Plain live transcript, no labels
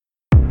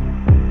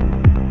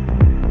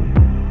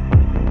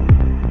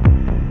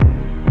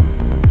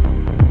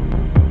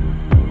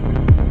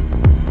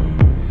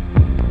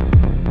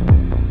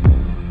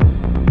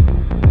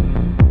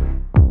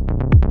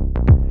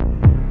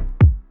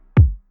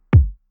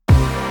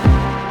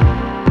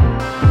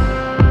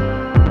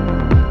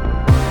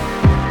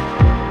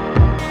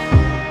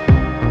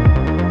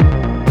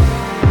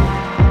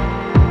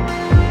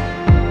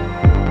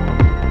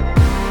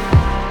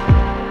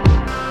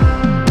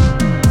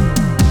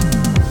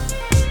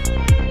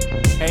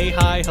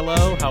hi,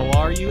 hello, how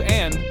are you,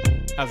 and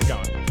how's it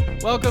going?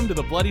 Welcome to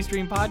the Bloody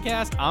Stream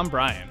Podcast. I'm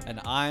Brian. And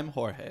I'm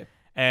Jorge.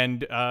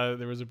 And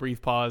there was a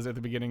brief pause at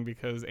the beginning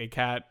because a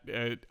cat,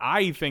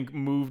 I think,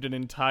 moved an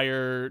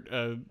entire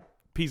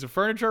piece of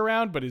furniture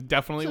around, but it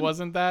definitely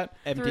wasn't that.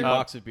 Empty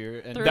box of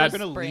beer. And That's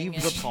going to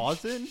leave the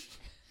pause in?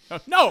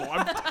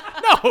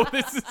 No,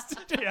 this is...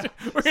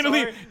 We're going to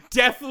leave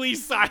deathly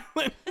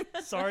silent.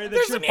 Sorry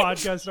that your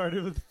podcast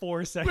started with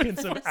 4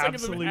 seconds of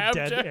absolute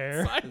dead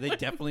air. They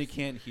definitely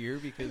can't hear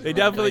because They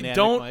definitely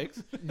don't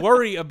mics.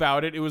 worry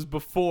about it. It was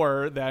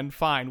before then.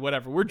 Fine,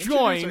 whatever. We're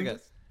joined...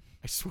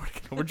 I swear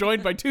to God, we're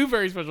joined by 2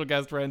 very special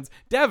guest friends,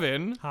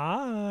 Devin.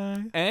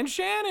 Hi. And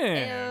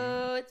Shannon.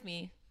 Hello, it's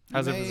me.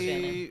 How's you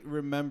everything? may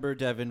remember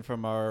Devin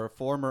from our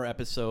former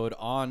episode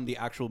on the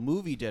actual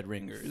movie Dead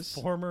Ringers.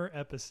 Former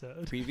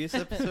episode. Previous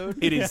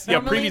episode? It is,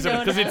 Formerly previous episode,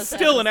 known because it's as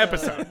still an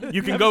episode. episode.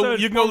 You can go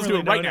listen to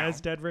it right known now.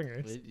 as Dead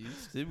Ringers.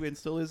 It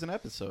still is an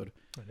episode.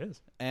 It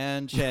is.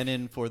 And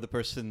Shannon for the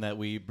person that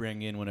we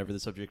bring in whenever the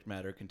subject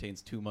matter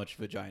contains too much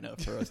vagina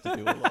for us to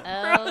do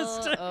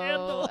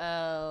alone.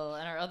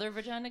 And our other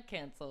vagina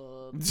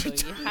canceled, so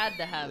you had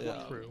to have Yeah.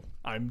 one. True.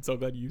 I'm so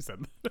glad you said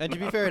that. And to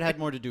be fair, it had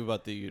more to do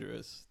about the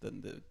uterus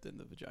than the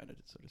vagina,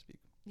 so to speak.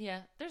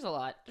 Yeah, there's a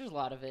lot. There's a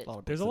lot of it.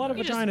 There's a lot of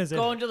You just vaginas in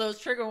go it. into those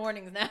trigger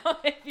warnings now.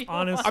 If you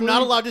Honestly, want. I'm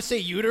not allowed to say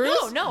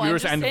uterus? No, I'm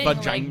Uterus just and saying,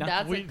 vagina. like,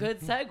 that's We- a good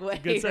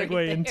segue. Good segue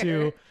right into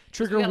there.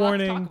 trigger We got a lot to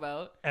talk warning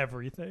about.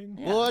 everything.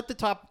 Yeah. Well, at the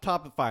top,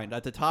 fine.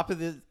 At the top of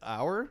the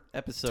hour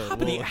episode. Top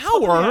of the we'll-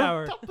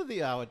 hour? Top of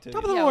the hour. Top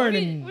of the Yeah,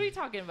 warning. what are you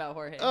talking about,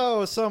 Jorge?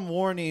 Oh, some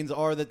warnings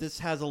are that this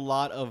has a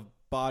lot of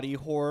body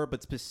horror,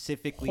 but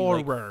specifically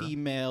Horror. like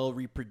female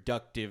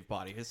reproductive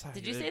body.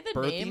 Did you say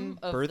the name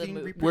of the birthing,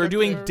 movie? We're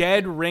doing Reproductive-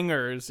 Dead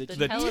Ringers, The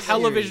the television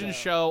television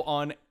show. show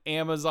on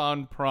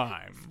Amazon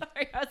Prime.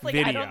 Sorry, I was like,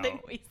 Video. I don't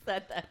think we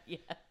said that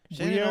yet.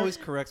 Shannon We are- always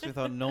corrects me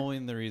without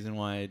knowing the reason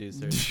why I do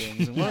certain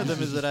things. And one of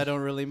them is that I don't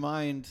really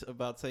mind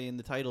about saying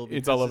the title because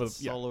It's all over it's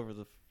the- yeah. all over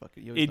the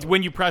fucking... you always It's know.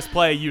 when you press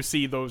play, you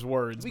see those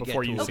words We get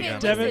before to you it. see Okay, them.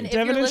 listen, Devin, if you're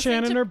Devin and listening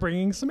Shannon to- are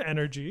bringing some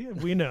energy.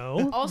 We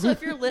know. Also,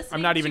 if you're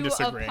listening not even to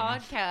disagreeing. a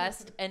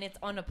podcast and it's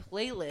on a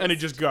playlist, And it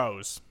just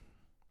goes.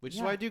 Which is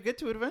Yeah. why I do get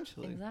to it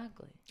eventually.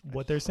 exactly.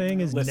 What they're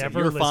saying is Listen, never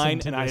you're listen fine,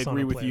 to and I this on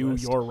agree a with you.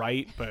 playlist. You're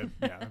right, but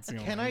yeah, that's the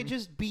only Can I one.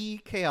 just be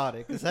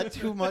chaotic? Is that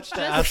too much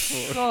to ask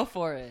Just for? go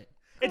for it.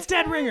 It's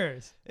Dead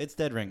Ringers. It's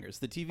Dead Ringers,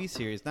 the TV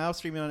series, now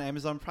streaming on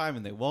Amazon Prime,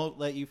 and they won't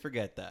let you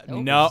forget that.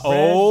 Nope. No,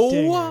 Red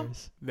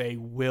Dingers. they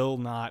will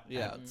not.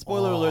 Yeah. at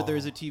Spoiler all. alert: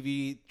 there's a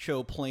TV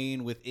show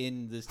playing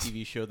within this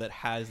TV show that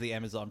has the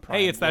Amazon Prime.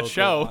 Hey, it's that logo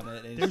show. on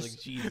it, and it's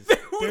like, Jesus.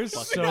 There's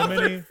Fucking so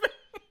many.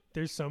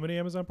 There's so many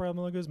Amazon Prime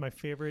logos. My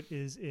favorite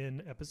is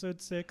in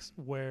episode 6,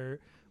 where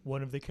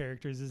one of the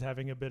characters is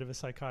having a bit of a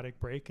psychotic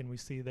break, and we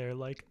see their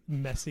like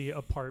messy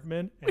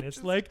apartment, and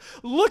it's like,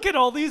 look at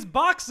all these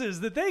boxes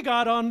that they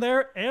got on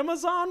their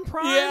Amazon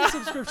Prime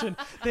subscription.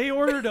 They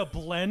ordered a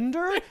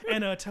blender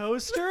and a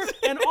toaster,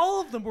 and all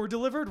of them were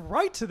delivered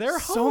right to their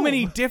home. So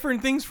many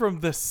different things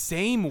from the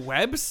same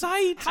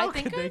website. How I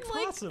think could they I'm,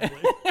 like- possibly?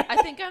 I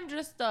think I'm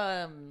just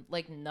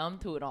like numb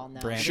to it all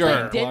now. Brand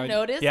Sure. I did Why-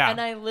 notice, Yeah. and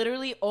I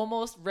literally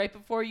almost right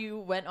before you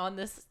went on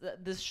this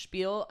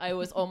spiel, I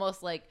was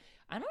almost like,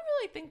 I don't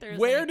really think there's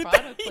Where any did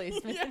product they-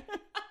 placement.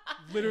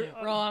 Literally,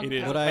 Wrong. It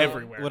is. What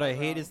everywhere. What I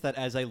hate is that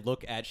as I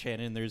look at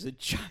Shannon, there's a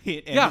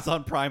giant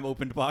Amazon Prime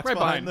opened box Right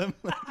behind behind.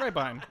 them. Right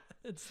behind.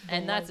 it's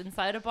And that's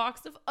inside a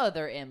box of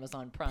other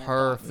Amazon Prime.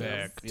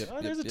 Perfect. Yep,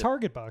 oh, there's yep, a yep.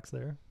 Target box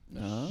there.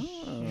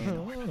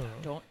 Oh. boxes.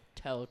 Don't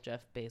tell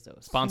Jeff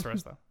Bezos. Sponsor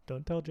us though.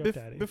 Don't tell Jeff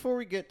Daddy. Before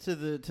we get to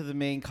the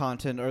main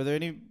content, are there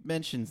any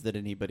mentions that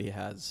anybody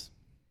has?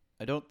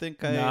 I don't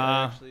think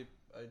Nah.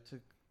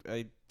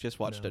 I just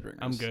watched No. Dead Ringers.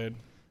 I'm good.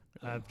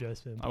 I've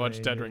just been. I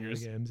watched playing Dead video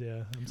Ringers. games.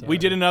 Yeah, I'm sorry. We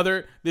did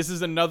another. This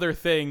is another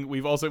thing.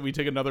 We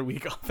took another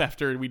week off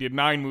after we did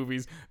 9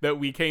 movies. That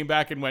we came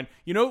back and went.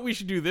 You know what we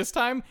should do this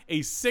time?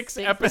 A 6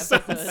 episode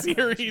episodes.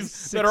 series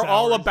 6 that are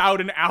all hours.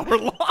 about an hour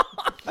long.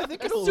 I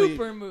think A it'll only,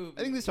 super movie.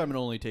 I think this time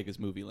it'll only take us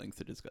movie length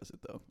to discuss it,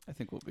 though. I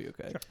think we'll be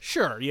okay.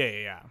 Sure.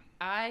 Yeah.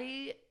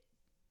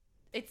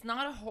 It's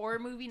not a horror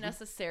movie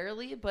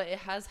necessarily, but it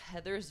has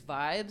Heather's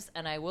vibes.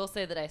 And I will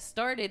say that I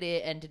started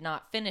it and did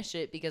not finish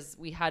it because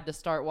we had to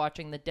start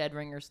watching the Dead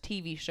Ringers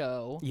TV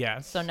show.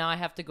 Yes. So now I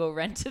have to go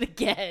rent it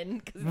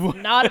again because it's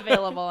not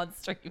available on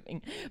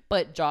streaming.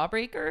 But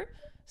Jawbreaker,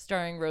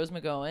 starring Rose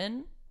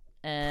McGowan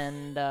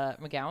and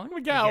McGowan,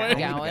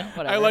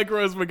 whatever. I like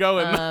Rose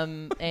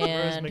McGowan.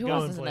 And who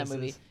else McGowan is in that movie?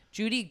 places.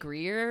 Judy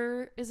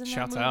Greer is in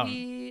Shouts that out.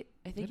 movie.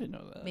 I I think didn't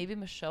know that. maybe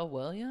Michelle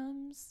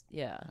Williams.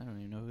 Yeah. I don't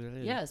even know who that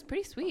is. Yeah, it's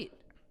pretty sweet.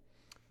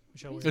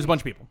 Michelle There's a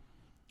bunch of people.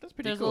 That's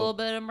pretty There's cool. a little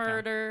bit of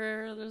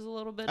murder. There's a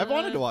little bit. I've of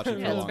wanted to watch it for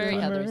Yeah, a it's long very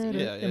time. Heather's.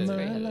 Yeah, It's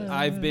very yeah. Heather's.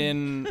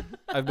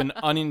 I've been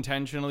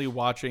unintentionally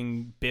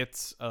watching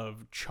bits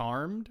of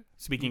Charmed.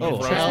 Speaking of Oh,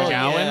 Rose hell McGowan.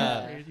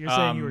 yeah. You're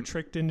saying you were Um,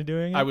 tricked into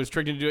doing it? I was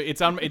tricked into it.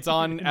 It's on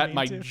Didn't at mean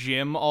my to.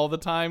 gym all the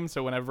time.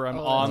 So whenever I'm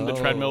Oh, on the that's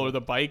treadmill cool. or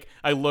the bike,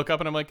 I look up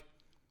and I'm like,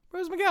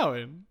 Rose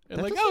McGowan. And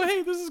That like, doesn't oh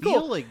hey, this is Feel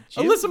cool. like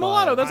gym Alyssa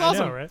Milano, vibes. that's I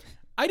awesome. know, right?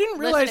 I didn't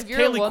Listen, realize if you're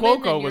a Kaylee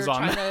woman Cuoco and was you're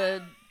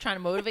on. trying to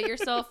motivate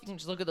yourself, you can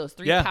just look at those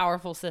three Yeah.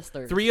 powerful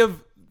sisters. 3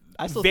 of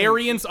I still think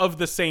variants of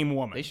the same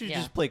woman. They should Yeah.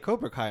 just play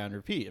Cobra Kai on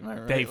repeat. Am I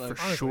right? They Like,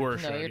 for sure No,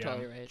 should. you're yeah.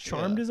 totally right.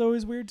 Charmed Yeah. is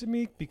always weird to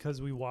me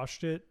because we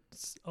watched it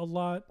a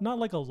lot, not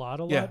like a lot,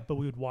 Yeah. but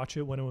we would watch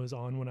it when it was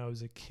on when I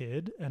was a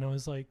kid, and I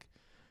was like,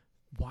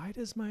 why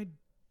is my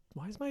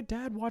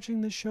dad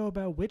watching this show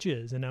about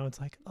witches? And now it's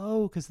like,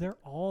 oh, because they're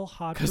all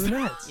hot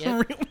brunettes.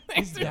 Yep.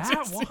 Is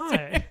that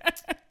why?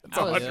 It's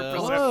I was 100%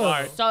 Whoa.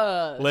 why.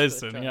 obsessed with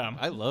Listen, Charmed. yeah.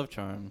 I love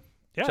Charm.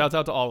 Yeah, Shouts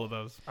out to all of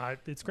those.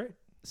 it's great.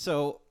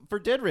 So for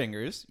Dead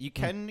Ringers, you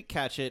can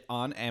catch it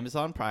on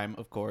Amazon Prime,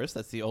 of course.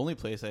 That's the only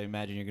place I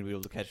imagine you're going to be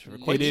able to catch it for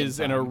quite It some is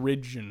an time.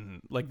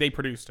 origin. Like, they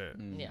produced it.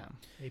 Yeah.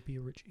 AP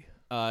Richie.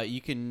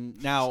 You can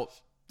now.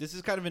 This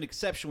is kind of an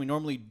exception. We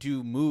normally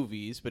do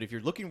movies, but if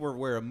you're looking for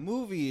where a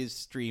movie is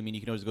streaming,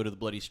 you can always go to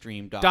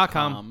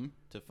thebloodystream.com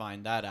to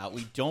find that out.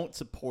 We don't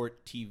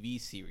support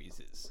TV series,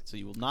 so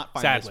you will not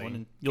find this one. Sadly.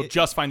 And You'll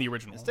just find the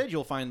original. Instead,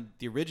 you'll find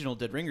the original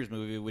Dead Ringers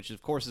movie, which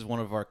of course is one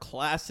of our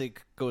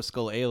classic Ghost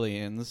Skull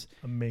Aliens.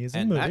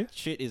 Amazing And movie. that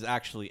shit is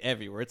actually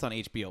everywhere. It's on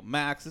HBO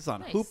Max. It's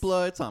on Nice.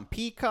 Hoopla. It's on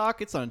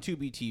Peacock. It's on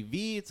Tubi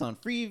TV. It's on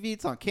Freevee.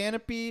 It's on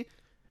Canopy.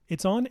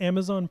 It's on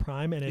Amazon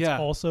Prime, and it's Yeah.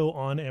 also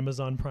on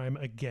Amazon Prime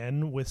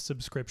again with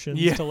subscriptions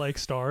Yeah. to like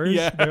stars.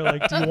 Yeah. They're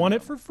like, do you want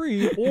it for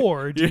free,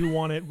 or do you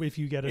want it if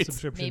you get a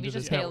subscription Maybe to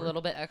just this pay a network?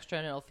 little bit extra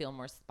and it'll feel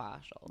more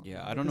special.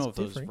 Yeah, I don't know if It's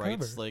those different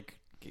rights cover. like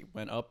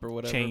went up or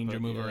whatever. Change but or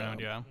move around,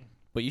 yeah.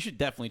 But you should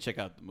definitely check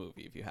out the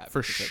movie if you have.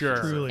 For sure.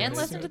 Truly And amazing.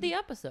 listen to the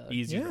episode.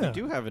 Easier. Yeah. We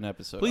do have an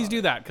episode. Please on do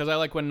it. that, because I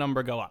like when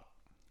number go up.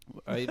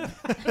 Right?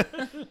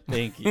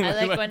 Thank you.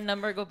 I like when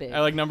number go big.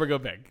 I like number go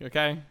big,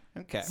 okay?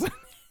 Okay.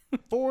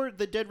 For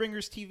the Dead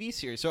Ringers TV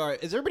series, so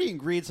is everybody in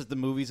agreement that the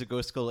movie's a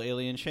Ghost Skull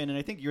Alien? Shannon,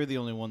 I think you're the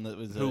only one that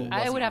was. Who I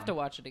wasn't would have on. to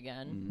watch it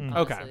again. Mm.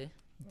 Okay.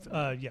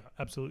 honestly. Yeah,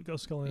 absolutely.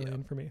 Ghost Skull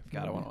Alien for me.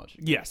 God, I want to watch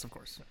it. Yes, of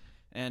course.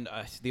 And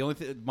the only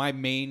my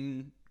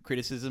main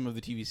criticism of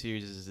the TV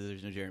series is that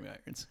there's no Jeremy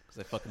Irons because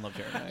I fucking love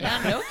Jeremy Irons.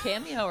 Yeah, no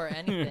cameo or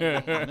anything.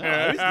 No,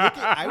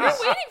 I We're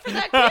waiting for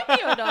that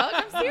cameo, dog.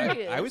 I'm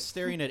serious. I was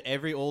staring at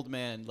every old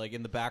man like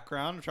in the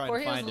background trying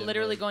Jorge to was find him.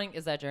 literally like, going,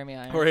 "Is that Jeremy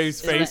Irons?" Jorge's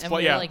Is that-" face, and we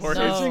were yeah. like, Jorge's,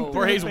 no.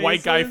 Jorge's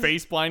white guy Faces.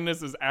 face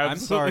blindness is I'm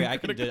absolutely sorry, I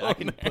critical.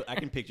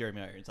 can pick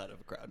Jeremy Irons out of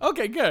a crowd.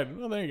 Okay, good.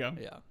 Well, there you go.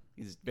 Yeah,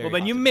 he's very Well,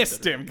 then hot you to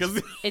missed consider. him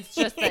because It's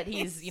just that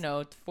he's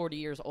 40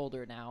 years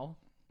older now.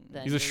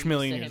 than He's a you're used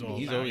schmillion to years him old being.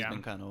 He's now, always yeah.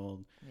 been kind of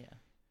old. Yeah.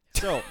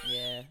 So,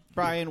 Yeah.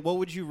 Brian, what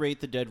would you rate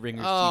the Dead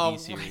Ringers oh, TV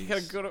series? I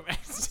gotta go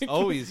to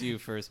Always you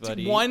first,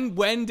 buddy.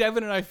 When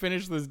Devin and I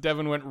finished this,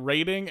 Devin went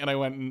rating, and I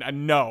went,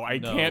 no, I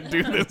No. can't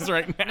do this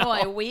right now. No,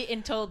 I wait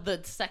until the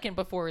second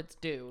before it's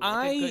due.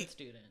 Like a good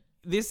student.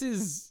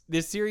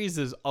 This series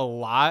is a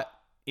lot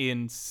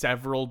in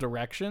several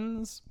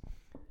directions.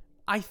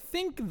 I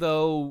think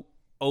though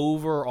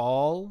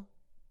overall,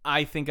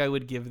 I think I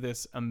would give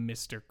this a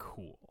Mr.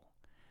 Cool.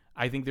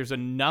 I think there's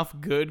enough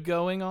good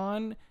going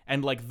on,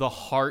 and like the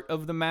heart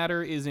of the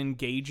matter is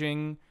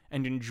engaging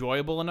and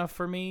enjoyable enough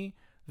for me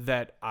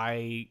that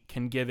I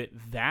can give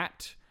it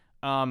that.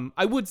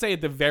 I would say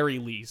at the very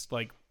least,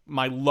 like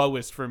my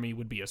lowest for me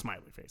would be a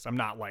smiley face. I'm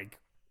not like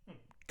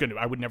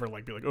I would never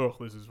like be like, oh,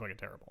 this is fucking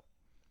terrible.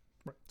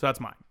 Right. So that's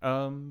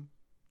mine.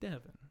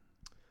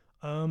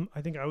 Devin.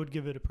 I think I would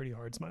give it a pretty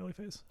hard smiley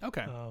face.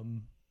 Okay.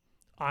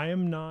 I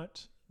am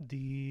not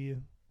the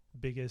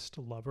biggest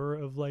lover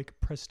of like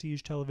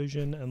prestige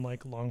television and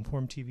like long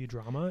form TV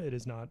drama. It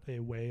is not a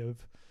way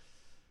of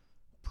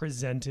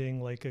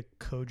presenting like a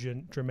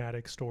cogent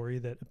dramatic story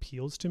that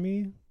appeals to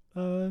me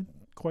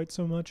quite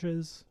so much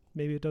as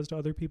maybe it does to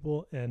other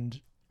people, and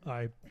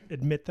I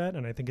admit that,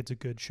 and I think it's a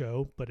good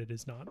show, but it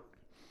is not.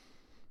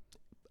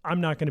 I'm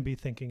not going to be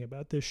thinking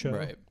about this show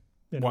Right.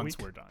 in a Once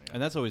week. we're done. Yeah.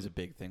 And that's always a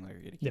big thing. Like,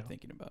 you're going to keep Yeah.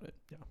 thinking about it.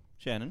 Yeah.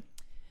 Shannon?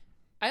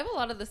 I have a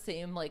lot of the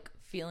same like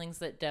feelings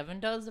that Devin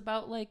does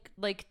about like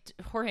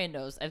Jorge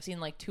knows. I've seen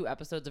like 2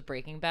 episodes of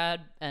Breaking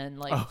Bad and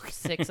like Okay.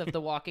 6 of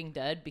The Walking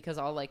Dead because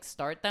I'll like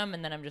start them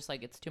and then I'm just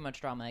like, it's too much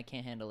drama, I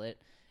can't handle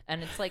it.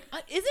 And it's like,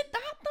 is it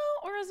that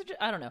though, or is it?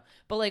 I don't know.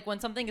 But like when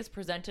something is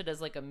presented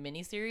as like a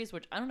mini series,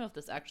 which I don't know if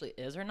this actually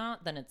is or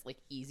not, then it's like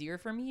easier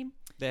for me.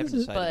 They haven't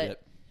This is- decided But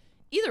yet.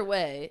 either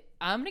way,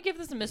 I'm gonna give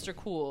this a Mr.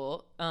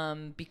 Cool,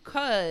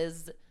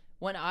 because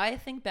when I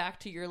think back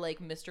to your like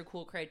Mr.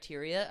 Cool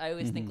criteria, I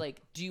always think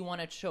like, do you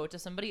want to show it to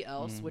somebody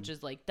else, which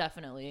is like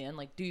definitely, and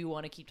like, do you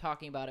want to keep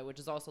talking about it, which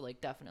is also like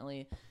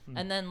definitely,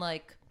 and then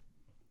like,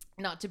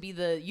 not to be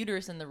the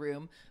uterus in the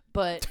room,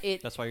 but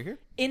it That's why you're here?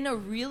 in a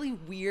really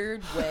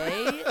weird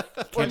way,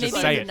 or Can't just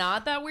say maybe it.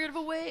 not that weird of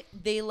a way.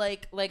 They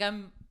like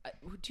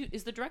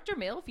is the director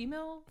male,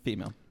 female?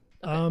 Female.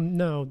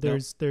 No,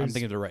 there's I'm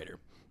thinking of the writer.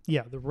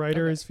 yeah, the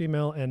writer Okay. is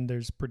female, and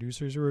there's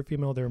producers who are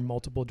female. There are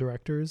multiple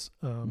directors,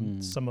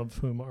 some of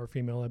whom are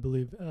female, I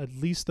believe. At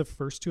least the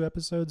first 2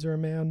 episodes are a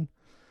man.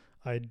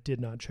 I did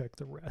not check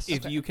the rest.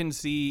 If you can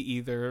see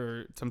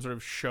either some sort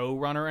of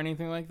showrunner or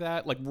anything like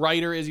that, like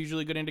writer is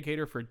usually a good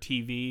indicator for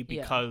TV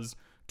because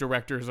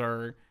directors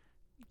are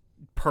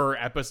per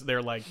episode.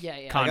 They're like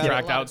Yeah. contract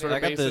I got out sort of I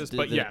got the- basis. the-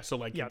 but the- yeah, so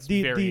like Yeah, it's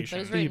the- variation.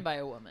 But it was written by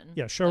a woman.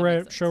 Yeah, That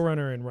makes sense.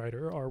 showrunner and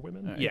writer are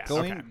women. Yeah.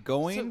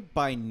 Going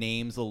by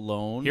names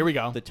alone. Here we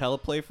go. The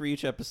teleplay for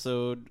each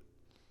episode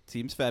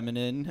seems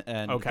feminine,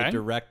 and the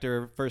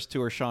director, first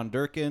two are Sean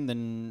Durkin,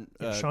 then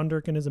Sean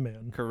Durkin is a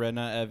man.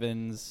 Karina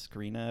Evans,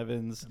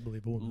 I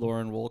believe a woman.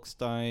 Lauren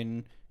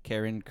Wolkstein,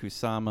 Karen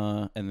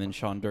Kusama, and then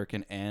Sean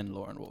Durkin and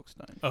Lauren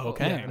Wolkstein. Oh,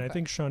 okay. Yeah, and I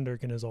think Sean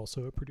Durkin is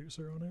also a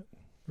producer on it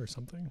or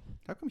something.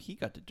 How come he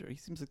got to do it? He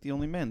seems like the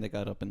only man they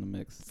got up in the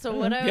mix. So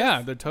what I was,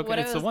 Yeah, the token- what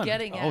it's I the was one.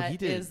 getting Oh, he at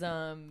did. is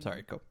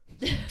Sorry, go.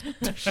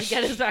 to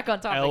get us back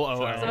on topic. LOL.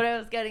 So what I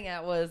was getting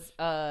at was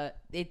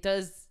it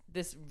does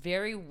this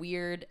very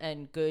weird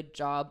and good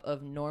job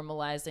of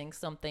normalizing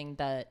something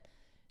that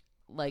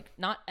like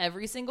not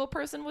every single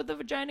person with a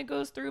vagina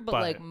goes through, but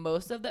like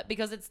most of that,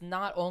 because it's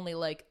not only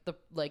like the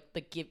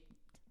give.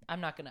 I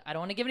don't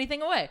want to give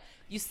anything away.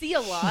 You see a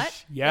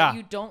lot Yeah. that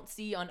you don't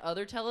see on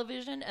other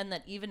television, and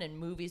that even in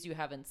movies you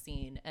haven't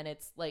seen, and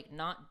it's like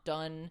not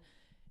done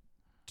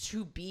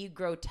to be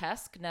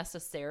grotesque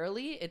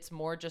necessarily. It's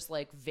more just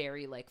like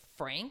very like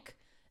frank,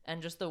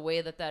 and just the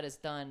way that is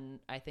done,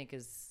 I think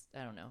is,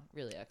 I don't know,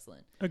 really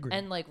excellent. Agreed.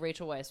 And like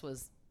Rachel Weisz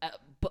was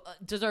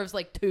deserves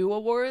like 2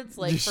 awards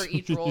like for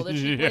each role that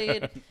she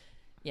played.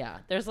 Yeah,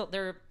 there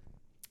are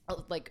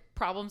like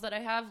problems that I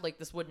have. Like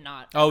this would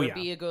not ever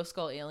be a Ghost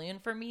Skull Alien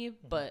for me,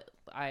 but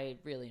I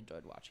really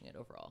enjoyed watching it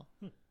overall.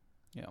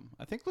 Yeah,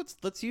 I think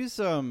let's use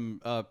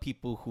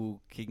people who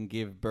can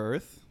give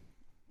birth,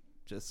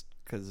 just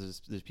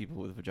because there's people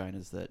with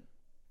vaginas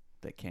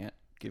that can't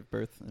give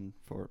birth, and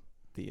for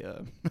the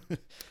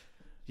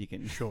you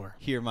can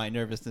hear my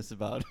nervousness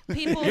about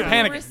people You're who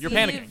panicking. receive You're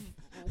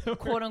panicking.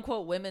 quote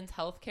unquote women's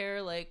health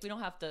care. Like we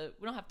don't have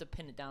to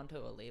pin it down to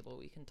a label.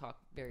 We can talk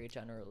very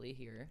generally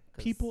here.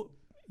 People,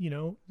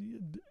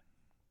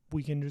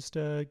 we can just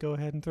go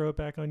ahead and throw it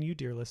back on you,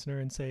 dear listener,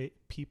 and say,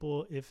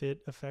 people, if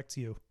it affects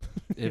you.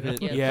 if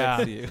it Yeah.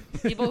 affects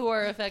you. people who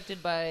are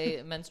affected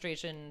by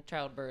menstruation,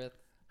 childbirth,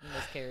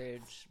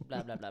 miscarriage,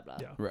 blah blah blah blah.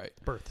 Yeah. Right.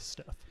 Birth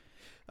stuff.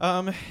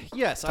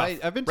 Yes, Tough.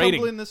 I've been Rating.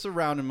 tumbling this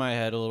around in my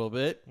head a little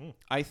bit.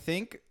 I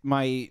think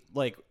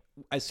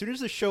as soon as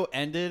the show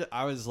ended,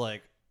 I was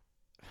like,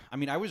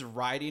 I was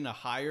riding a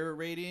higher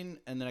rating,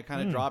 and then I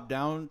kind of dropped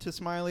down to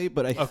Smiley.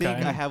 But I think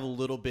I have a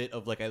little bit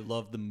of I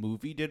love the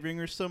movie Dead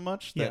Ringers so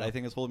much that I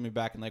think it's holding me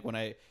back. And when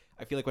I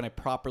feel like when I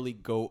properly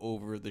go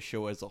over the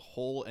show as a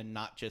whole, and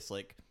not just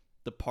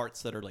the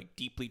parts that are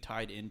deeply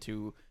tied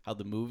into how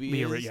the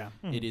movie is,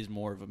 it is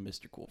more of a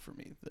Mr. Cool for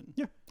me than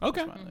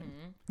Okay. Smiley.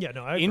 Yeah,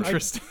 no,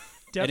 Interesting.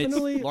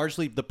 definitely. And it's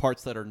largely the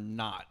parts that are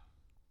not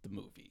the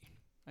movie.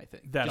 I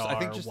think That I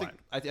are just what? think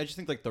I just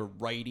think the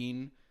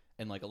writing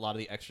and a lot of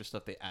the extra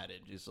stuff they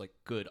added is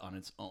good on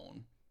its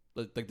own.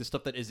 Like the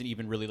stuff that isn't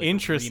even really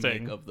Interesting. a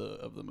remake of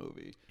the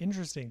movie.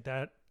 Interesting.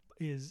 That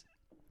is.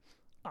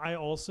 I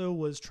also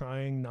was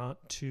trying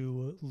not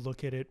to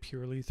look at it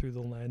purely through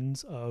the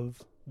lens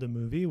of the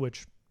movie,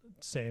 which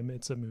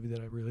it's a movie that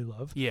I really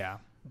love. Yeah.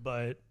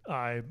 But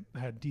I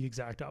had the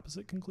exact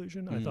opposite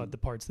conclusion. I thought the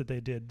parts that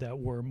they did that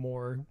were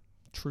more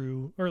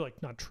true, or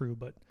not true,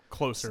 but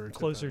Closer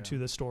to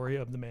the story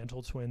of the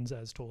Mantle twins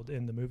as told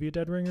in the movie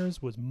Dead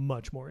Ringers was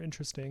much more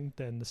interesting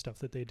than the stuff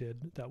that they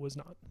did that was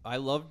not. I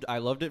loved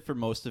it for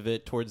most of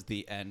it. Towards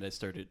the end, I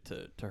started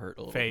to hurt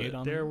a little Fade bit.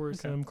 on There were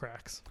some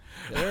cracks.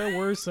 There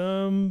were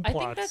some I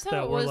plots think that's how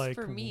that it were was like,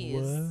 for me.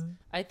 what? Is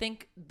I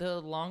think the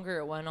longer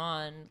it went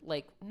on,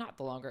 not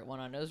the longer it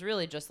went on, it was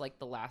really just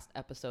the last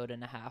episode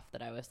and a half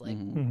that I was like,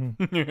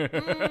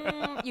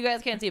 you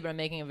guys can't see, but I'm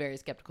making a very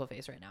skeptical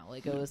face right now.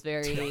 It was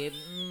very,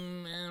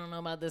 I don't know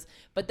about this.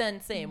 But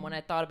then when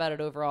I thought about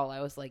it overall, I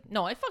was like,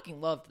 no, I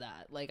fucking loved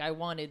that. I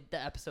wanted the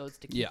episodes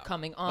to keep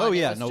coming on. Oh It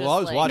yeah, was no. just While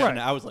I was watching Right.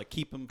 it, I was like,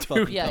 keep them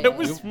fucking. Yeah,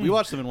 coming. yeah. We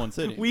watched them in one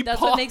sitting. We That's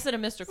paused. what makes it a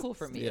Mr. Cool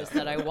for me, is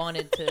that I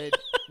wanted to,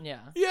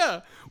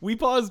 Yeah, we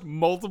paused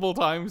multiple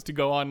times to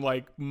go on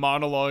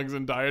monologues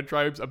and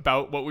diatribes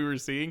about what we were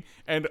seeing,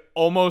 and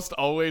almost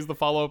always the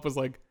follow-up was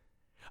I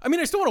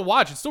still want to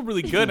watch. It's still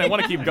really good, and I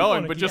want to keep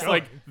going, but keep just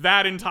going.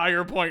 that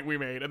entire point we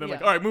made, and then Yeah.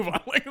 all right, move on.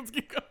 Let's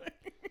keep going.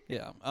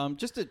 Yeah.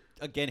 Just to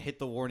again hit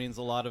the warnings.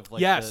 A lot of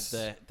Yes.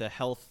 the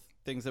health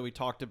things that we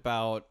talked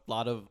about. A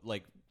lot of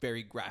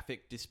very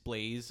graphic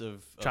displays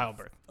of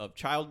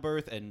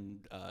childbirth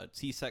and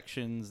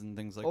C-sections and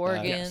things like that.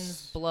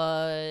 organs,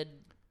 blood,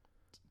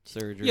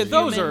 Surgery. Yeah,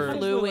 those human are-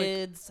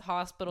 fluids,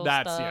 hospital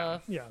That's-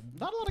 stuff, Yeah,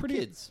 not a lot of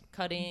kids,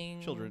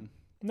 cutting, children.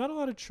 not a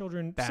lot of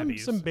children.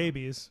 Babies. Some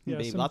babies. Yeah,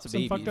 Lots of some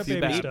babies. fucked up See,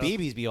 baby stuff.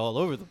 babies be all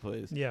over the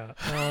place. Yeah,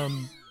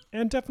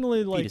 and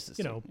definitely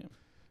Fetuses, yeah.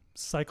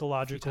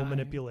 psychological Fetus.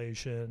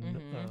 manipulation,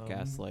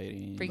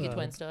 Gaslighting. freaky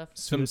twin stuff.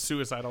 Some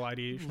suicidal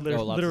ideation. There's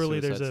lots of literally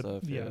suicide there's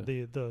stuff,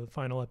 yeah. the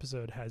final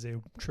episode has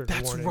a trigger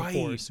That's warning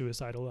for right.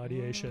 suicidal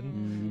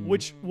ideation, Mm.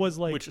 which was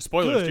Which,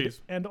 spoilers, good,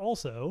 geez. and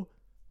also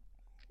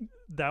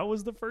that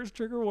was the first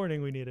trigger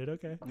warning we needed.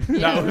 Okay,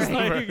 That was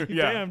right. the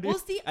yeah. damn, dude. Well,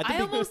 see, At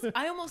the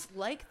I almost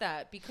like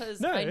that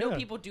because No, I know yeah.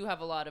 people do have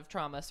a lot of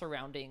trauma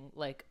surrounding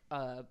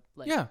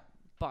Yeah.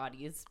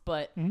 bodies,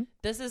 but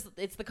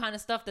it's the kind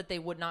of stuff that they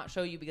would not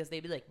show you because they'd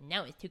be like,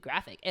 no, it's too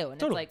graphic. Ew. And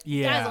Totally. it's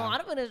like, guys, a lot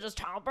of it is just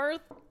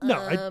childbirth. No,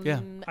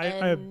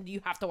 and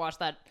you have to watch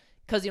that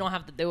because you don't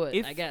have to do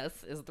it, I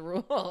guess, is the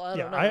rule. I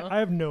don't know. I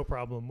have no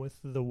problem with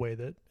the way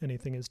that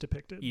anything is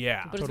depicted.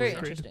 Yeah. But it's Totally very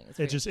agreed.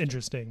 interesting. It's just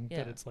interesting Yeah.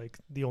 that it's like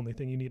the only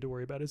thing you need to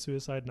worry about is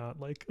suicide, not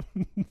like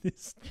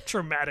these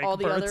traumatic all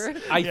the births. other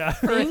I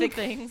horrific think,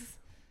 things.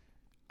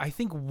 I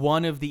think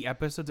one of the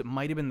episodes, it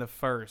might have been the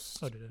first.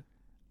 Oh, did it?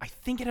 I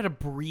think it had a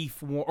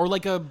brief or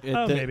like a.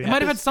 Maybe. It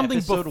might have had something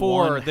Episode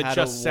before one that had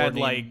just a said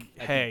warning like, at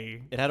the-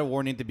 "Hey." It had a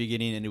warning at the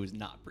beginning, and it was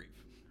not brief.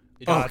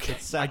 It Okay.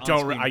 it sat I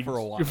don't. on screen for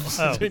a while.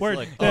 Oh, It's word.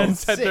 like, Then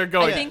Instead, sick. they're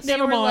going. I think they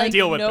Never were mind. like,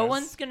 Deal with no this.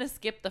 one's gonna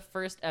skip the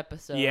first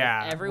episode.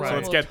 Yeah, everyone right. will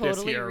Let's get this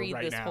totally here read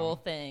right this now. whole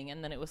thing,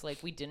 and then it was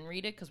like we didn't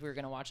read it because we were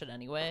gonna watch it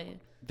anyway.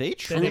 They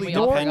truly we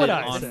all depended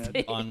forgot what I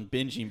said. on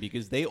binging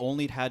because they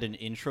only had an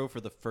intro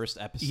for the first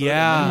episode.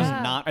 Yeah. and, it Yeah.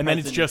 was not And then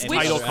it's present just in Which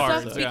any title other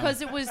cards, episode. yeah.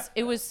 because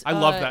it was. I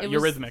love that. It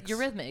was Eurythmics.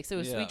 Eurythmics. It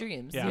was Yeah. Sweet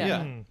Dreams. Yeah.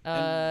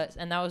 Yeah.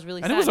 And that was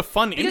really. And sad. it was a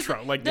fun Because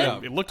intro. Like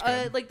then, it looked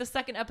good. like the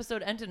second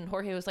episode ended, and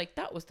Jorge was like,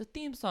 "That was the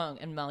theme song,"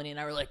 and Melanie and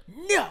I were like,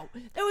 "No,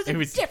 that was a It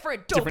was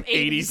different dope different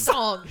 80s 80s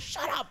song.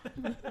 Shut up,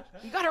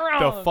 you got it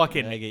wrong." The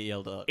fucking I get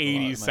yelled at.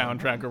 80s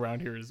soundtrack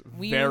around here is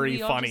very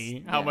we all funny.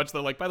 just- How yeah. much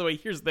they're like, by the way,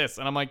 here's this.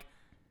 And I'm like,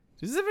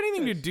 does this have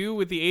anything to do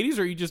with the 80s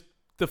or are you just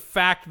the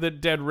fact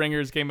that Dead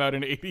Ringers came out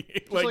in 88?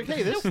 It's like,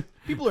 hey, this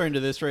people are into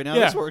this right now.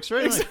 Yeah. This works,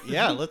 right? Like,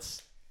 yeah,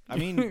 let's. I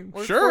mean,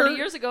 We're Sure. 40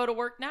 years ago to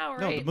work now,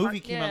 no, right? the movie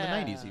Mark? came out Yeah.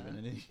 in the '90s,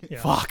 even.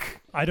 Yeah.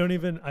 Fuck. I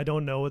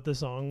don't know what the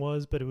song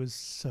was, but it was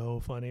so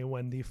funny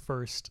when the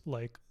first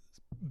like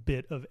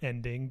bit of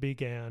ending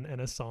began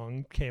and a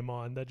song came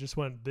on that just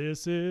went,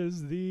 "This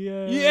is the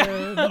end."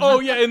 Yeah. Oh,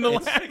 yeah, in the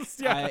last.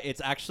 Yeah. It's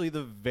actually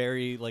the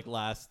very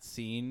last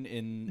scene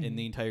in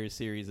the entire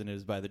series, and it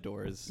was by the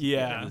Doors.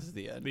 Yeah. And this is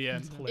the end. The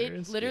end. It's It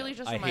hilarious. literally Yeah.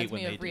 just I hate reminds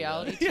when me they of do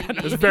reality that. TV.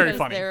 it was very because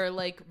funny.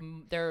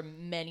 There are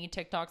many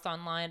TikToks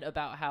online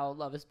about how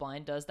Love Is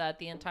Blind does that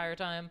the entire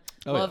time.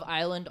 Oh, Love yeah.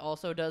 Island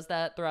also does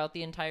that throughout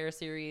the entire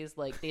series.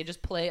 Like they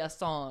just play a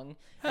song.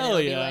 And Hell it'll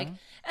be yeah. like,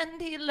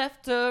 and he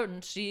left her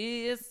and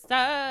she is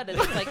sad. And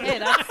it's like, hey,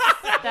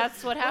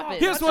 that's what happened.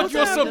 Here's That's what what's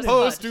you're happened.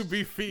 supposed to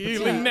be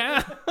feeling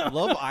now.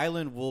 Love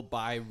Island will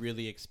buy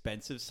really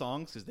expensive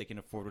songs because they can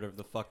afford whatever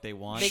the fuck they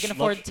want. They can Love-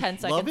 afford 10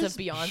 Love seconds is-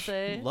 of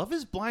Beyonce. Love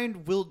Is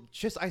Blind will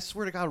just, I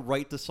swear to God,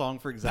 write the song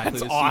for exactly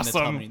That's the scene that's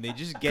awesome. happening. They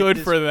just get Good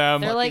this for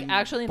them. They're like, fucking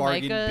actually,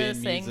 bargain Micah bin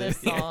sang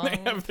music. this song. They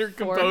have their for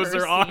composer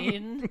her on.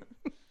 scene.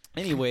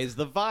 Anyways,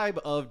 the vibe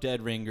of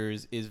Dead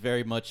Ringers is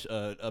very much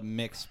a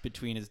mix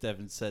between, as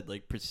Devin said,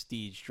 like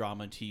prestige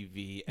drama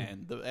TV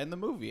and the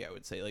movie. I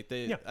would say, like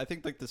Yeah. I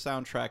think like the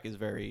soundtrack is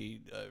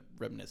very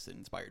reminiscent,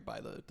 inspired by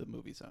the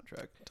movie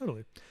soundtrack.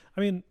 Totally. I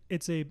mean,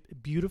 it's a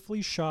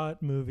beautifully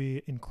shot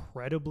movie,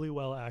 incredibly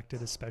well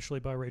acted, especially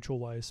by Rachel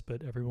Weisz,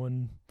 but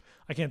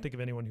I can't think of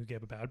anyone who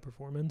gave a bad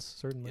performance,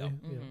 certainly. Yep.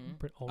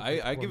 Yeah, all I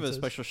great give a performances.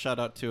 special shout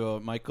out to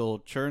Michael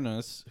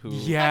Chernas, who I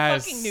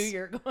Yes. fucking knew you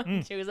were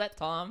going to. Is that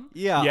Tom?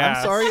 Yeah, Yes.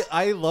 I'm sorry.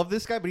 I love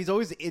this guy, but he's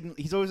always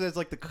as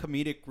like the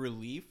comedic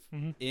relief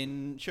Mm-hmm.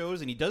 in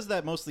shows, and he does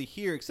that mostly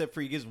here, except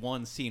for he gives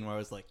one scene where I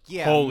was like,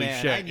 "Yeah, Holy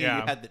man, shit, I knew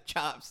yeah. you had the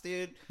chops,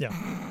 dude. Yeah.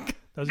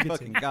 That was a good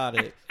Fucking scene. got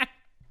it."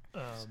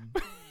 Um,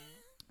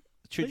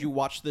 Should you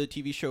watch the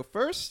TV show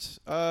first?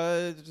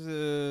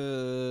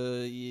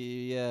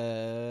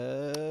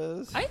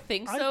 Yes. I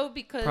think so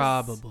because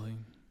Probably.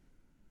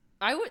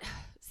 I would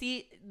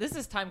see this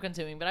is time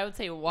consuming, but I would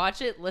say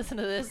watch it, listen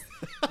to this,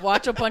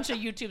 watch a bunch of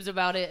YouTubes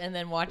about it, and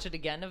then watch it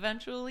again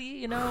eventually.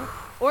 You know,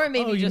 or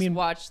maybe you just mean-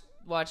 watch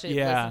it,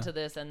 Yeah. listen to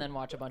this, and then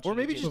watch a bunch. Or of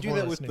maybe YouTubes. just do Before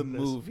that with the listening to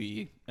this.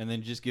 movie, and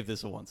then just give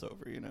this a once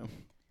over. You know.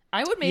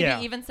 I would maybe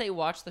Yeah. even say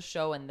watch the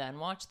show and then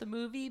watch the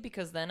movie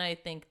because then I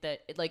think that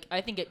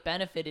I think it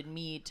benefited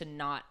me to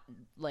not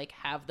like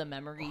have the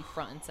memory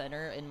front and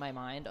center in my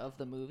mind of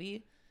the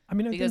movie. I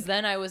mean, I Because think,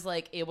 then I was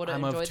like able to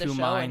I'm of enjoy the two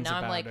show, and minds now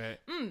I'm about like,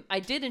 it. I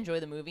did enjoy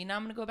the movie. Now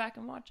I'm gonna go back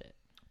and watch it.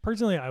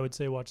 personally, I would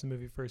say watch the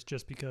movie first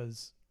just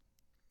because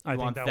I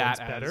think that one's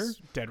better. as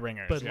Dead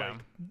Ringers. But, yeah.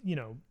 like, you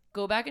know,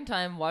 Go back in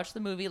time, watch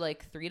the movie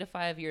like 3 to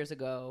 5 years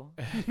ago,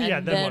 and Yeah,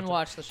 then then watch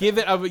watch the show. Give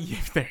it a. Yeah,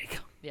 there you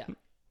go. Yeah.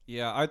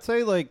 Yeah, I'd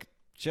say like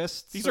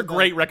just These so are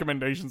great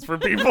recommendations for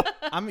people.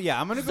 I'm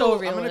gonna So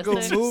go. I'm gonna go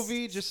realistic.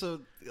 movie just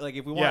so like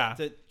if we want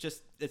Yeah. to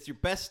just it's your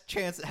best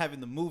chance at having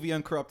the movie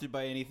uncorrupted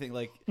by anything.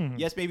 Like Mm-hmm.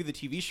 yes, maybe the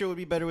TV show would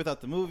be better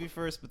without the movie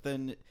first, but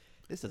then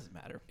this doesn't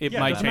matter. It Yeah,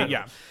 might doesn't change.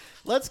 matter. Yeah,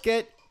 Let's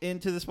get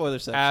into the spoiler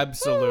section.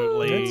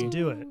 absolutely. let's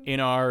do it. In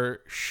our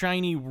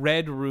shiny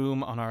red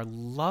room on our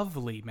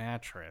lovely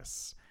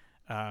mattress,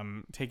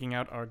 taking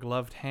out our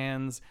gloved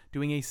hands,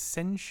 doing a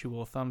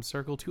sensual thumb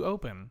circle to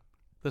open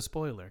the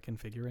spoiler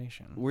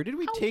configuration. Where did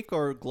we take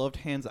our gloved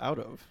hands out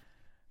of?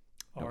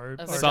 Our,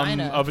 A our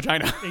vagina. A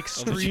vagina.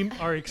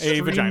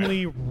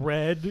 extremely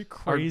red,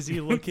 crazy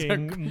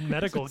looking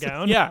medical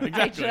gown. Yeah, I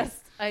exactly.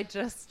 I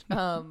just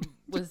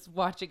was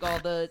watching all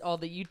the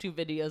YouTube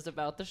videos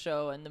about the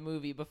show and the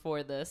movie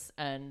before this,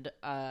 and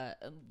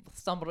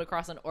stumbled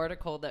across an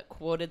article that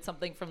quoted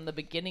something from the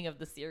beginning of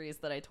the series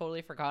that I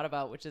totally forgot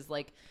about, which is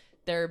like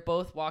they're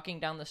both walking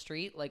down the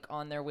street like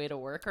on their way to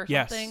work or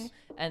something,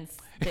 and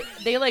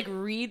they like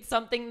read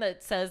something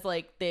that says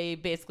like they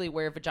basically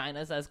wear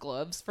vaginas as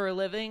gloves for a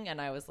living,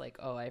 and I was like,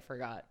 oh, I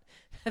forgot.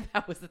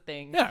 That was the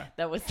thing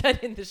that was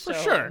said in the show. For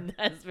sure. And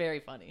that's very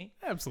funny.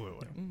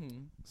 Absolutely.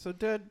 So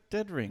Dead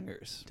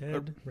Ringers.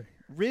 Dead Ringers.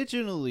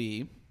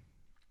 Originally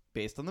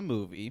based on the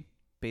movie,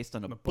 based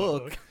on a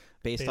book,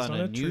 based on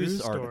a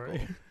news article,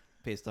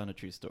 based on a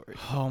true story.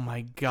 Oh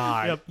my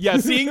god. Yep. Yeah,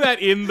 seeing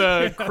that in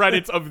the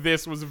credits of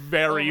this was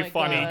very Oh my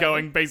funny, God.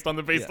 going based on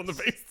the base.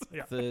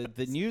 Yeah.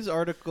 The news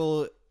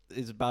article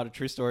is about a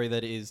true story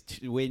that is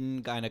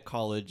twin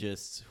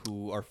gynecologists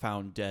who are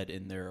found dead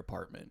in their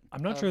apartment.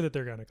 I'm not sure that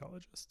they're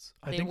gynecologists.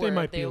 I think were, they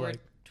might be were like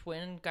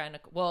twin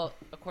well,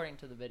 according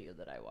to the video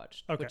that I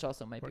watched, Okay. which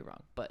also might be Right.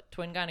 wrong, but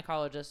twin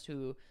gynecologists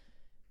who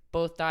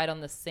both died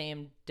on the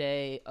same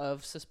day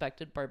of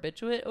suspected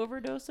barbiturate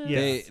overdoses.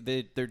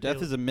 Yeah. Their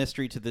death is a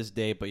mystery to this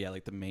day, but yeah,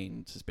 like the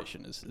main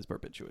suspicion is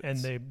barbiturates.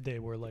 and they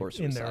were like Or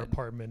in their suicide.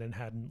 apartment and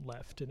hadn't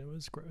left, and it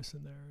was gross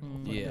in there.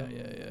 and all yeah,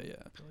 that yeah.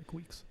 for like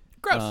weeks.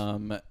 Gross.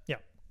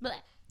 Blech.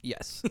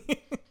 Yes.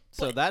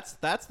 So that's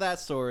that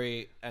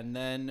story, and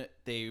then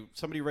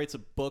somebody writes a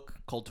book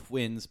called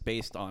Twins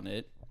based on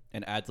it,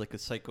 and adds like a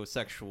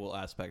psychosexual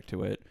aspect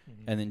to it,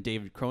 and then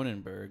David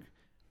Cronenberg,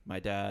 my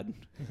dad,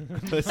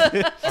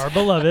 Our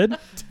beloved.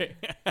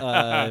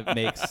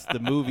 makes the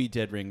movie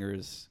Dead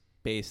Ringers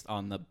based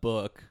on the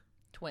book.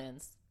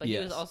 Twins. But he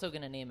was Yes. also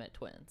going to name it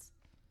Twins.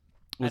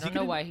 Was I he don't know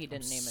gonna- why he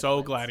didn't name it so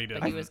Twins, glad he but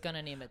didn't. he was going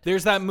to name it Twins.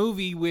 There's that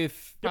movie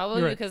with Probably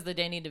You're right. because the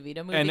Danny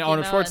DeVito movie And came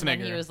Arnold out, and then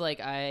he Schwarzenegger. was like,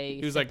 I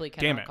He was like, simply "Damn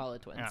cannot it." call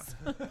it Twins.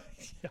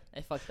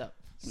 I fucked up.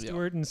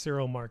 Stuart and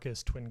Cyril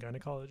Marcus, twin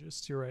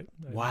gynecologists. You're right.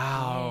 I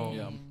wow.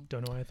 Yeah.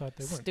 don't know why I thought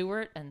they weren't.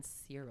 Stuart and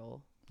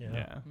Cyril.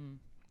 Yeah.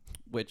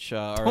 Which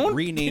are Don't-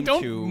 renamed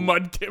don't to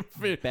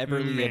mudkip it,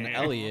 Beverly and man.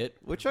 Elliot,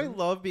 which I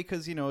love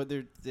because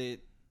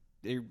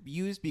they're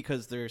used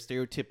because they're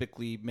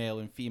stereotypically male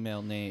and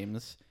female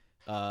names,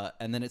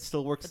 and then it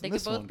still works But they in could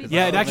this both one. be 'cause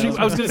Yeah, it's it all actually. male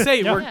I was and gonna say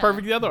it Yeah. worked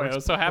perfectly the other way. I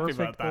was so happy Perfect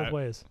about that. both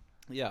ways.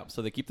 female. Yeah,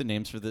 so they keep the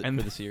names for the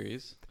And-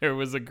 series. There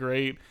was a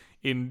great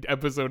in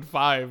episode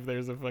 5.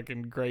 There's a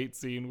fucking great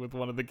scene with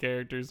one of the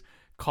characters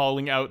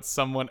calling out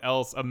someone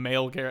else, a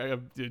male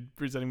character,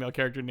 presenting male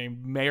character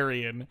named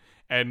Marion,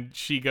 and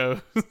she goes,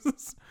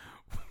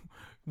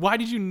 "Why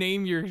did you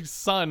name your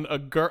son a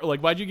girl?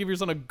 Like, why'd you give your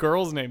son a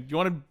girl's name? Do you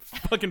want to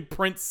fucking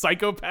print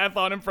psychopath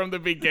on him from the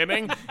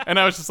beginning?" And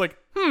I was just like,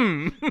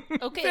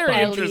 Okay, very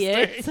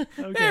Elliot. interesting,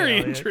 Okay, very Elliot,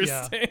 yeah.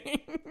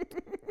 interesting.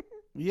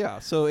 Yeah,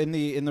 so in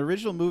the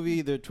original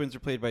movie, the twins are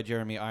played by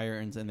Jeremy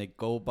Irons, and they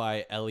go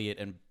by Elliot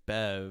and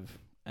Bev.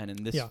 And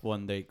in this Yeah.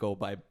 one, they're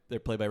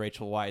played by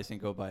Rachel Weisz and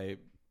go by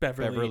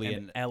Beverly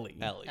and Ellie.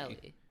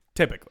 Ellie.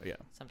 Typically, yeah.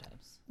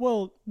 Sometimes.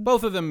 Well,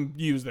 Both of them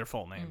use their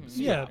full names.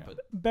 yeah, but-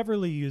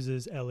 Beverly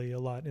uses Ellie a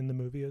lot in the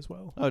movie as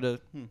well.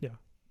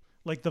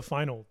 Like the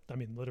final,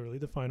 literally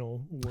the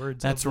final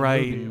words That's of the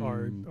right.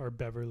 movie are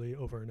Beverly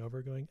over and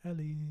over going,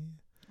 Ellie,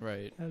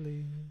 right.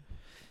 Ellie.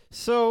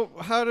 So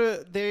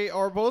they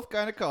are both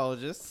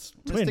gynecologists.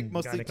 Let's Twin stick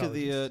mostly to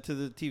gynecologists.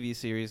 the TV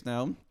series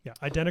now. Yeah,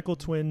 identical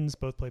twins,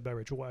 both played by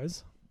Rachel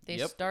Weisz. They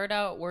Yep. start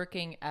out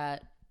working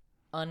at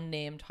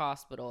unnamed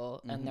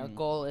hospital, and their Mhm.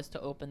 goal is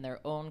to open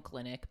their own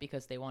clinic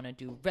because they want to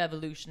do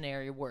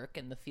revolutionary work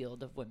in the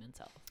field of women's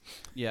health.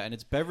 Yeah, and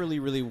it's Beverly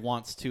really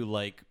wants to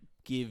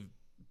give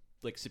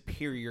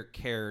superior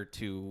care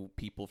to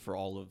people for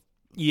all of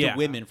Yeah. to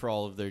women for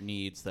all of their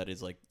needs. That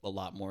is a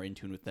lot more in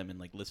tune with them and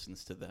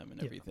listens to them and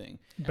Yeah. everything.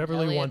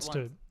 Beverly Elliot wants to,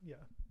 wants- yeah.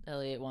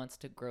 Elliot wants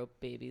to grope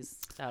babies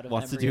out of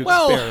Wants to embryos do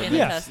Well, in a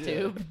experiments. test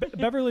tube.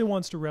 Beverly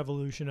wants to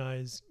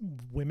revolutionize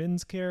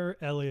women's care.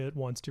 Elliot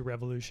wants to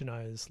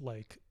revolutionize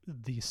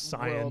the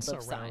science of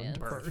around science.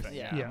 birth. Perfect.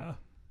 Yeah.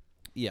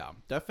 Yeah,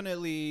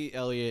 definitely.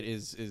 Elliot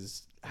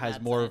has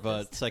Mad more of a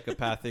scientist.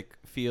 psychopathic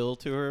feel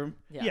to her.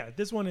 Yeah,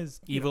 this one is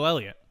Evil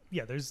Elliot.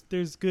 Yeah, there's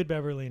good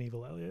Beverly and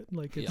evil Elliot.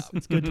 Like it's Yeah.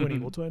 it's good twin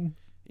evil twin.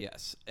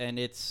 Yes, and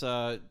it's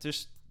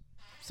just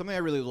something I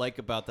really like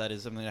about that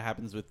is something that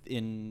happens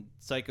within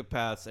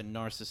psychopaths and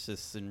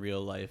narcissists in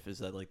real life is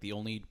that the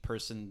only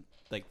person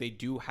they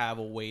do have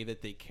a way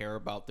that they care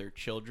about their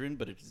children,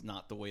 but it is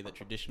not the way that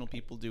traditional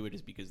people do. It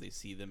is because they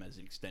see them as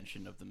an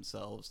extension of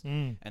themselves,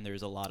 and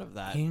there's a lot of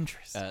that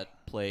Interesting.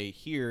 at play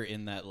here.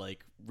 In that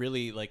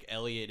really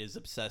Elliot is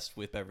obsessed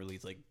with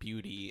Beverly's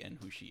beauty and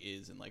who she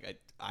is, and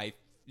I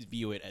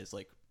view it as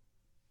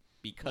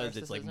because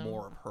it's Narcissism.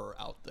 more of her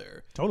out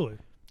there. Totally.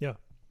 Yeah.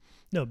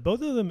 No,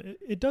 both of them.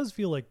 It does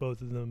feel like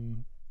both of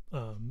them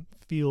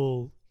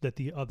feel that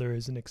the other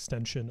is an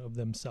extension of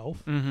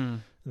themselves. Mm-hmm.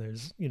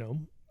 There's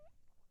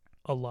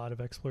a lot of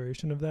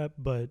exploration of that,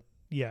 but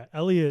yeah,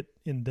 Elliot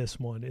in this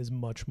one is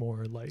much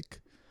more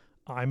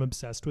I'm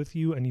obsessed with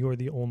you and you're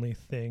the only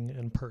thing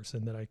and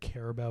person that I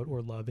care about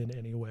or love in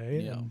any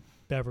way. Yeah. And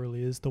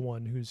Beverly is the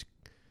one who's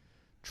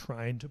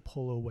trying to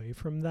pull away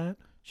from that.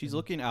 She's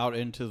looking out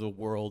into the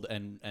world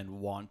and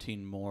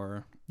wanting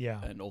more,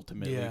 Yeah. and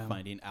ultimately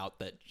finding out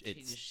that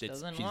just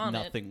doesn't she's want it.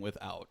 nothing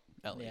without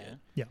Elliot.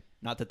 Yeah.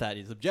 Not that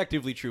is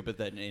objectively true, but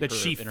that That her,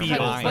 she in her feels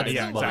mind, that, and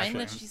yeah, the emotion. line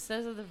that she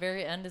says at the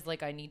very end is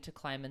like, "I need to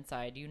climb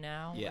inside you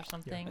now," Yeah. or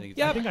something. I think,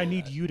 Yeah, I think I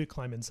need you to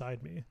climb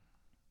inside me.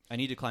 I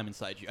need to climb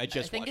inside you. I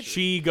just think watched it's- it.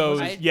 She goes,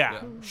 I-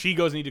 she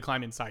goes, need to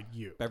climb inside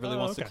you. Beverly Oh,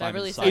 wants to okay. climb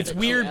Beverly inside. says It's it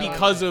weird to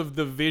because Elliot. of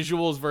the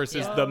visuals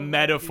versus Yeah. the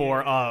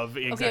metaphor of.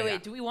 Okay, Exactly.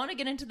 wait. Do we want to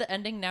get into the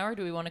ending now, or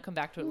do we want to come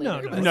back to it No,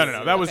 later?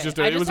 No. That was Okay. just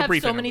a, I it was just a have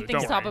brief so many interlude.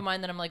 things Don't top worry. of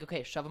mind that I'm like,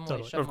 okay, shove them away.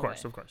 Totally. Shove Of them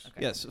course, away. of course.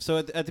 Okay. Yes. So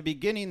at the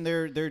beginning,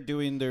 they're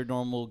doing their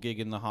normal gig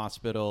in the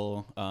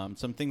hospital.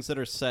 Some things that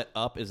are set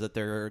up is that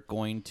they're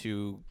going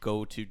to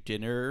go to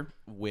dinner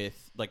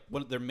with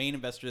one of their main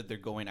investor that they're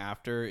going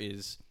after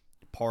is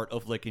part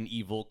of like an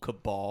evil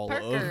cabal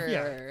Parker.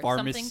 Yeah.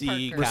 Pharmacy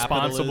Something Parker.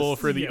 Responsible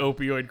for the Yeah.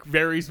 opioid,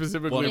 very Well,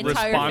 specifically the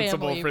entire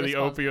responsible family for the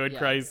responsible, opioid yeah.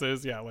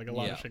 crisis. Yeah, like a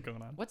lot Yeah. of shit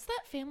going on. What's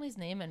that family's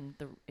name in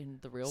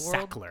the real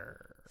world? Sackler.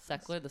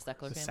 Sackler, the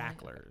Sackler The family.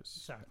 Sacklers.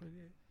 Exactly.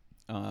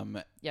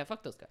 Yeah,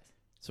 fuck those guys.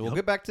 So we'll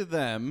get back to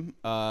them.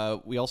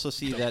 We also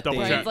see that Double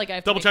they, check. like, I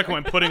have to Double make check sure.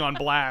 when putting on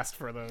blast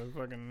for the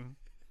fucking.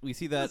 we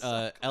see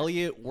that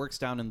Elliot works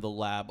down in the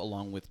lab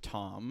along with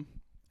Tom,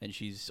 and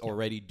she's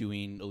already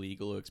doing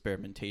illegal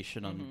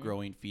experimentation on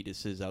growing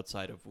fetuses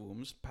outside of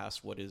wombs,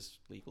 past what is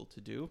legal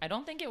to do. I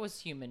don't think it was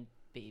human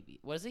baby.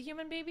 Was it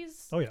human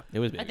babies? Oh yeah. It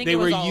was I think They it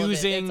was were all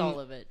using- Of it. It's all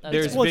of it. That's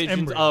There's it. Well, it's visions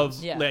embryos.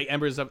 of Yeah. like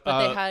embers of.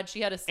 But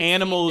she had a 16-day-old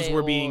animals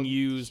were being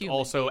used human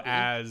also baby.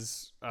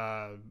 as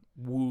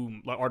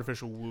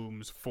artificial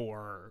wombs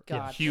for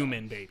Gotcha.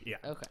 human baby. Yeah.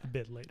 Okay. A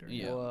bit later.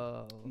 Yeah.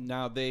 Whoa.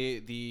 Now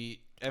the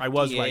FDA I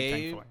was right,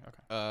 thankfully.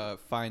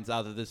 Okay. finds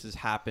out that this is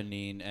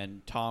happening,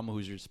 and Tom,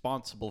 who's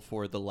responsible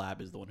for the lab,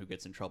 is the one who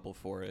gets in trouble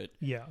for it,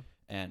 Yeah.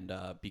 and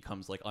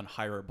becomes like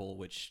unhireable,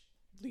 which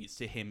leads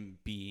to him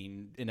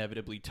being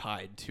inevitably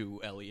tied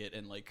to Elliot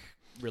and like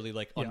really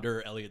like Yeah.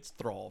 under Elliot's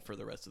thrall for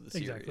the rest of the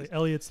series. Exactly.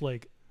 Elliot's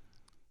like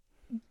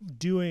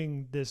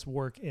doing this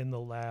work in the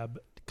lab,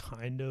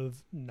 kind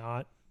of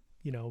not,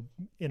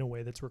 in a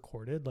way that's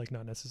recorded, like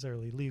not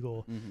necessarily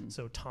legal.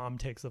 So Tom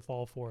takes the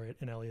fall for it,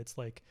 and Elliot's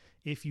like,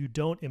 if you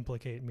don't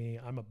implicate me,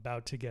 I'm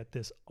about to get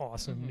this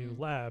awesome new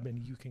lab, and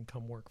you can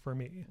come work for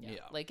me. Yeah. Yeah.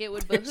 Like it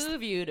would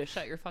behoove you to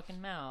shut your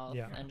fucking mouth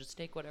Yeah. and just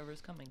take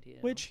whatever's coming to you.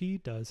 Which he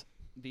does.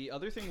 The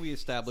other thing we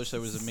established that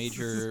was a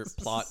major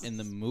plot in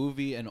the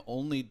movie, and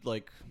only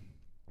like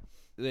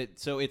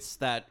so it's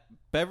that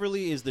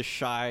Beverly is the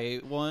shy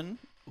one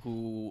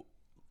who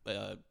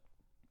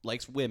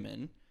likes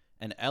women,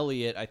 and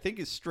Elliot I think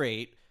is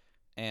straight,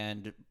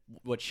 and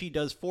what she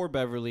does for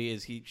Beverly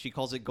is she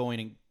calls it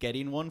going and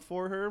getting one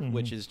for her,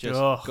 which is just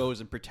Ugh. goes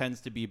and pretends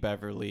to be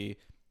Beverly,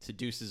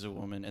 seduces a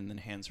woman, and then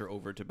hands her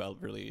over to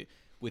Beverly,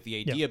 with the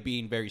idea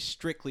being very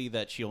strictly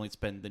that she only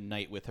spend the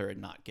night with her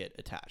and not get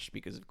attached,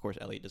 because of course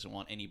Elliot doesn't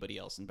want anybody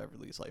else in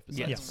Beverly's life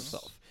besides Yes.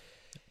 herself.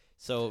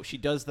 So she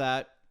does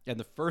that, and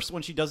the first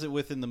one she does it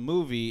with in the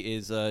movie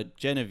is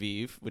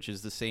Genevieve, which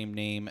is the same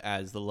name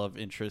as the love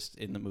interest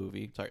in the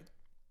movie. Sorry.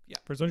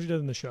 First one she does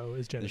in the show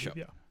is Genevieve. show.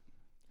 Yeah.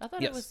 I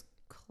thought Yes. it was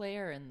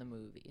Claire in the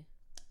movie.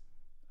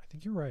 I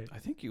think you're right. I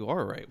think you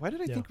are right. Why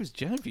did I Yeah. think it was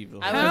Genevieve? the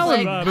I whole How was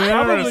time? like,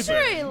 embarrassing.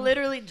 I'm sure I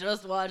literally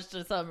just watched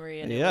a summary.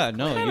 And it Yeah, was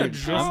no, Claire. you're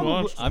just I'm-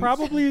 watched- I'm-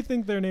 Probably you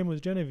think their name was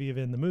Genevieve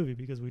in the movie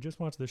because we just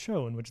watched the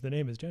show in which the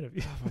name is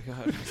Genevieve. Oh my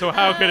god. So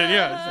how could it?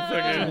 Yeah.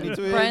 Tiny It's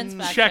twins. Brian's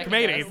fact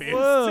checkmate checking us. atheist.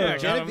 Whoa. Yeah, got him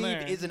Genevieve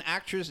there. is an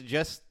actress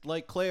just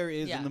like Claire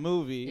is Yeah. in the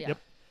movie. Yeah. Yep.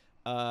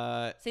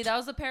 See, that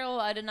was a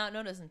parallel I did not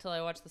notice until I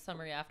watched the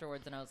summary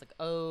afterwards, and I was like,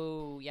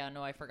 "Oh, yeah,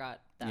 no, I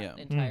forgot that Yeah.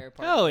 entire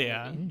part." Hell of the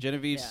yeah. movie.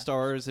 Genevieve Yeah.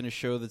 stars in a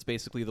show that's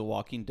basically The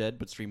Walking Dead,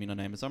 but streaming on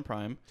Amazon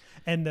Prime.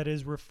 And that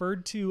is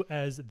referred to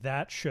as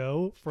that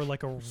show for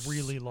like a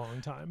really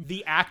long time.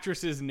 The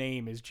actress's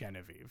name is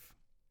Genevieve.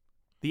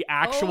 The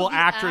actual the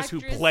actress who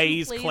actress who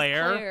plays plays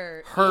Claire,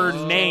 Claire her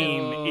is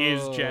name Genevieve.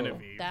 is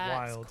Genevieve.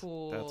 That's Wild.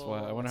 cool. That's why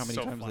I wonder how many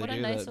So times fun. What they a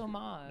do nice that.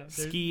 homage.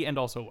 Ski and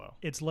also low.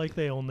 It's like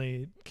they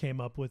only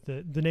came up with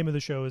it. The name of the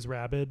show is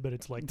Rabid, but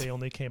it's like they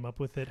only came up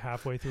with it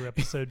halfway through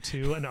episode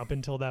 2, and up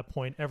until that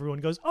point, everyone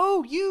goes,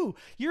 "Oh,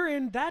 you're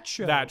in that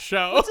show. That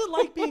show. What's it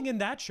like being in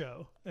that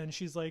show?" And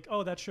she's like,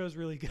 "Oh, that show's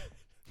really good."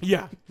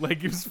 Yeah,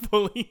 like it was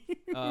fully.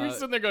 we Uh, were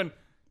sitting there going,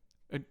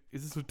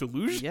 "Is this a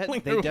delusion?" Yeah,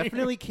 Like, they are we-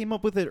 definitely came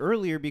up with it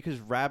earlier because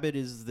Rabbit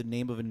is the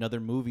name of another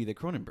movie that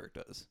Cronenberg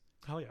does.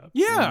 Hell yeah.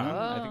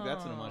 Yeah, I think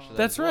that's an homage to that.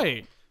 that's as well.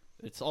 right.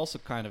 It's also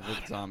kind of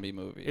a zombie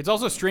movie. It's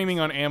also streaming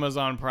on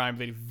Amazon Prime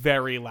Video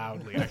very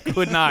loudly. I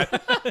could not.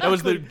 That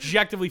was the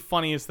objectively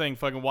funniest thing.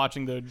 Fucking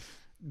watching the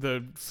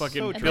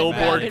fucking So billboard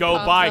dramatic. go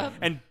Pops by up.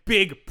 and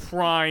big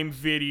Prime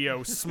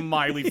Video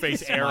smiley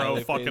face arrow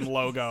Smiley fucking face.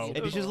 logo. and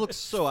it just looks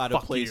so out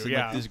of Fuck place you, in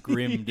yeah. like this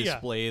grim Yeah.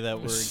 display that It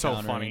we're was so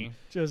encountering. funny.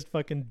 Just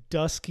fucking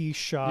dusky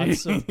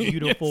shots of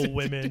beautiful Yes, it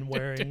women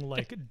wearing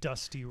like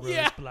dusty rose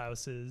Yeah.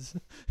 blouses,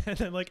 and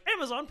then like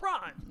Amazon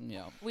Prime.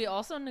 Yeah. We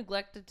also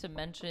neglected to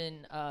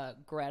mention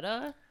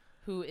Greta.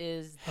 who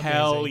is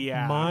Hell Amazing.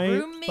 yeah. My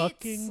roommate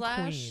fucking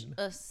slash queen.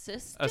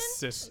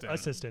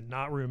 assistant.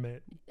 Not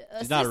roommate.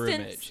 She's not a Assistant,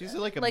 roommate. She's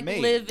like a like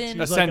maid. live-in. She's like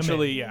a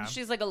Essentially, maid. yeah.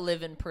 She's like a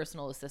live-in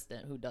personal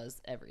assistant who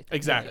does everything.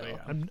 Exactly. So-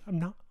 Yeah. I'm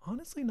not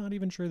honestly not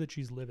even sure that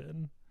she's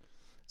living.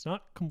 It's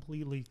not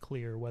completely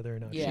clear whether or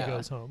not Yeah. she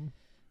goes home.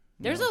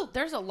 There's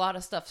a lot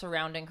of stuff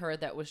surrounding her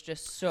that was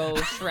just so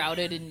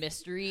shrouded in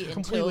mystery until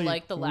Completely.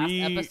 like the last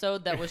We-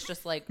 episode that was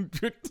just like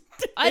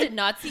I did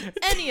not see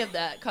any of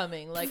that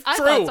coming. Like I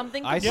True. thought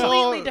something I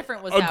completely saw-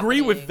 different was Agree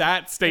happening. with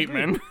that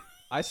statement.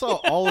 I saw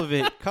all of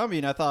it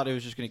coming. I thought it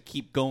was just going to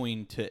keep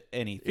going to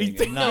anything.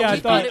 No, and not yeah, I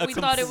just thought- be a we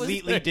thought it was-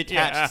 completely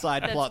detached Yeah.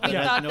 side That's- plot we that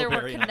has thought no there were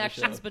bearing on the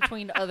connections show.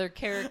 between other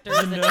characters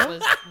and it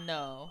was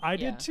no. I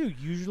Yeah. did too.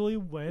 Usually,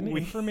 when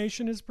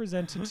information is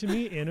presented to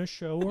me in a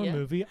show or Yeah.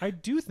 movie, I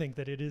do think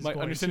that it is My going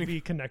to understanding be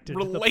connected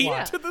to the relate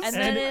plot. to the And And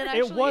then it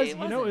actually was, you know,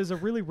 wasn't. it was a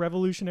really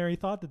revolutionary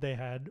thought that they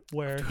had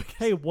where,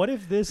 hey, what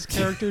if this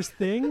character's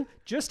thing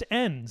just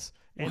ends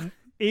and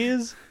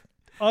is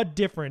a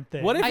different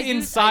thing? What if I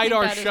inside think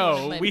our that is one of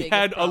show my we biggest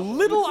had problems. a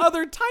little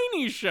other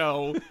tiny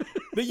show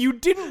that you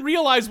didn't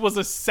realize was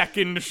a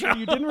second show?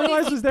 you didn't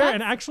realize was there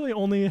and actually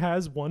only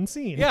has one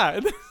scene? Yeah.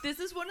 This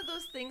is one of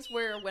those things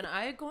where when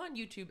I go on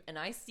YouTube and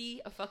I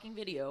see a fucking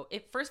video,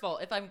 first of all,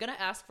 if I'm gonna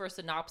ask for a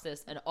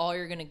synopsis and all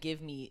you're gonna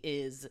give me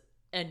is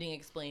ending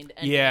explained,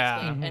 ending Yeah.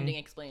 explained, ending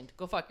explained,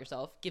 go fuck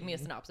yourself. Give me a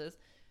synopsis.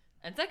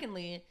 And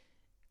secondly,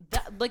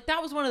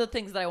 that was one of the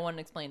things that I wanted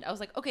explained. I was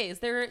like, okay, is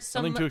there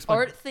some Something to explain.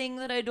 art thing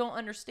that I don't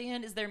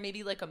understand? Is there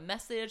maybe like a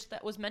message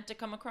that was meant to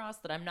come across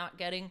that I'm not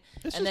getting?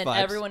 It's And just then vibes.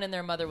 everyone and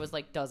their mother was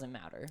like, doesn't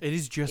matter. It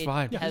is just It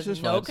vibe. has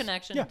just no vibes.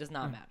 connection. Yeah. It does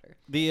not matter.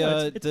 The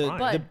No, it's fine.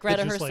 But The-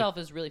 Greta it's just herself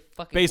is really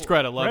fucking Base cool.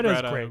 Greta. Love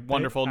Greta's Greta. great.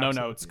 Wonderful. No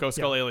Absolutely. notes. Go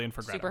Skull Yeah. Alien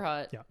for Greta. Super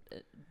hot. Yeah.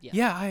 Yeah.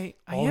 Yeah, I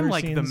All am her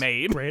like the scenes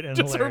maid. great and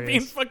Just her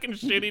being hilarious. fucking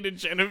shitty to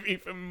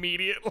Genevieve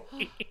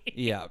immediately.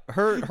 Yeah,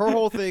 her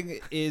whole thing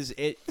is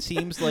it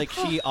seems like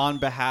she, on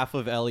behalf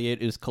of Elliot,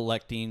 is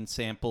collecting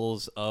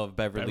samples of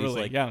Beverly's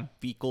Beverly, like yeah.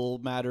 fecal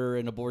matter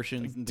and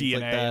abortions and things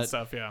DNA like that. and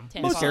stuff, yeah.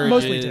 Tampons. Mostly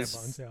Miscarriages,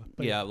 tampons, yeah.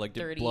 But yeah, like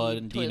Dirty blood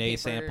and toilet DNA paper.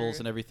 samples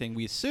and everything.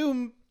 We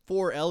assume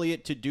for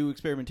Elliot to do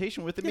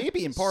experimentation with it,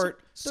 maybe in part.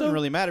 so- Doesn't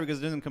really matter because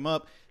it doesn't come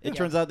up. It Yeah.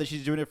 turns out that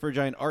she's doing it for a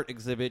giant art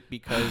exhibit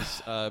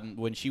because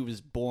when she was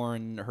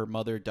born, her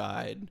mother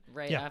died.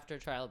 Right Yeah. after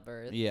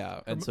childbirth. Yeah,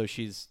 and so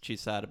she's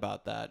sad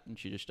about that, and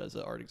she just does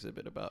an art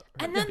exhibit about.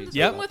 Her And then the being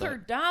thing sad with about her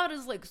that. dad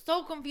is like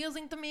so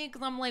confusing to me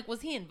because I'm like,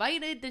 was he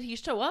invited? Did he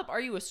show up? Are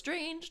you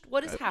estranged?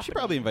 What is happening? She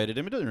probably invited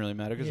him. It doesn't really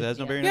matter because it has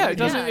no bearing. Yeah, on it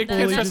doesn't- anything. it that-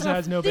 can't Fully stress just enough.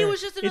 has no He bearing.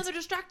 was just It's- another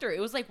distractor. It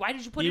was like, why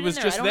did you put He it was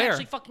in there? just I don't there.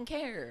 actually fucking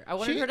care. I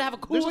wanted She- her to have a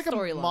cool There's like a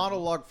storyline.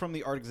 monologue from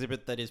the art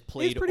exhibit that is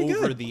played pretty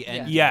over good. the Yeah.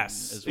 ending.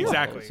 Yes, as well.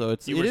 exactly. So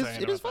You were it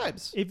saying is about that.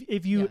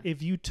 vibes.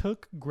 If you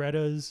took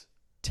Greta's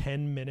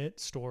 10-minute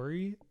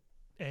story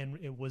and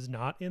it was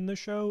not in the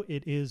show,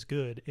 it is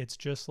good. It's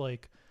just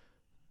like,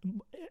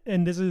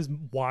 and this is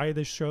why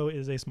this show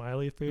is a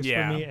smiley face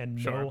Yeah, for me and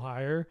sure. no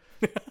higher,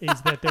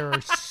 is that there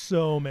are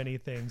so many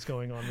things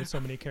going on with so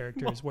many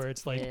characters where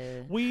it's like,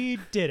 Yeah. we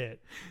did it.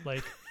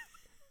 Like,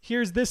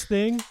 here's this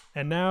thing,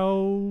 and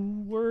now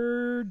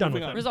we're done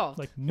Moving with on. it. Resolved.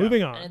 Like,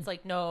 moving on. And it's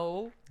like,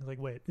 no. Like,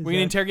 wait, is We can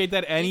that- interrogate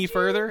that any you?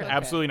 further? Okay.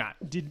 Absolutely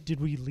not. did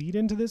we lead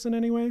into this in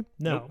any way?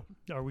 No.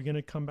 Are we going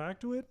to come back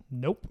to it?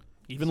 Nope.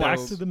 Even So- Back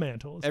less. to the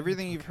mantles.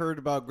 Everything you've heard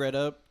about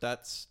Greta,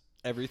 that's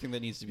everything that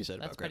needs to be said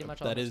That's about pretty Greta.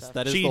 much all That the is stuff.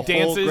 that is She the whole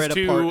dances Greta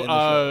part in to the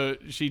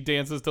show. she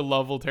dances to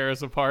Love Will Tear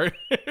Us Apart.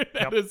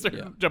 That is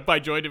her by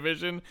Joy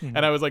Division, and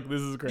I was like, "This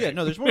is great." Yeah,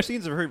 no, there's more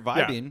scenes of her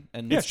vibing,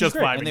 and It's just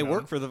great. vibing, and they though.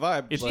 work for the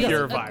vibe. It's but-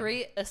 pure It's vibe. a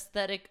great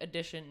aesthetic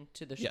addition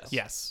to the show. Yes.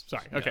 Yes.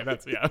 Sorry. Okay.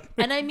 That's yeah.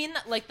 And I mean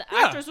that, like, the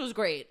Yeah. actress was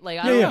great. Like,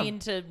 I Yeah, don't yeah. mean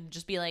to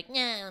just be like,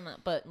 yeah,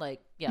 but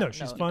like, yeah. no,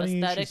 she's funny.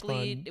 She's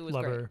Aesthetically, fun. it was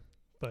Love great. her.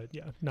 But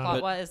yeah, not Plot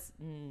a, wise,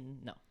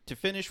 no. To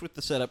finish with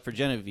the setup for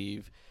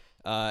Genevieve,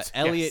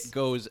 Elliot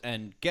goes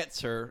and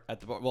gets her at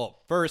the bar. Well,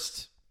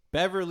 first,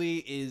 Beverly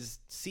is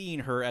seeing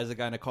her as a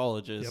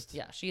gynecologist.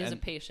 Yeah, she is a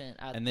And- patient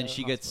at And then the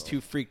she gets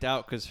hospital. too freaked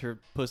out because her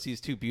pussy's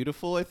too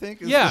beautiful, I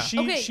think. is Yeah. the- she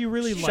Okay, she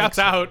really Shouts likes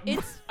her. out.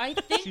 It's, I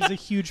think, She's a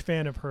huge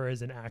fan of her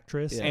as an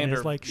actress, Yeah. and And is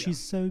her- like, yeah. she's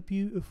so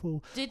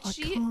beautiful. Did I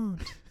she-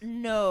 can't.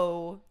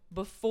 know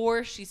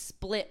before she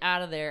split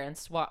out of there and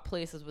swapped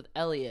places with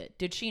Elliot,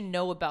 did she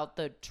know about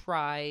the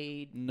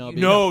tri? No,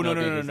 No,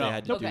 because no. They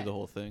had to Okay. do the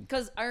whole thing.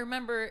 Because I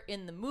remember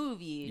in the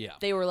movie, Yeah.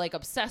 they were like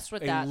obsessed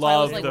with They that. So I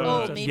was love like, the-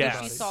 oh, maybe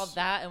yes. she saw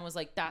that and was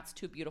like, that's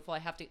too beautiful. I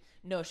have to.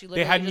 No, she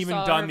literally hadn't just even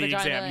saw done her the vagina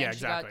exam. Yeah, and she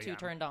exactly, got too yeah.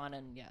 turned on,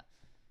 and yeah,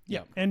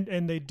 Yeah,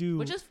 and they do.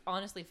 which is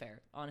honestly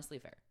fair. Honestly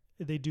fair.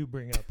 They do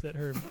bring up that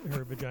her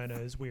vagina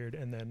is weird,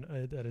 and then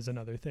that is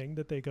another thing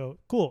that they go,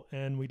 cool,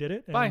 and we did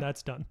it, and Bye.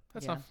 that's done.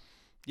 That's Yeah. not.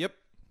 Yep.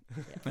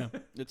 Yeah.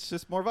 It's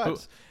just more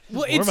vibes. Well,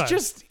 More it's vibes.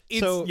 just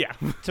it's So- yeah.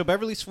 So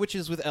Beverly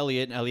switches with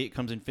Elliot, and Elliot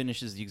comes and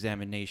finishes the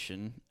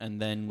examination,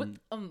 and then With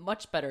a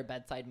much better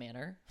bedside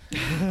manner.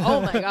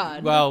 Oh my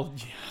god. Well,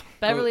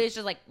 Beverly is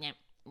just like, yeah,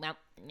 well,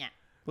 yeah.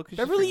 Well, 'cause she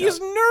Beverly freaked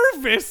is out.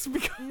 nervous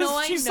because No,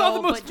 I she saw know,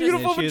 the most but just-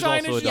 beautiful Yeah, she is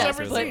vagina also a she's Yes,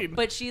 ever doctor. seen.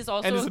 but she's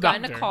also And is a a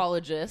doctor.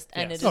 gynecologist,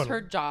 and Yes. it is her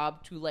Totally.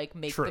 job to like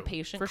make True. the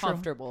patient For sure.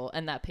 comfortable.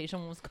 And that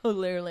patient was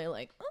clearly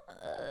like,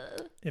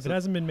 If it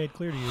hasn't been made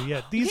clear to you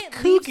yet, these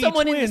can't leave kooky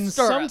someone in the twins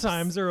stirrups.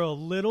 sometimes are a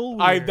little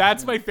weird.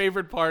 That's my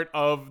favorite part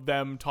of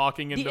them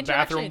talking in The the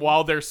bathroom interaction.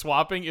 while they're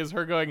swapping is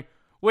her going,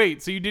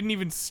 wait, so you didn't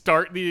even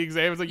start the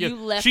exam? It's like, You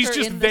yeah, left she's her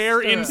just in the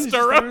there in stirrups. She's just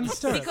there in stirrups.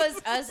 stirrups.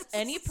 because as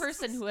any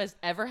person who has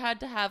ever had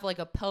to have like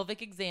a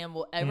pelvic exam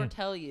will ever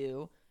tell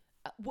you,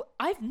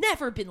 I've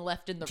never been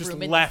left in the Just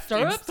room in left the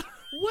in stirrups.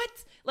 What?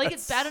 Like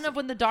it's bad enough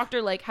when the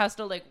doctor like has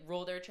to like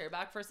roll their chair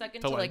back for a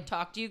second To, to like- like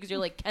talk to you because you're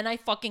like, can I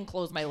fucking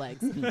close my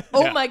legs?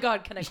 Oh Yeah. my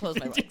god, can I close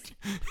my legs?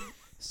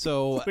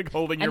 So Like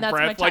holding your And that's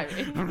my breath, like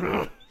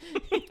tirade.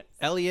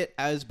 Elliot,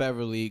 as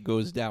Beverly,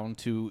 goes down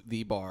to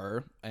the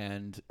bar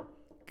and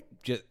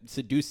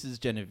seduces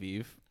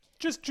Genevieve.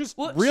 just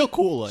Well, Real she-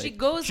 cool, like. She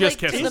goes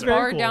Just like to kisses the her. bar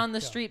Very cool, down the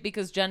yeah. street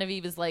because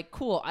Genevieve is like,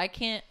 cool. I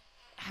can't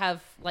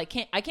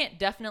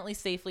definitely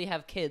safely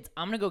have kids.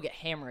 I'm gonna go get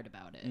hammered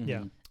about it.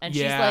 yeah. And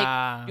she's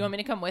Yeah. like, you want me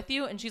to come with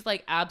you? And she's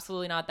like,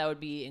 absolutely not. That would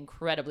be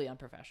incredibly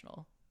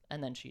unprofessional.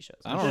 And then she shows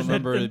I up. don't And-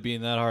 remember and- it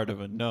being that hard of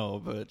a no,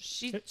 but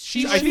She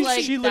She- was I think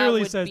like, she that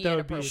literally would says be that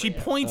would be- she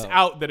inappropriate. points Oh.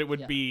 out that it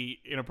would Yeah. be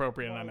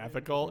inappropriate and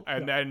unethical,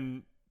 and Yeah.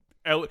 then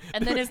And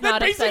then is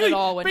not upset at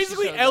all when she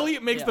basically shows up.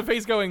 Elliot makes Yeah. the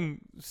face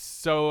going,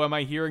 so am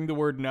I hearing the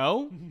word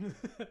no?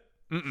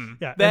 Mm-mm.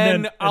 Yeah, and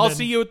Then, then- I'll and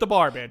see then- you at the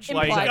bar, bitch.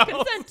 Implied Like,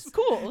 consent.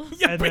 Cool.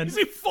 yeah, And then-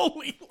 basically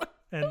fully.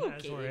 And as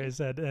Okay. Jorge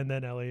said, and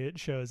then Elliot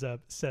shows up,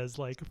 says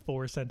like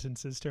 4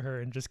 sentences to her,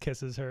 and just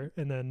kisses her,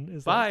 and then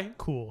is Bye. like,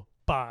 "Cool,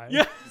 bye."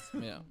 Yeah.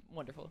 yeah.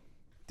 Wonderful.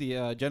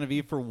 The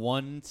Genevieve for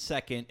 1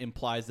 second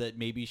implies that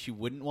maybe she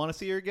wouldn't want to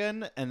see her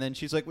again, and then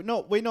she's like, "No,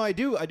 wait, no, I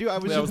do. I was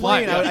I just was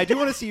playing. lying. I do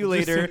want to see you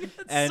later." It's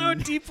so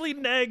and deeply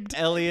negged.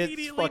 Elliot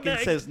Immediately fucking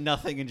negged. says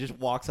nothing and just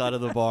walks out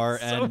of the bar,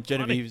 So and funny.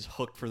 Genevieve's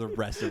hooked for the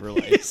rest of her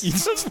life.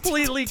 He's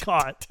completely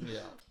caught.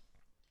 Yeah.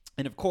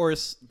 And of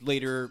course,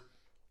 later,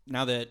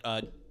 now that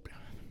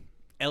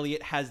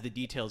Elliot has the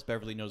details,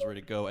 Beverly knows where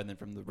to go, and then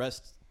from the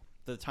rest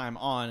of the time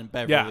on,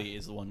 Beverly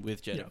is the one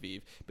with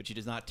Genevieve, but she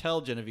does not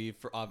tell Genevieve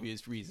for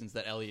obvious reasons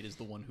that Elliot is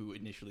the one who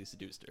initially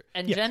seduced her.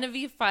 And Yes.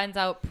 Genevieve finds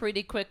out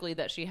pretty quickly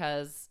that she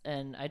has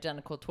an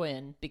identical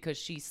twin because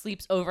she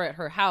sleeps over at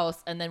her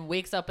house and then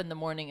wakes up in the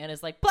morning and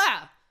is like,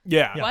 blah!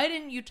 Yeah. Why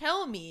didn't you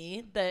tell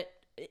me that?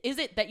 Is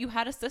it that you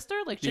had a sister?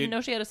 Like, she didn't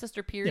know she had a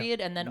sister, period,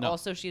 and then No.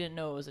 also she didn't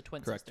know it was a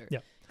twin Correct. sister. Yeah.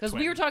 Because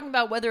we were talking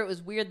about whether it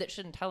was weird that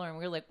she didn't tell her, and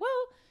we were like, well,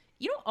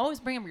 you don't always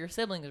bring up your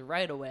siblings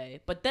right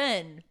away. But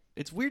then,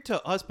 It's weird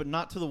to us, but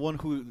not to the one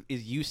who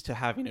is used to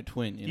having a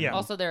twin. You know? Yeah.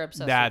 also they're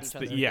obsessed That's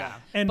with each the, other. yeah.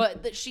 And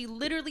But that she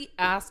literally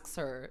asks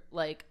her,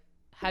 like,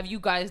 have you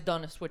guys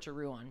done a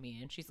switcheroo on me?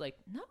 And she's like,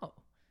 no.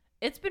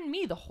 It's been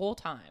me the whole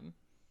time.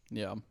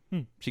 Yeah.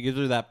 She gives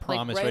her that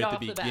promise like, right, off at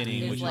the bat.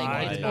 beginning, It's which like, is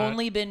I it's did why. not-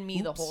 only been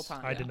me the Oops, whole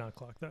time. I did not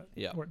clock that.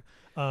 Yeah. word.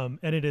 And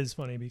it is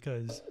funny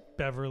because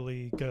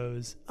Beverly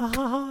goes,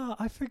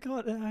 I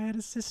forgot that I had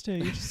a sister.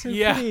 You're just so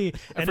Yeah, pretty.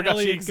 I And forgot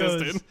she Elliot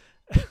existed.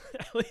 goes,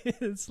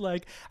 Elliot's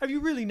like, have you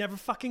really never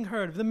fucking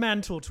heard of the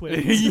Mantle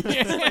twins?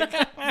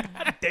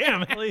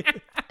 Damn,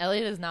 Elliot.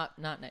 Elliot is not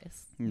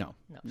nice. No.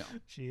 No. No.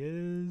 She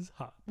is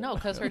hot. No,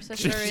 because her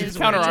sister She's is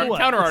counter Rachel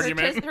Weisz.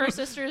 argument. Her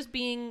sister is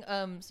being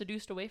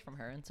seduced away from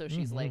her, and so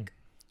she's like,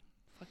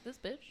 "Fuck this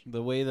bitch."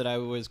 The way that I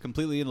was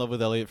completely in love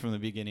with Elliot from the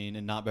beginning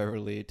and not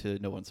Beverly, to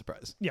no one's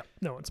surprise. Yeah,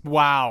 no, it's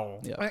Wow.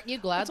 Yeah. Aren't you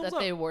glad What's that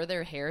up? they wore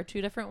their hair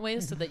 2 different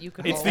ways so that you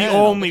could? It's all the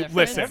tell only- difference?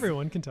 listen.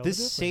 everyone can tell. The the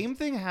difference. same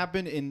thing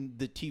happened in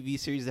the TV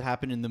series that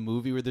happened in the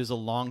movie, where there's a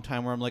long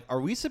time where I'm like,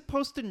 are we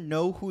supposed to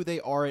know who they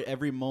are at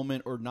every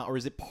moment or not? Or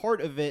is it part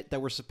of it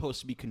that we're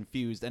supposed to be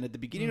confused? And at the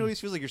beginning, it always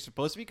feels like you're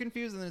supposed to be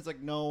confused, and then it's like,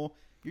 no,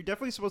 you're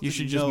definitely supposed You to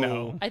should just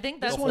know. I think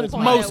that's This the one is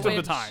point most at of the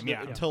which- time,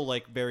 yeah. Until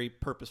like very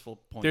purposeful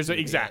points. There's a- in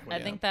the exactly. game.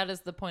 I think that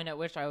is the point at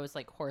which I was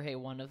like, Jorge,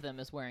 one of them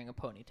is wearing a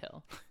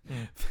ponytail.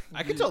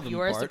 I can tell them You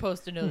are apart.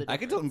 supposed to know the I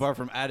can tell them difference.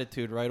 apart from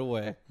attitude right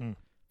away.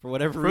 For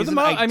whatever For the reason,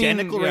 I mean,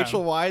 identical yeah.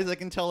 Rachel Weisz, I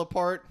can tell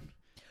apart.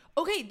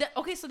 Okay,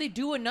 so they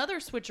do another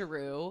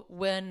switcheroo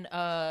when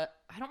I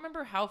don't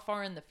remember how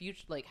far in the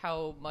future, like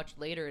how much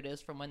later it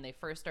is from when they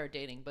first start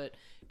dating, but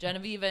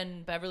Genevieve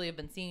and Beverly have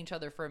been seeing each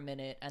other for a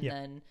minute, and Yeah.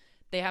 then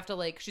they have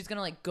to she's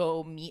gonna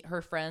go meet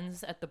her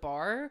friends at the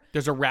bar.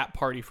 There's a rap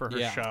party for her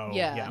Yeah. show.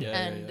 Yeah,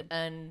 Yeah,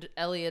 and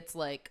Elliot's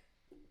like,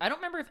 I don't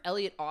remember if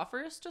Elliot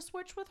offers to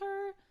switch with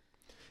her.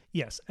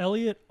 Yes,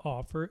 Elliot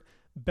offered.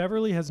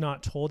 Beverly has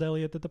not told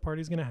Elliot that the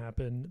party's going to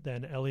happen.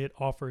 Then Elliot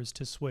offers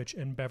to switch,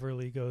 and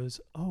Beverly goes,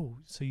 "Oh,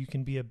 so you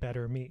can be a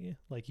better me?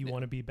 Like you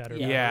want to be better?"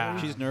 Yeah.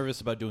 Beverly?" She's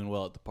nervous about doing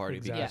well at the party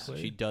Exactly.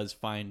 because she does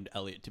find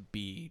Elliot to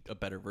be a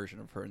better version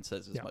of her and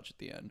says as Yeah. much at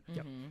the end.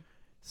 Yep.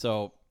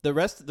 So the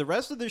rest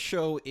of the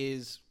show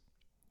is,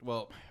 well,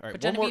 all right.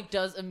 But one more. Genevieve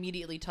does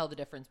immediately tell the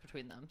difference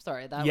between them.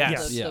 Sorry, that Yes.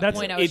 was the, Yeah. the That's-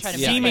 point I was It's trying to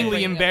make by seemingly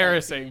bringing up that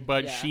embarrassing, scene.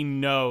 but Yeah.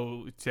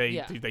 she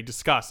Yeah. they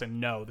discuss and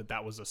know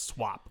that was a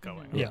swap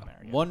going Yeah. on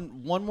there.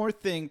 One more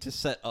thing to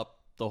set up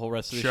the whole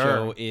rest of the Sure.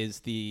 show is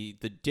the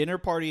dinner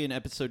party in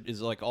episode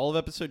is like all of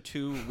episode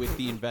 2 with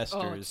the Oh, it's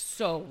investors.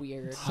 so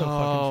weird. So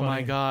oh fucking my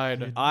funny. god.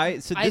 Dude.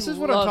 This is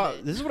what I'm love talking.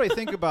 it. This is what I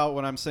think about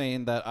when I'm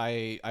saying that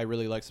I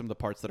really like some of the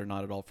parts that are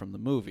not at all from the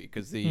movie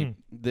because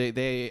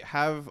they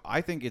have.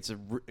 I think it's a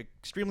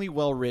extremely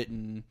well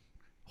written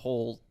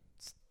whole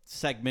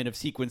segment of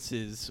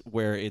sequences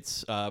where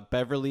it's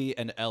Beverly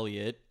and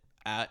Elliot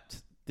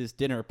at this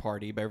dinner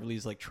party.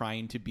 Beverly's like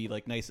trying to be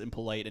like nice and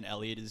polite, and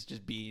Elliot is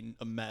just being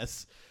a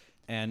mess.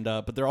 And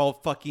but they're all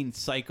fucking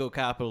psycho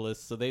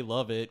capitalists, so they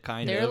love it.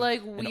 They're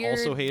like weird. and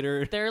also hate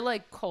her. They're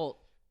like cult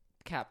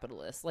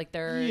capitalists. Like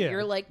they're Yeah.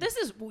 you're like, this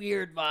is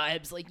weird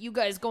vibes. Like you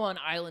guys go on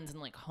islands and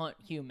like hunt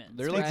humans.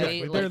 They're like right?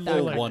 Exactly. Like They're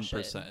that like kind of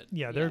 1%. shit.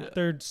 Yeah,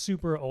 they're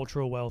super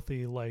ultra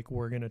wealthy. Like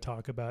we're gonna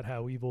talk about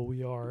how evil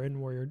we are,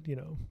 and we're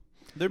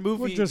They're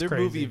movie. just They're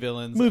crazy. movie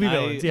villains. Movie I-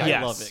 villains, yeah. I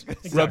Yes. love it.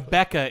 Exactly.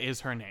 Rebecca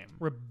is her name.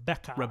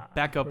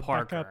 Rebecca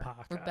Parker.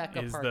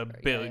 Rebecca Is Parker.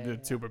 the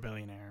super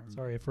billionaire.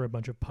 Sorry for a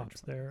bunch of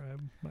pops there.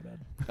 My bad.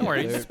 Don't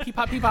worry, just pee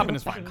popping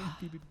is fine.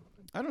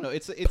 I don't know.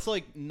 It's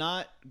like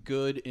not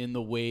good in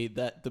the way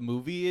that the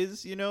movie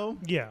is. You know.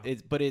 Yeah.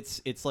 But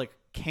it's like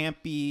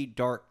campy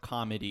dark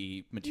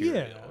comedy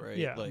material, Yeah, right?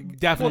 yeah. Like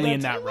Definitely Well,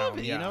 in I that love realm.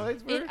 it, Yeah. you know.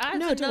 It's very, It adds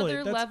No, totally.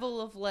 another That's-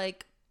 level of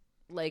like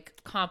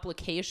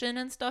complication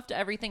and stuff to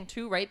everything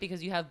too, right?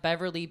 Because you have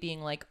Beverly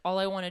being like, all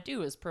I want to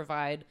do is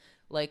provide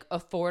like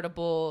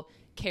affordable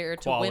care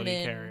to Quality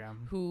women care, yeah.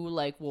 who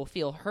like will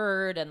feel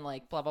heard and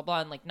like blah blah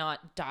blah and like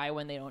not die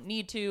when they don't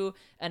need to.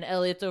 And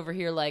Elliot's over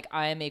here like,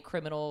 I am a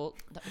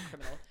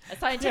a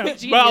scientific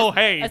genius. Well,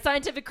 hey. A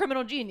scientific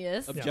criminal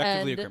genius. Objectively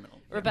a And criminal.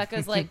 Yeah.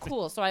 Rebecca's like,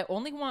 cool. So I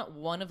only want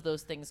one of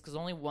those things because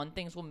only one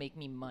thing will make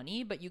me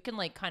money. But you can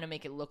like kind of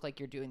make it look like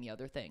you're doing the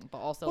other thing. But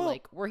also Well-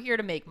 like, we're here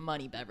to make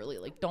money, Beverly.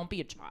 Like, don't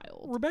be a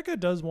child. Rebecca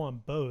does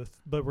want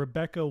both, but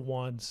Rebecca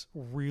wants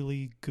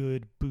really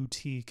good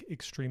boutique,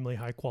 extremely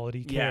high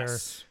quality care.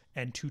 Yes.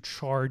 And to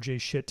charge a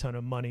shit ton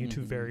of money to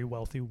very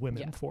wealthy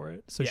women Yeah. for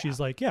it. So Yeah. she's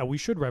like, yeah, we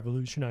should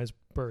revolutionize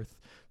birth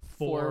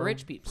For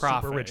rich people. super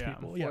Profit, rich yeah.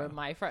 people. For Yeah.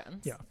 my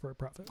friends. Yeah, for a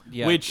profit.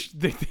 yeah. Which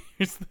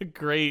there's the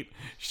great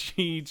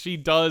she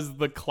does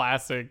the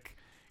classic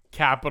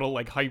capital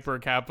like hyper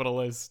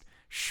capitalist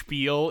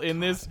spiel in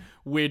this,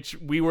 which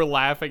we were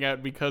laughing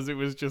at because it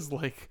was just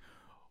like,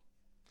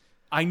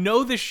 I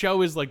know the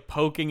show is like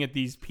poking at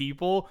these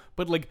people,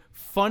 but like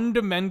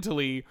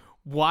fundamentally,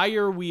 why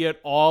are we at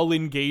all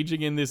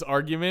engaging in this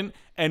argument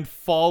and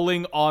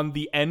falling on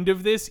the end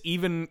of this,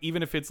 even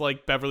if it's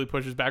like Beverly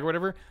pushes back or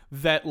whatever,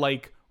 that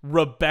like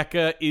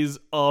Rebecca is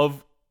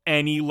of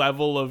any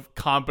level of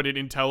competent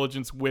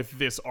intelligence with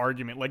this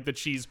argument, like that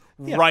she's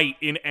right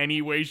in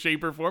any way,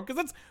 shape, or form? Because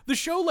that's the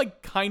show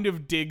like kind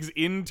of digs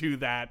into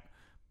that,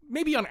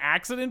 maybe on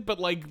accident, but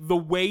like the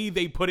way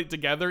they put it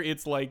together,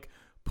 it's like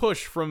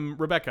push from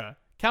Rebecca,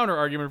 counter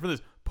argument for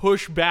this,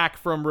 push back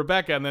from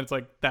Rebecca, and then it's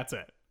like that's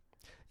it.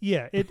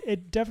 Yeah,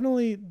 it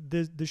definitely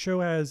the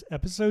show has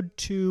episode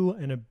 2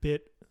 and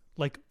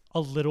a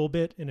little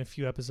bit in a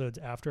few episodes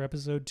after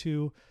episode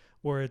 2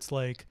 where it's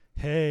like,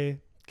 hey,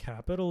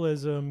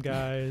 capitalism,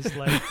 guys,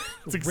 like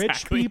That's rich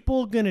exactly-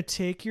 people gonna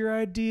take your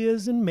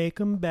ideas and make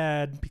them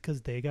bad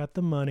because they got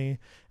the money.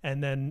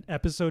 And then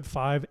episode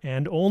 5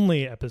 and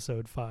only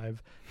episode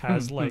 5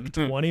 has like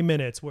 20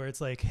 minutes where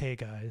it's like, hey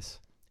guys,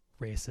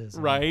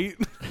 racism. Right?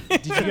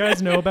 Did you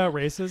guys know about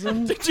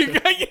racism? Did you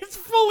guys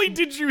fully?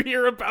 Did you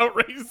hear about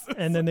racism?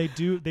 And then they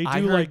do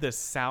I heard like the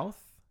South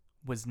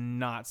was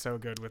not so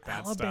good with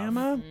that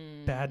Alabama,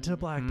 stuff. bad to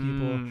black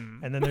people.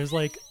 And then there's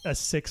like a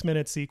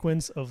 6-minute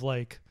sequence of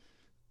like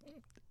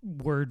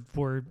we're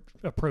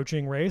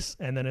approaching race,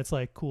 and then it's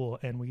like cool,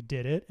 and we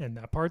did it, and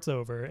that part's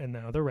over, and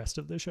now the rest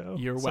of the show.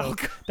 You're So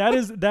welcome.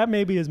 that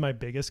maybe is my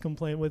biggest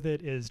complaint with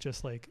it, is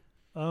just like,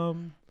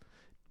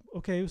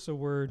 okay,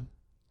 so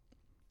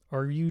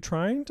are you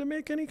trying to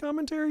make any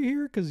commentary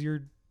here? Because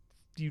you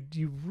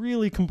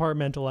really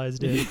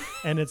compartmentalized it,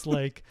 and it's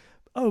like,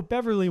 oh,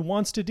 Beverly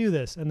wants to do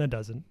this, and then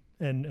doesn't,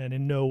 and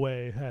in no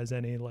way has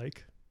any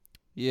like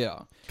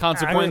yeah.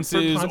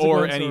 Consequences or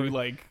consequence any or-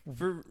 like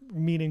For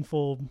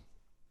meaningful,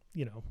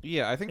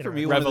 Yeah, I think You for know,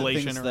 me, one of the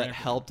revelation things or that whatever.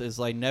 helped is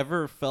I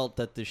never felt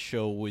that the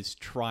show was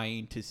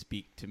trying to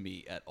speak to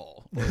me at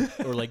all,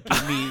 or like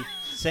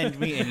send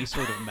me any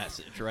sort of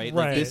message, right?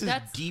 Like Right. this is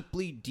That's-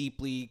 deeply,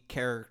 deeply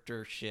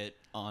character shit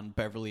on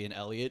Beverly and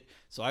Elliot.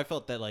 So I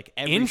felt that like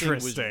everything was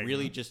Interesting.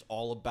 really just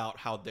all about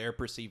how they're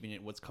perceiving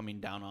it, what's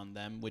coming down on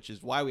them, which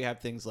is why we have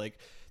things like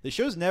the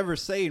show's never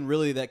saying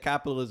really that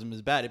capitalism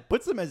is bad. It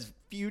puts them as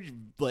huge,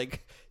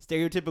 like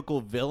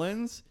stereotypical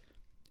villains,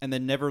 and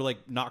then never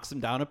like knocks them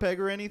down a peg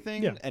or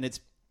anything. Yeah. And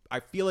I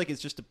feel like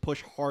it's just to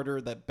push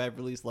harder that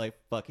Beverly's life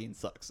fucking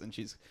sucks and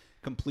she's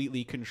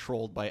completely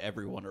controlled by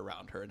everyone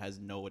around her and has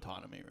no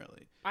autonomy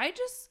really.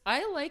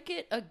 I like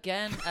it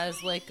again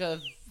as like a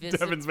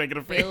Devin's making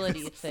a face.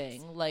 visibility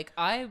thing. Like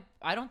I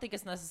don't think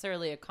it's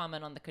necessarily a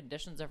comment on the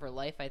conditions of her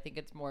life. I think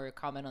it's more a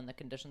comment on the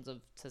conditions of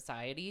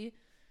society.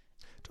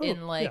 Totally,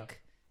 In like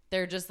yeah.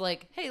 they're just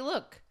like, hey,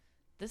 look,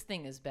 this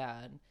thing is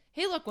bad.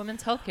 hey, look,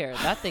 women's healthcare,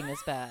 that thing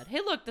is bad. Hey,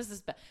 look, this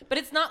is bad. But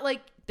it's not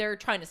like they're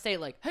trying to say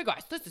like, hey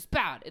guys, this is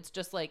bad. It's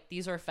just like,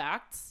 these are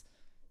facts.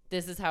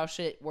 This is how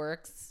shit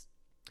works.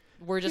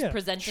 We're just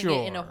presenting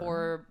it in a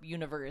horror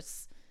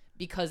universe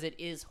because it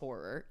is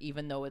horror,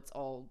 even though it's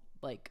all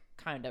like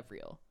kind of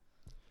real.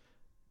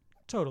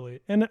 Totally.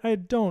 And I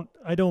don't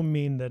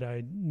mean that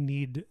I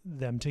need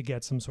them to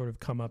get some sort of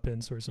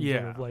comeuppance or some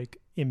sort of like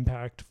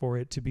impact for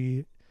it to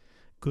be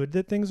good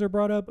that things are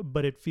brought up,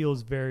 but it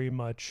feels very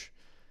much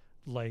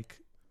like,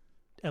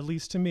 at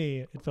least to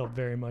me, it felt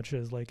very much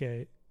as like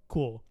a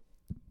cool.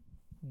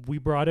 We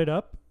brought it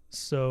up,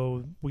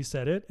 so we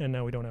said it, and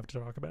now we don't have to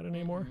talk about it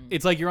anymore.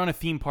 It's like you're on a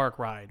theme park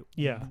ride.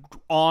 Yeah.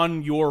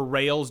 On your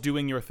rails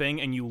doing your thing,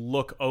 and you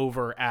look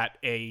over at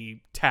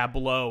a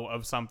tableau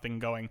of something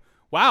going,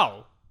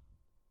 wow,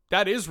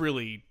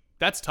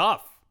 that's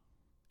tough.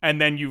 And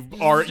then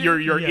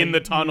you're in the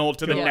tunnel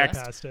to the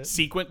next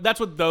sequence. That's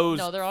what those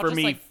for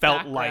me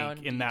felt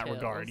like in that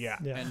regard. Yeah.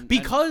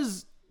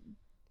 Because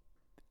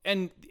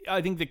and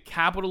I think the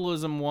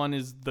capitalism one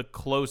is the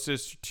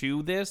closest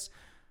to this.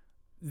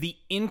 The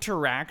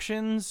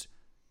interactions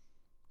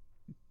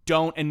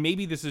don't, and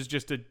maybe this is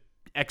just a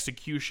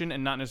execution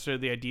and not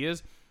necessarily the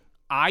ideas.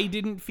 I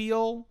didn't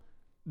feel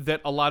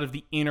that a lot of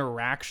the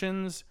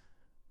interactions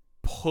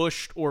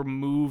pushed or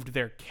moved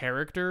their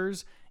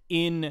characters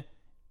in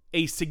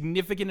a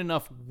significant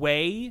enough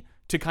way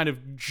to kind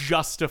of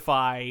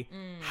justify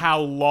how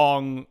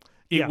long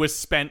it was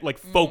spent like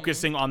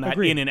focusing on that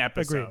in an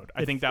episode.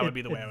 I think that would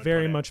be the way I would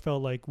very put it. much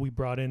felt like we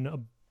brought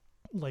in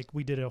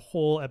we did a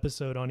whole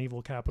episode on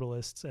evil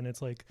capitalists, and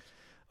it's like,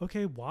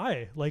 okay,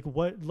 why? Like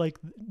what? Like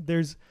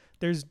there's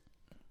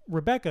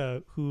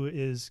Rebecca, who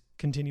is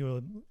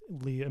continually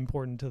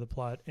important to the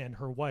plot, and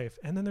her wife,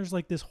 and then there's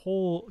like this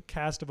whole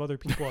cast of other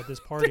people at this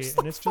party,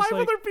 and it's just 5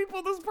 like other people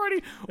at this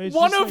party,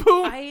 one of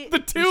whom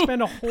the two. We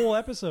spend a whole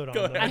episode on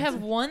them. I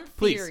have one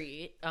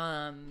theory,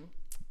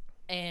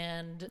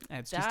 and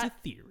it's just a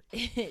theory.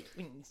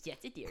 It's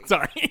just a theory.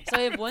 Sorry. So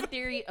I have one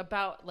theory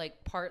about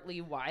like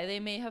partly why they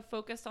may have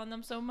focused on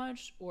them so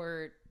much,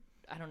 or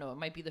I don't know, it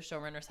might be the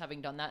showrunners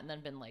having done that and then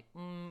been like,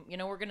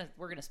 we're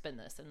gonna spin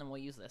this and then we'll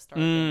use this to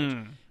our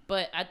advantage.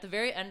 But at the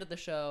very end of the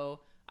show,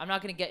 I'm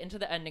not gonna get into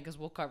the ending because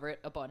we'll cover it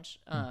a bunch,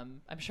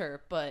 I'm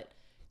sure. But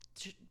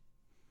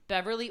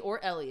Beverly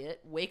or Elliot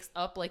wakes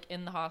up like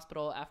in the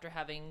hospital after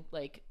having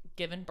like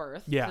given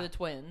birth to the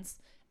twins,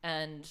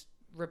 and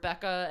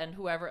Rebecca and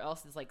whoever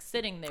else is like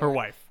sitting there, her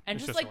wife, and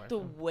just like the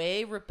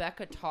way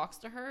Rebecca talks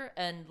to her,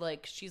 and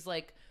like she's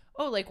like,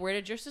 oh, like where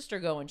did your sister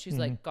go? And she's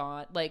like,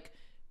 gone. Like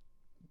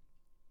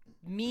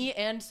me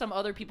and some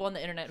other people on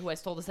the internet who I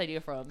stole this idea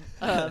from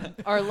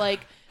are like,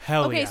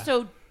 okay,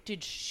 so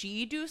did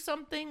she do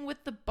something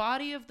with the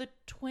body of the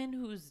twin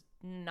who's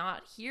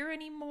not here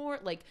anymore?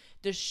 Like,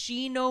 does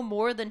she know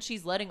more than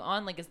she's letting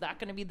on? Like, is that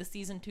going to be the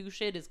season 2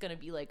 shit? Is going to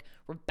be like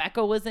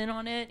Rebecca was in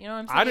on it? You know what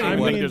I'm saying? I didn't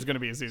even think there's going to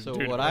be a season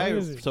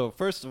 2. So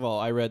first of all,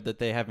 I read that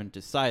they haven't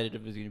decided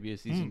if there's going to be a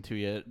season 2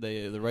 yet.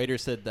 The writer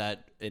said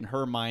that in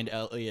her mind,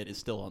 Elliot is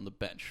still on the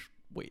bench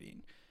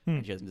waiting,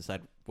 and she hasn't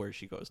decided where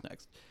she goes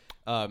next.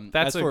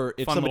 That's as for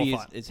if fun somebody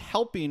little is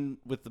helping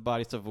with the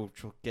body stuff,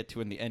 which we'll get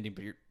to in the ending,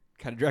 but you're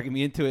kind of dragging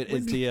me into it.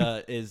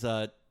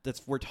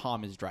 That's where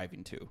Tom is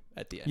driving to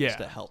at the end, just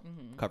to help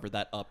cover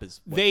that up. Is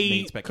what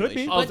main speculation.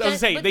 Could be. I was going to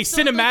say they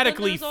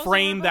cinematically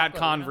frame that Rebecca,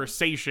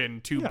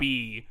 conversation to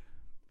be.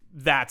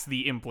 That's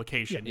the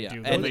implication. Yeah,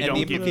 Do, and they the don't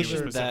give you implication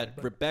specific,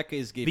 that Rebecca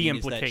is giving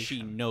is that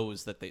she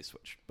knows that they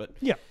switched. But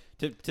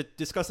to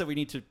discuss that, we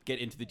need to get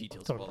into the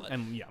details of all that.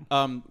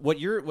 And what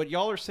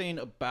y'all are saying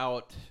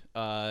about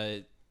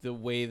the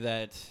way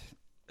that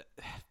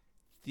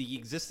the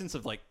existence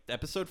of like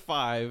episode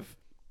 5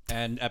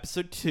 and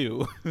episode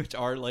 2, which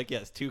are like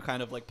two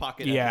kind of like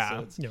pocket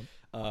episodes,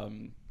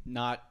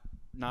 not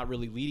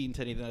really leading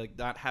to anything, like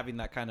not having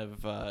that kind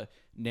of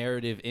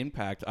narrative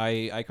impact,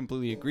 I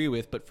completely agree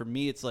with. But for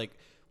me, it's like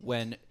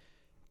when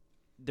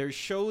there's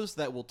shows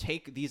that will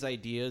take these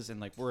ideas, and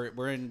like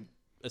we're in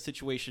a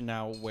situation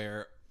now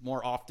where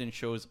more often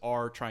shows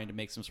are trying to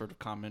make some sort of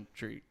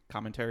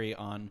commentary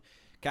on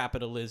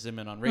capitalism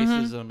and on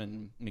racism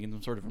and making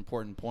some sort of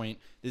important point.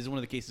 This is one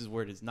of the cases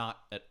where it is not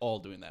at all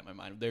doing that in my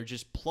mind. They're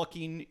just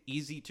plucking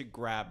easy to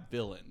grab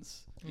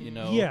villains, you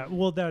know? Yeah,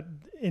 well,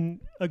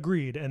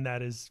 agreed, and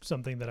that is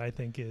something that I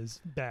think is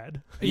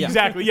bad.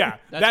 Exactly, yeah.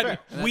 That's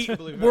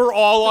we're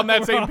all on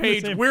that same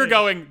page. We're page.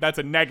 going, that's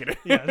a negative.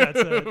 Yeah,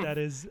 that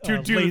is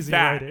to do lazy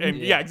that. writing.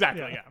 And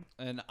exactly, yeah.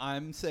 And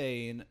I'm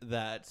saying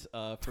that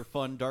for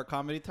fun, dark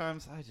comedy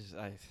times,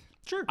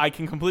 Sure. I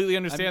can completely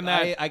understand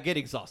that. I get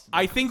exhausted.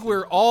 I think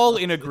we're all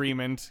in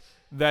agreement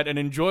that an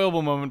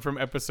enjoyable moment from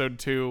episode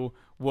 2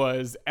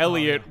 was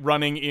Elliot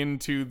running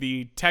into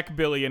the tech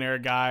billionaire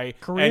guy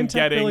Korean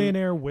tech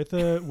billionaire with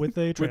a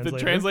translator. with the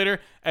translator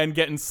and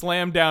getting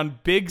slammed down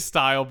big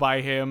style by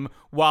him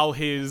while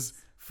his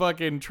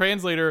fucking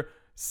translator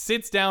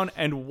sits down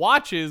and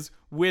watches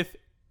with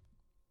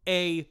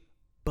a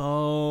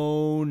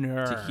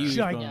boner. It's a huge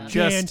boner.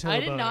 Just I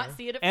did not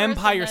see it at first.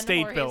 Empire and then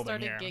State Jorge Building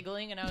started here.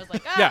 giggling, and I was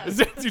like, yeah, it's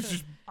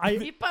just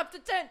He popped a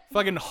tent.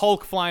 Fucking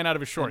Hulk flying out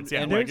of his shorts.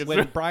 And like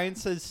when Brian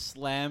says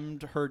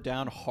slammed her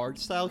down hard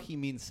style, he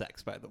means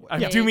sex, by the way.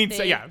 I do mean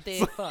they, yeah. They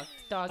fucked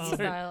doggy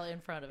style in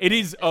front of It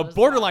is a was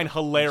borderline wild.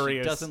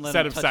 hilarious Doesn't let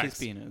set him of touch his sex.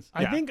 penis.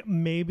 I Yeah. think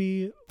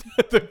maybe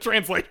The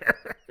translator.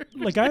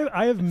 like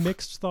I have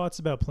mixed thoughts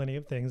about plenty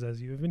of things,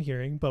 as you've been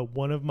hearing, but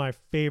one of my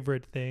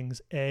favorite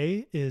things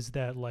is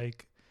that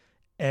like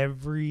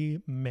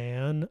every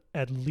man,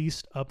 at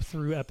least up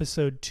through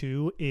episode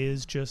 2,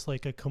 is just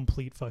like a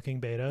complete fucking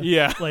beta.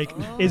 Yeah. Like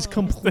is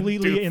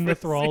completely in the doofus,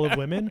 thrall of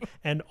women,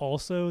 and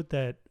also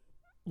that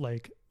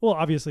like, well,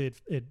 obviously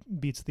it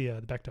beats the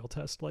Bechdel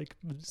test, like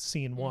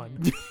scene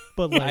 1,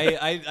 but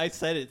like I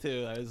said it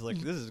too. I was like,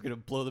 this is gonna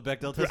blow the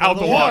Bechdel test Out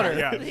the water.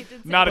 Yeah. They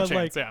did Not a But,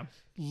 chance. like, Yeah.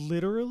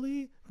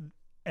 literally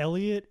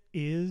Elliot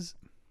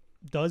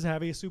does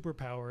have a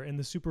superpower, and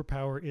the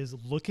superpower is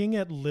looking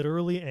at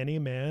literally any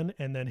man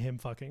and then him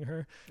fucking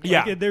her.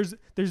 Yeah. Like,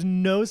 there's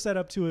no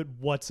setup to it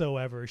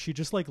whatsoever. She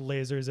just like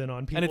lasers in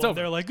on people, it's over.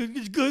 they're like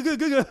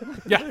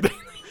Yeah.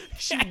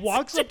 she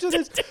walks up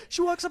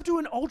to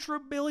an ultra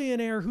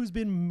billionaire who's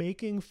been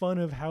making fun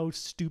of how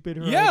stupid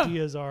her Yeah.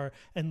 ideas are,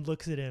 and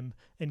looks at him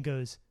and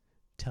goes,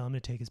 tell him to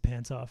take his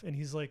pants off. And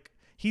he's like,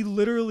 he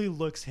literally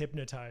looks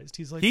hypnotized.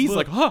 He's like, He's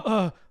 "Look, like,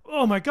 huh."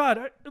 Oh my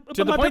god!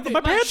 To the point my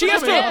that pants she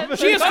has are to off."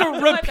 she has to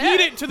My repeat bad.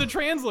 it to the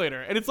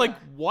translator, and it's like,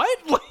 what?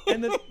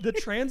 And the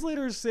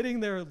translator's sitting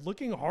there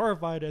looking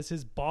horrified as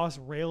his boss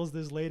rails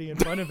this lady in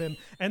front of him,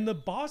 and the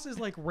boss is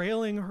like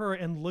railing her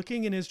and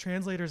looking in his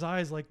translator's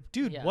eyes like,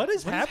 dude, Yeah. what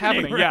is What is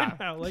happening happening? right Yeah.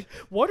 now? Like,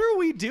 what are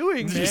we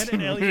doing, man?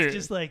 And Elliot's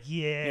just like,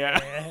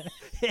 yeah.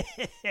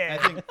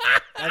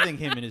 I think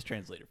him and his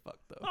translator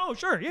fucked though. Oh,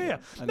 sure, yeah.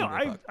 I No, think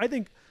they fucked. I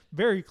think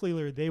very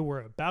clearly they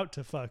were about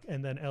to fuck,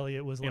 and then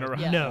Elliot was like,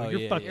 Interrupt. no, Oh, you're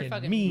yeah, fucking, yeah. You're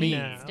fucking me me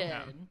now.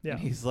 instead. Yeah.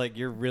 He's like,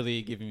 you're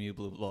really giving me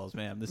blue balls,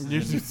 ma'am. This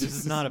This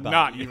is not about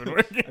not you. even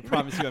working. I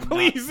promise you, I'm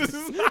Please, not. this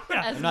is not.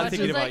 As I'm not much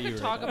thinking as I about you could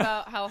right talk now.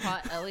 about how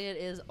hot Elliot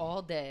is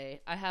all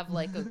day, I have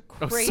like a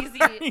Oh, crazy,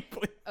 sorry,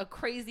 please. a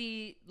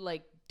crazy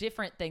like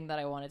different thing that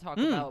I want to talk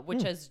about,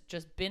 which has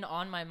just been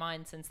on my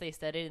mind since they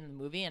said it in the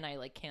movie, and I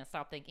like can't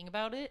stop thinking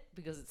about it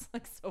because it's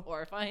like so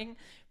horrifying.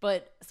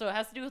 But so it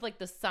has to do with like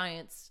the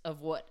science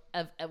of what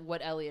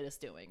Elliot is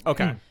doing. right?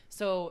 Okay.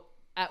 So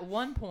at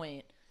one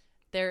point,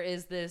 there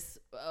is this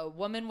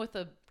woman with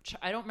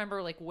I don't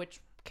remember like which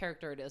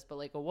character it is, but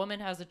like a woman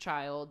has a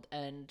child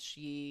and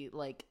she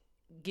like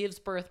gives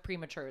birth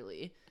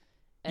prematurely.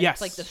 And Yes.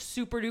 it's like the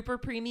super duper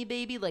preemie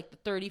baby, like the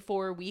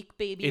 34-week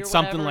baby. It's or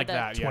something whatever like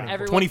that, yeah.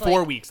 everyone's 24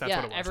 like- weeks, that's yeah,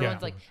 what it was, Everyone's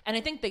yeah. like, and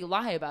I think they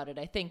lie about it.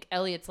 I think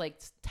Elliot's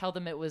like, tell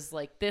them it was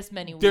like this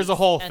many weeks. There's a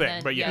whole and thing,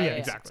 then- but yeah,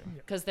 exactly.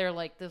 Because they're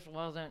like, this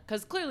wasn't,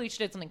 because clearly she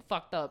did something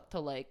fucked up to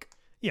like,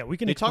 Yeah, we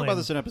can They talk about explain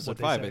this in episode what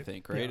they 5, say. I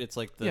think, right? Yeah. It's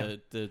like Yeah.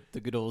 the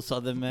good old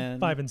Southern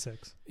man 5 and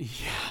 6.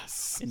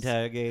 Yes.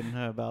 interrogating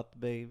her about the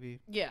baby.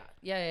 yeah.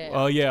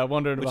 Oh yeah, I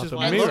wondered Which about is the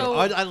why I maybe-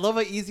 love, I love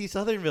an easy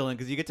Southern villain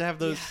because you get to have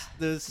those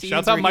scenes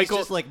Shouts out where Michael-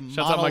 he's just like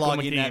shouts out Michael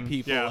monologuing at McKean.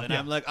 people, Yeah. and Yeah.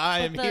 I'm like, I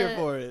am But here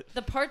for it.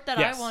 The part that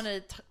Yes. I want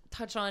to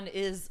touch on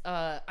is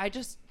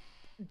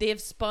they've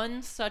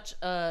spun such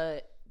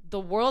the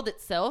world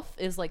itself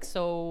is like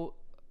so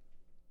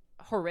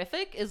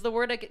horrific is the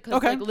word I get, because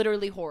Okay. like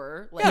literally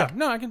horror. Like, Yeah,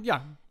 no, I can.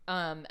 Yeah,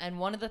 and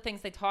one of the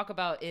things they talk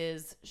about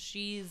is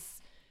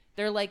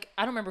they're like,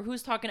 I don't remember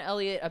who's talking to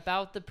Elliot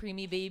about the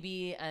preemie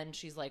baby, and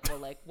she's like, well,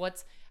 like,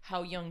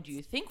 how young do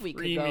you think we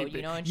could go? Preemie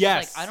You know, and she's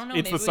yes, like, I don't know,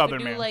 it's maybe the we Southern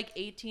could do man. like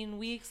 18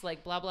 weeks,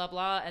 like blah blah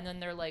blah, and then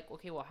they're like,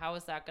 okay, well, how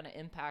is that going to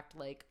impact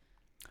like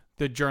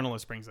the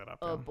journalist brings that up.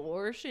 Oh, yeah.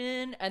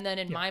 abortion? And then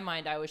in my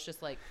mind, I was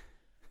just like,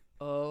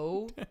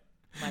 oh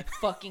my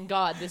fucking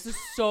god, this is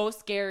so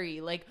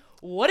scary. Like,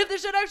 what if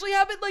this shit actually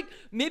happened? Like,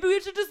 maybe we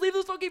should just leave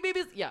those fucking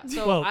babies. Yeah.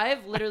 So Well-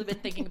 I've literally been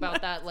thinking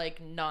about that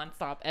like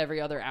nonstop every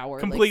other hour.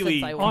 Completely- like,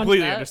 since I watched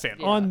completely that. understand.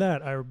 Yeah. On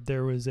that,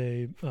 there was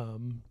a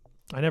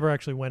I never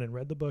actually went and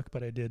read the book,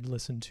 but I did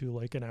listen to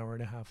like an hour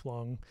and a half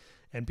long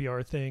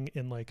NPR thing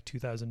in like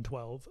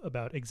 2012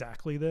 about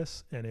exactly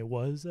this, and it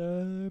was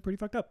pretty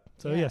fucked up.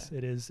 So Yeah. yes,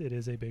 it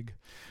is a big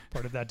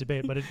part of that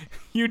debate. But it,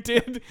 You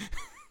did.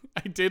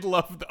 I did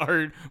love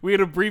we had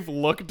a brief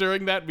look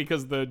during that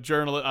because the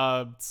journalist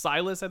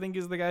Silas, I think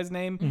is the guy's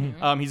name.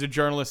 Mm-hmm. He's a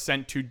journalist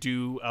sent to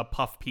do a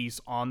puff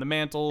piece on the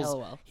mantles.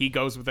 LOL. He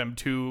goes with them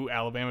to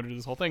Alabama to do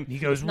this whole thing. he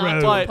goes Not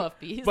rogue. but, puff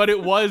piece. but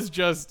it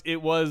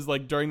was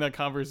like during that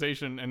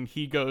conversation, and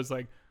he goes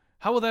like,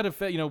 how will that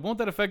affect, won't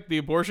that affect the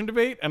abortion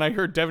debate? And I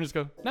heard Devin just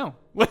go, no.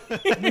 No.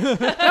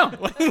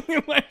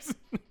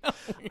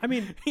 I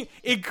mean,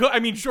 It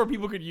could, sure,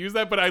 people could use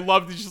that, but I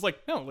loved it's just like,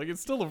 no, like, it's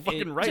still a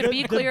fucking right. to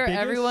be the clear,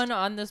 biggest- everyone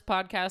on this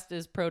podcast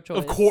is pro-choice.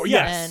 Of course,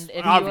 yes, And if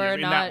you obvious, are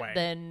in that not, way.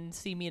 then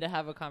see me to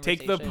have a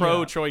conversation. Take the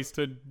pro-choice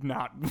to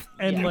not.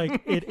 and Yeah.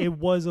 like it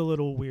was a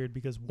little weird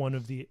because one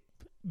of the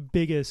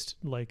biggest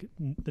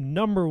the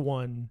number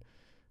one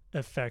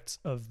effects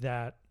of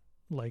that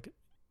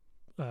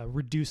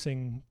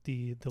reducing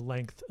the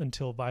length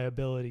until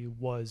viability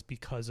was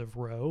because of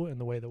Roe and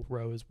the way that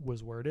Roe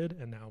was worded,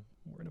 and now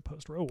we're in a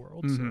post-Roe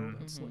world, so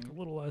that's like a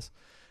little less.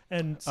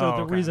 And so Oh,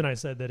 the okay. reason I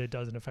said that it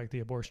doesn't affect the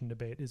abortion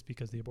debate is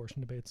because the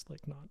abortion debate's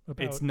like not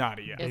about It's not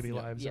a yes. baby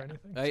lives or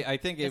anything. I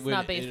think it It's would.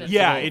 not based in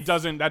Yeah, science. it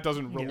doesn't. That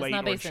doesn't Yeah. relate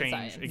not or based in change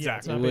science. Yeah, it's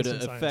exactly. not it would based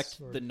in affect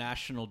science or- the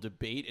national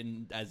debate,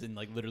 and as in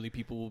like literally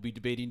people will be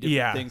debating different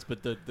Yeah. things,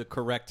 but the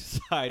correct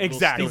side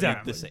Exactly. will still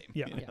Exactly. be the same.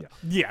 Yeah, you know?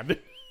 yeah. Yeah.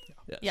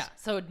 Yes. Yeah,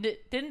 so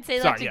didn't say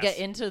that Sorry, to yes. get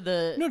into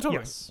the No, totally.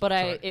 Yes. but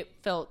Sorry. it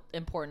felt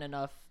important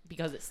enough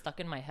because it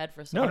stuck in my head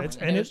for so No, long, it's-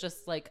 and and it was it-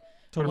 just like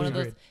Totally one of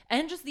those, agreed.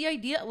 and just the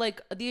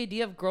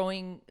idea of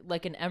growing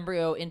like an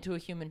embryo into a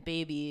human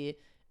baby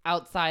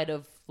outside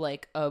of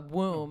like a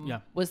womb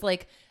Yeah. was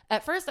like,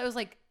 at first I was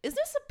like, is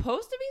this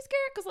supposed to be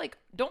scary? Because like,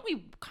 don't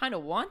we kind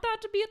of want that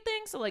to be a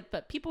thing? So like,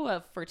 but people who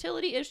have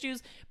fertility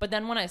issues. But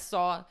then when I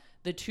saw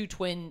the two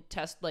twin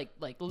test, like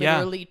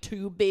literally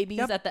two babies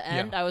Yep. at the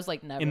end, Yeah. I was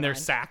like, never In their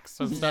mind. sacks.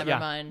 And stuff. Never Yeah.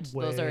 mind.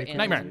 Those are Way aliens.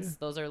 Nightmare.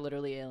 Those are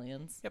literally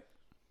aliens. Yep.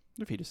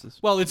 They're fetuses.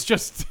 Well, it's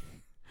just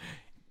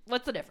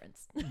What's the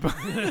difference?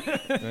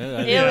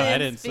 I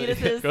Aliens, didn't say.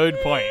 fetuses. good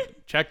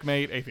point.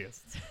 Checkmate,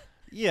 atheists.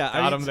 Yeah,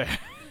 Got him there.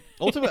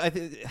 Ultimately, I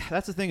think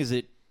that's the thing is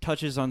it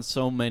touches on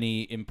so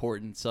many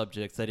important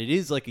subjects that it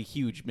is like a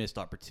huge missed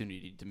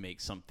opportunity to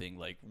make something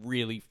like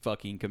really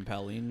fucking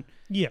compelling.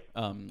 Yeah.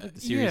 Like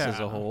the series as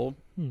Yeah. a whole.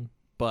 Hmm.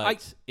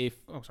 But if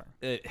Oh,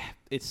 sorry.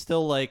 it's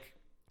still like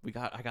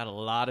I got a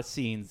lot of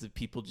scenes of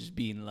people just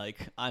being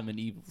like, I'm an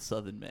evil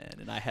Southern man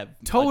and I have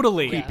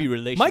Totally. a creepy Yeah.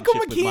 relationship Michael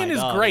with my McKean is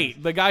dog.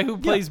 great. The guy who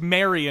plays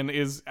Marion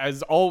is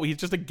he's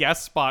just a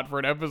guest spot for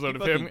an episode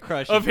He of him fucking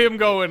crushes it.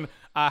 going,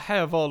 I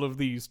have all of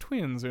these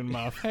twins in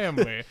my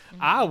family.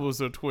 I was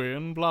a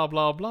twin, blah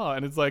blah blah.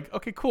 And it's like,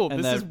 okay, cool.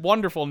 And this is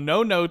wonderful.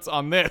 No notes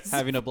on this.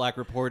 Having a black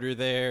reporter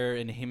there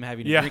and him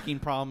having a Yeah. drinking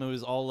problem, it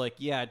was all like,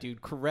 yeah,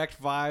 dude,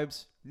 correct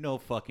vibes, no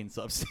fucking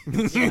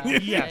substance. Yeah.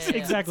 Yes, Yeah.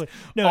 exactly.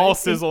 No, all it-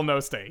 sizzle, no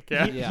steak.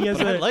 Yeah. He- Yeah, has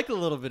but I a- like a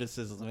little bit of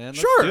sizzle, man. Let's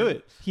Sure. do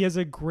it. He has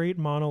a great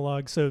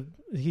monologue. So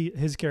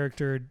his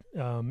character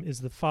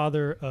is the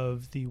father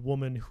of the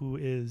woman who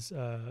is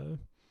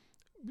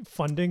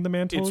funding the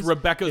Mantles. It's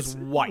Rebecca's It's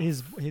wife.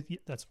 His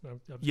that's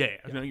yeah,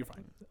 no, you're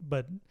fine.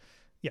 But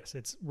yes,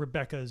 it's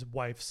Rebecca's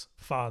wife's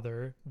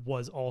father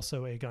was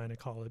also a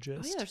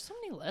gynecologist. Oh yeah, there's so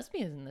many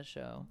lesbians in this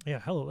show. Yeah,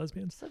 hello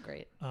lesbians. So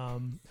great.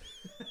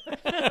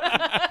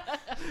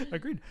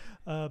 Agreed.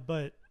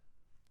 But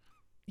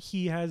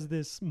he has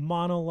this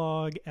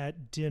monologue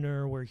at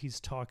dinner where he's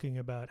talking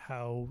about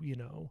how,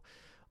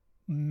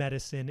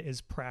 medicine is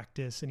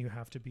practice and you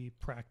have to be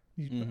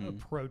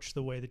approach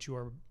the way that you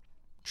are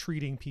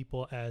treating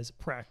people as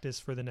practice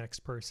for the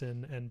next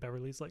person. And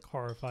Beverly's like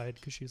horrified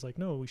because she's like,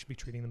 no, we should be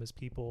treating them as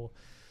people.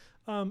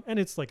 And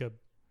it's like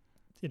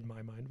in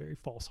my mind, very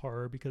false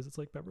horror because it's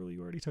like, Beverly,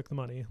 you already took the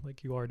money.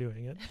 Like, you are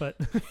doing it. But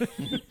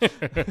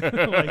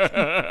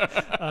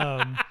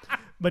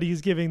but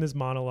he's giving this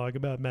monologue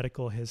about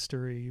medical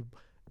history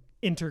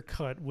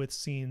intercut with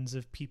scenes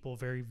of people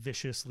very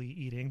viciously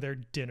eating their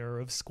dinner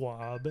of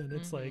squab. And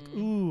it's like,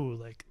 ooh,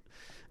 like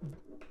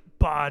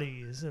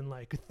bodies and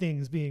like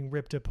things being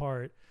ripped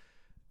apart.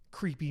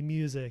 Creepy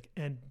music.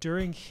 And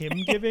during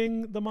him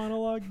giving the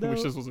monologue, I though,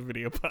 wish this was a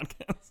video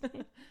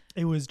podcast.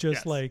 it was just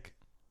Yes. like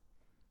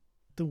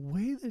the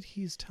way that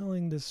he's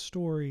telling this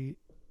story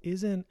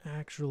isn't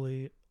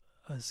actually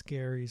a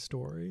scary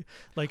story.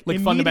 Like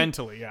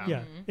fundamentally, yeah.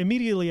 yeah.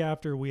 Immediately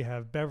after we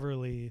have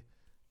Beverly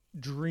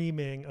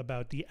dreaming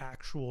about the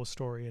actual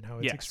story and how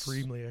it's Yes.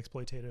 extremely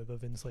exploitative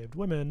of enslaved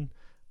women,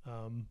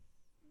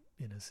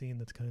 in a scene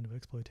that's kind of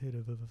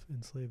exploitative of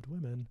enslaved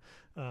women.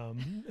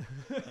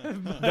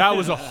 That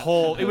was a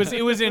whole. It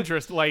was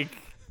interesting. Like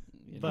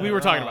But, we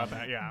were talking about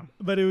that. Yeah.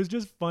 But it was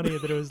just funny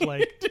that it was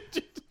like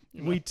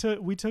we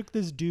took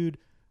this dude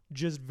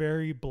just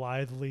very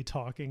blithely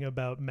talking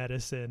about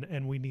medicine,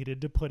 and we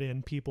needed to put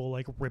in people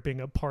like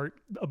ripping apart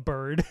a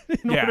bird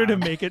in Yeah. order to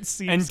make it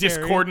seem And scary.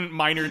 discordant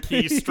minor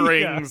key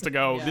strings Yeah. to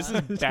go, Yeah. this is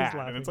Just bad.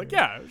 laughing And it's like,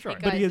 at yeah, sure. Hey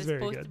guys, But he is it's very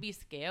supposed good. to be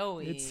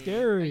scary. It's Are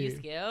scary. you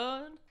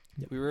scared?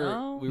 We were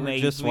No. we were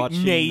Maybe. just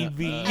watching.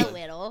 Maybe. A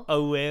little.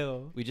 Oh,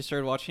 well. We just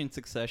started watching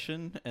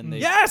Succession, and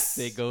Yes!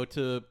 they go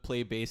to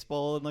play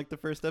baseball in like the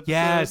first episode.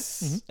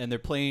 Yes. and they're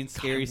playing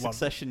scary love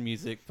Succession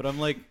music. But I'm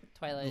like,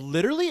 Twilight.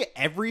 literally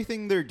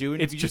everything they're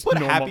doing. It's if you just just put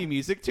normal. happy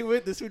music to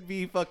it, this would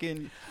be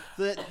fucking.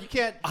 That you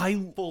can't.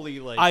 fully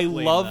like. I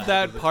blame love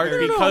that It's part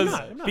very- No, because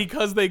I'm not.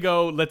 because they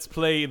go, let's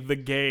play the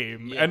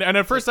game. Yeah. And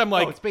at first I'm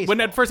like, it's when baseball.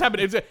 it first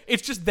happened,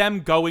 it's just them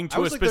going I to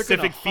a was like, they're gonna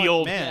specific hunt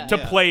field men, to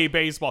yeah. play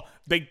baseball.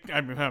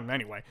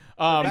 Anyway.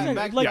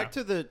 Back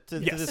to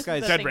Yes. this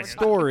guy's Dead Ringer.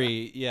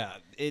 story. Yeah,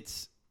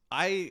 it's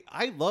I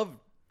love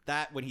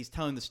that when he's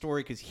telling the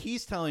story because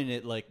he's telling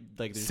it like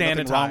there's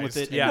nothing wrong with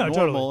Sanitized, it. yeah. And No,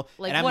 totally. normal.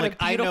 Like, and I'm what a like,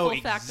 I know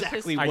beautiful fact of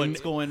exactly history.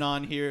 what's going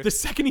on here. The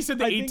second he said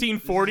the I think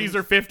 1840s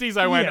or 50s,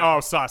 I went, Yeah. oh,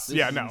 sus. This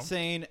Yeah, is no.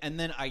 insane. And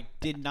then I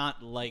did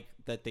not like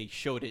that they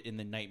showed it in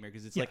the nightmare,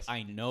 because it's Yes. like,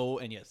 I know,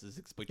 and yes, it's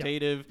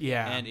exploitative,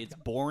 Yeah. and it's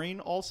boring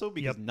also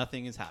because Yep.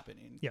 nothing is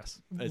happening.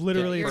 Yes, As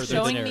literally. Jen- You're further it's the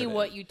showing me narrative.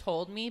 what you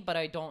told me, but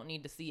I don't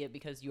need to see it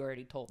because you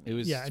already told me. It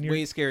was Yeah, and you're-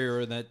 way scarier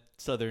when that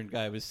Southern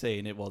guy was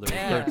saying it while they were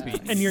Yeah. bird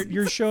feeding. and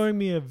you're showing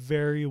me a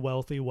very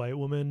wealthy white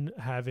woman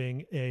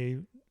having a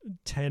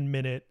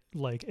 10-minute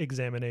like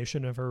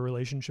examination of her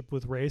relationship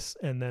with race,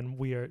 and then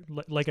we are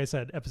like I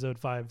said, episode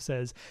 5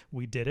 says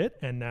we did it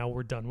and now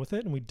we're done with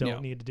it and we don't Yeah.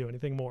 need to do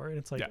anything more, and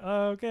it's like, Yeah.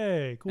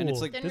 okay, cool. And it's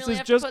like- Didn't this really is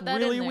have to just put that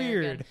really in there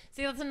weird. again.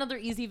 See, that's another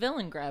easy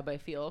villain grab, I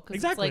feel. 'Cause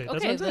Exactly, It's that's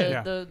like, what I'm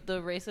okay, saying.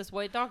 the racist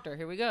white doctor.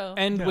 Here we go.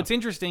 And Yeah. what's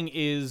interesting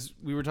is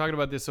we were talking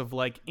about this of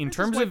like in Racist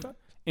terms white of doc-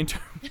 in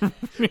terms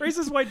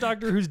Racist white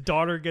doctor whose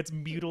daughter gets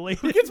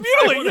mutilated. gets by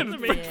one of mutilated the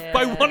main-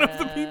 by one of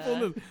the people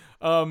in this,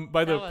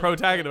 by the That was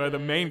protagonist, so by the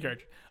main good.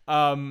 character.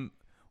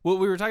 What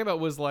we were talking about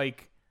was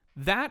like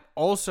that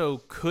also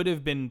could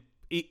have been,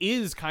 it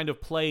is kind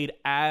of played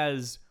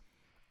as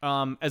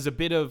a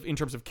bit of, in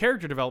terms of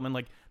character development,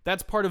 like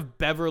that's part of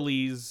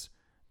Beverly's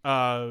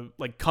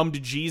like come to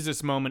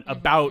Jesus moment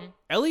about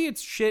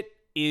Elliot's shit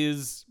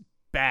is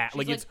bad. She's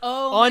like it's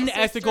oh, my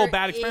unethical sister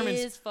bad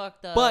experiments. is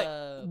fucked up.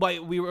 But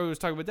like we were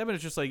talking about Devin,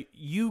 it's just like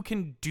you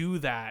can do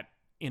that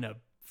in a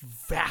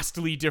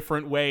vastly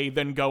different way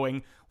than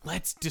going,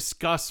 let's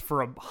discuss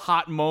for a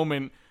hot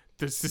moment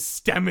the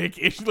systemic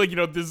issue, like, you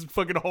know, this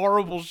fucking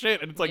horrible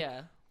shit. And it's like,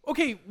 yeah.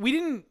 okay, we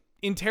didn't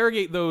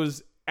interrogate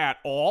those at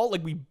all.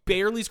 Like we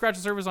barely scratched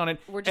the surface on it.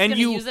 We're just and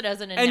gonna you use it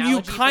as an and you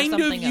analogy for kind of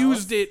something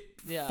used else. it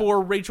Yeah.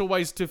 for Rachel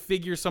Weisz to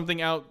figure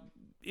something out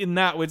in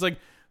that way. It's like,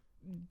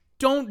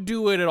 don't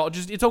do it at all.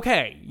 Just, it's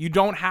okay. You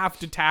don't have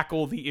to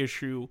tackle the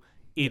issue.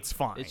 It's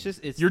fine. It's just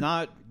it's You're-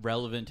 not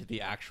relevant to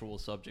the actual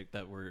subject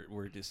that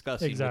we're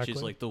discussing, Exactly. which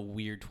is like the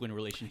weird twin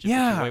relationship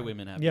Yeah. that white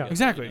women have. Yeah. together,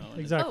 Exactly. you know? And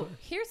Exactly. Oh,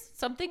 here's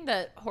something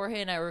that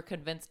Jorge and I were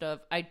convinced of.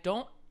 I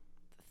don't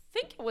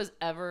think it was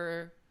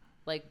ever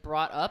like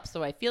brought up,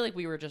 so I feel like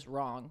we were just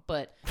wrong.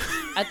 But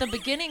at the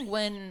beginning,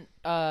 when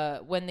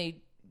they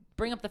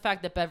bring up the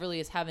fact that Beverly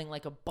is having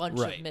like a bunch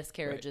Right, of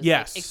miscarriages, right.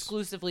 Yes. like,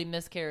 exclusively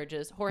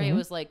miscarriages, Jorge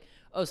was like,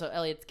 "Oh, so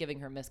Elliot's giving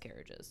her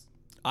miscarriages."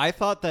 I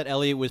thought that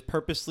Elliot was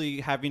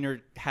purposely having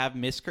her have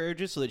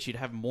miscarriages so that she'd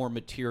have more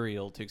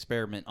material to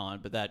experiment on,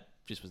 but that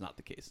just was not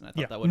the case. And I thought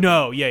Yeah. that would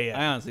No, yeah.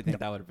 I honestly think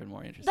that would have been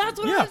more interesting. That's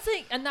what Yeah. I was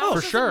saying, and that Oh, was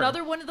for just sure.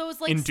 another one of those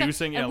like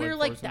Inducing, and yeah, we were like,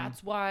 like, forcing.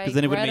 that's why 'Cause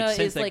then it would make Greta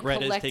sense is that like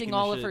Greta's collecting taking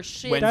all the of her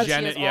shit. shit. When She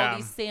Janet- has all yeah.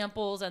 these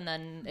samples, and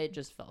then it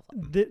just fell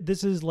apart.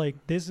 This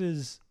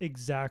is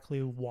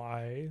exactly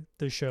why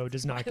the show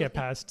does not get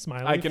past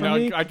Smiley. I can- for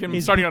me, I'm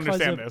is starting to because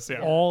understand of this,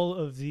 yeah. all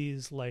of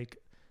these like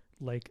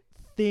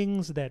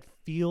things that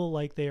feel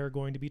like they are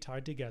going to be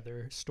tied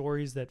together,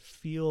 stories that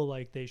feel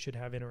like they should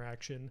have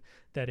interaction,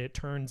 that it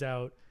turns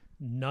out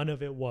none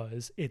of it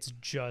was. It's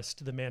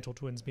just the Mantle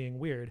twins being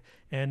weird.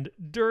 And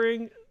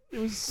it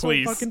was so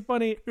Please. fucking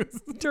funny.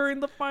 During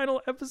the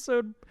final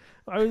episode,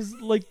 I was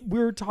like, we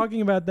were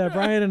talking about that,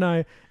 Brian and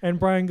I, and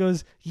Brian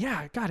goes,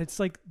 yeah, God, it's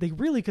like they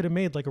really could have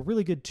made like a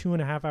really good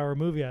 2.5 hour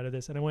movie out of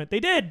this. And I went, they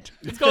did.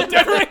 It's called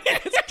Dead Ringers.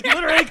 It's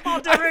literally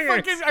called Dead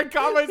Ringers. I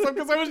caught myself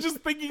because I was just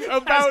thinking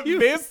about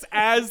this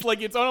as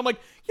like its own. I'm like,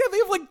 yeah, they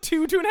have like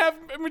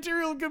 2.5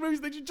 material good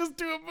movies. They should just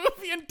do a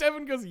movie. And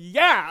Devin goes,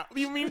 yeah,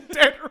 you mean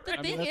Dead The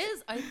Ringers? thing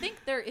is, I think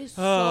there is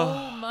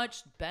so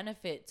much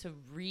benefit to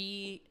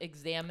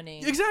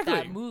re-examining Exactly.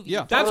 that movie.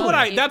 Yeah. That's from what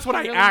I- a that's what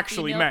I purely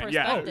actually female meant.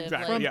 Yeah, perspective.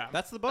 exactly, Like, yeah.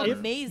 That's the bummer.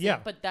 amazing. Yeah,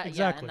 but that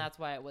exactly. and that's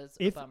why it was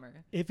If- a bummer.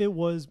 If it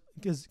was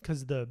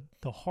because the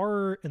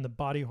horror and the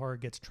body horror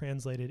gets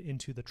translated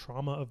into the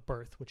trauma of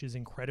birth, which is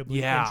incredibly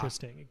Yeah.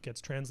 interesting. It gets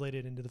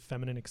translated into the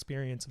feminine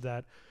experience of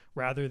that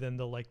rather than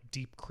the like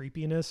deep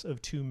creepiness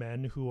of two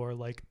men who are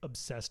like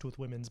obsessed with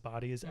women's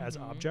bodies as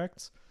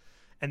objects.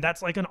 And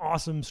that's like an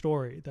awesome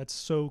story. That's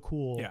so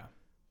cool. Yeah.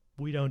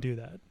 We don't do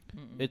that.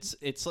 It's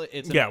like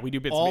it's Yeah, an we do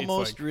bits and pieces,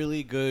 almost like-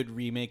 really good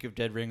remake of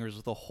Dead Ringers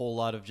with a whole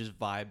lot of just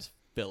vibes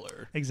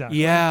filler.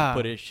 Exactly. Yeah.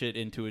 Put his shit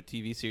into a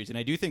TV series, and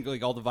I do think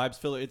like all the vibes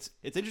filler. It's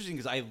interesting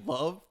because I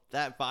love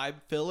that vibe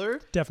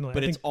filler, Definitely.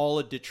 but I it's think all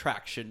a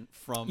detraction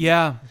from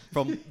Yeah.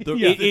 from the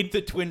Yeah.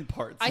 the twin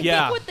parts. I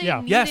Yeah. think what they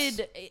Yeah. Yes.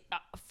 needed,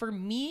 for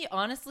me,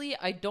 honestly,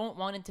 I don't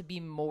want it to be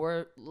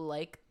more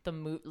like the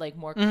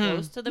more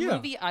close to the Yeah.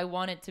 movie. I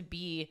want it to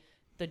be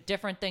the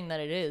different thing that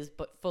it is,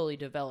 but fully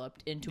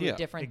developed into Yeah. a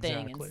different thing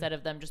Exactly. instead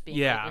of them just being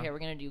Yeah. like, okay, we're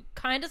gonna do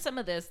kind of some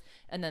of this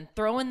and then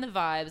throw in the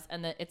vibes,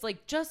 and then it's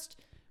like just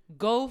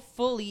go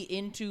fully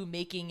into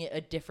making it a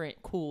different,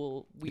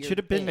 cool, weird. It should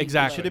have been thing.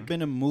 Exactly. It should have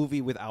been a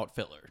movie without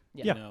filler.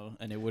 Yeah. You know,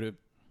 and it would have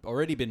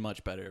already been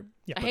much better.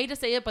 yeah, I hate to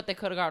say it, but they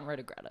could have gotten rid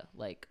of Greta.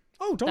 Like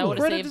oh, that totally. would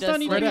have Greta saved does us not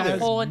need like to a do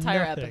whole this.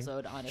 entire Nothing.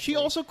 episode. Honestly, She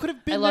also could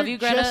have been. I love there you,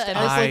 Greta, just and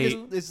as, I like, miss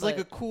you, it's like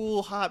a but-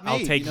 cool hot mate. I'll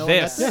take you know?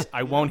 this. That's-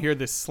 I won't hear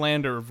this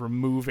slander of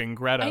removing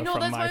Greta I know,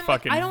 from that's my why I'm like,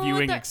 fucking I don't want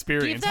viewing that-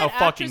 experience. give How that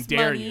fucking actress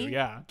dare money, you?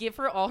 Yeah. Give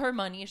her all her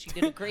money. She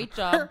did a great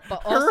job,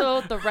 but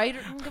also the writer.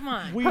 Come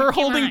on, Her come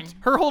holding on.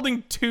 her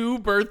holding 2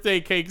 birthday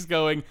cakes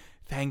going,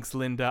 "Thanks,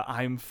 Linda,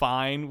 I'm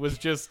fine," was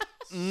just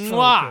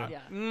mwah. good.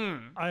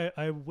 Yeah.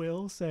 I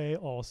will say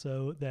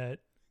also that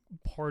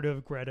part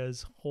of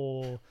Greta's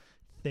whole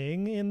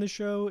thing in the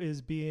show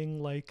is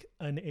being like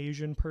an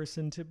Asian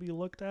person to be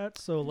looked at.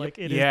 So like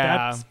it is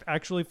that's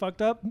actually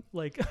fucked up.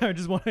 Like I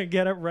just want to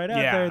get it right out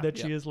there that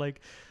she is like,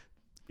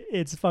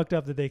 it's fucked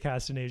up that they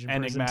cast an Asian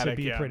person to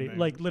be pretty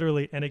like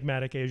literally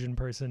enigmatic Asian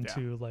person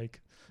to like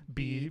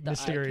be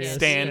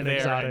mysterious and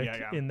exotic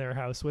in their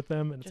house with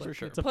them. And it's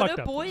like, it's a put fucked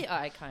a up boy thing.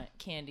 eye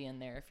candy in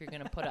there if you're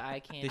gonna put an eye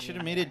candy. They should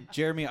have made it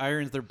Jeremy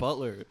Irons their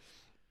butler.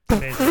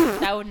 Amazing.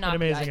 That would not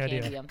be eye amazing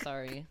candy. idea. I'm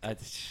sorry. That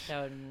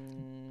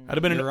would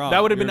have been You're I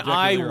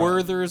exactly right.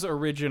 Werther's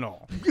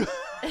original.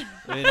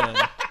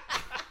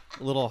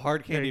 A little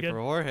hard candy for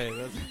Jorge. I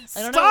don't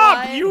Stop, know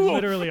why, you-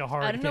 Literally a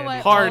hard I don't know candy. why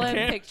Hard all I'm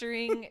candy.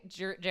 picturing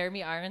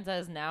Jeremy Irons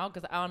as now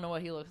because I don't know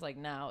what he looks like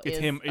now. It's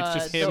is, him. It's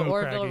just the him.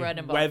 Orville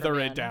Craggy. Redenbacher Weather it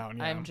man. down,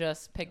 yeah. I'm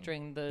just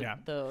picturing the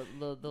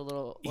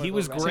little. He Orville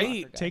was Redenbacher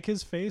great. guy. Take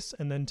his face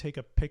and then take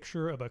a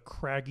picture of a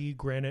craggy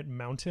granite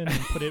mountain and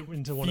put it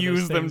into one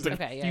Fuse of them those things to-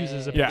 that Okay, yeah,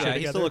 fuses yeah, a yeah. picture Yeah, he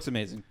together. still looks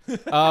amazing.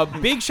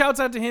 Big shouts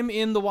out to him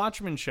in the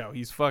Watchmen show.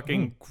 He's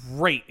fucking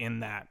great in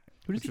that.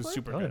 Who does Which he was play?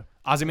 super Oh, good.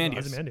 yeah.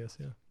 Ozymandias. Ozymandias,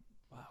 yeah.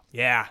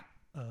 Yeah.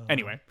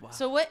 Anyway,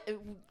 So what?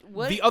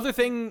 the other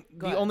thing, Go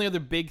the ahead. only other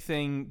big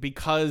thing,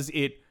 because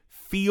it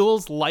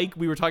feels like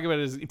we were talking about,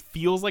 is it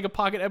feels like a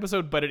pocket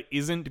episode, but it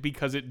isn't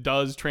because it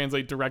does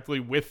translate directly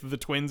with the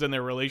twins and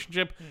their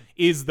relationship.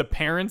 Is the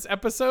parents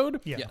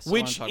episode, Yeah. Yes, I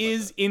wanna which talk about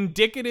is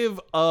indicative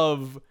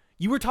of,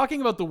 you were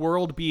talking about the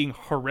world being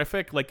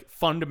horrific, like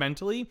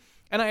fundamentally,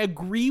 and I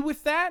agree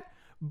with that.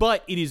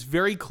 But it is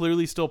very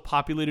clearly still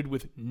populated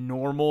with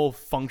normal,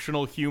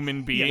 functional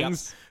human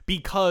beings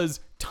because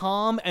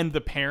Tom and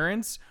the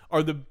parents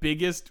are the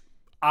biggest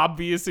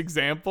obvious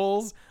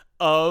examples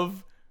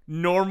of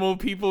normal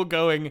people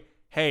going,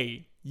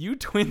 hey, you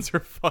twins are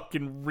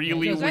fucking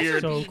really You guys are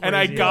weird. So And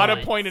I crazy. gotta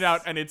Nuts. point it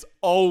out, and it's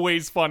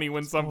always funny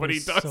when somebody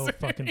Always does so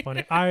it. fucking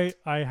funny. I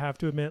have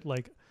to admit,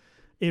 like,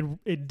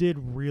 it did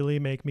really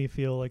make me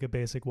feel like a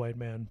basic white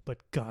man. But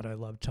God, I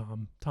love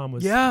Tom. Tom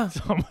was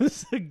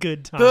a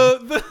good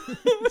time.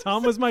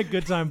 Tom was my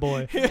good time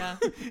boy. Yeah.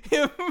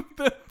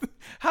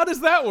 How does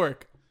that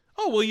work?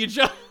 Oh, well, you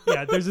just...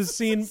 Yeah, there's a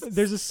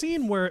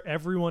scene where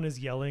everyone is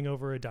yelling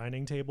over a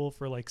dining table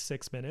for like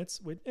 6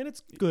 minutes, and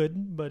it's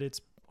good, but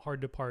it's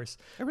hard to parse.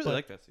 I really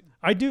like that scene.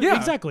 I do Yeah.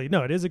 exactly.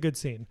 No, it is a good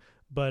scene,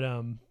 but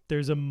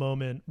there's a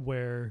moment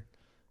where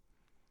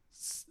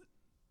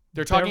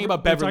They're talking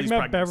about they're Beverly's talking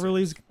about pregnancy.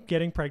 Beverly's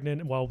getting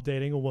pregnant while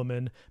dating a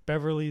woman.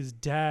 Beverly's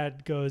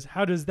dad goes,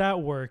 "How does that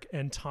work?"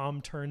 And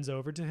Tom turns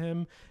over to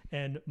him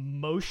and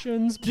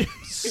motions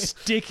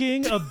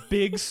sticking a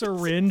big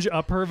syringe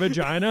up her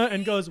vagina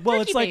and goes, "Well,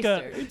 it's like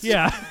Turkey a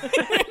yeah."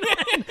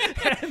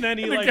 And then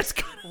he And it like gets-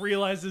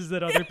 realizes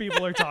that other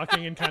people are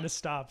talking and kind of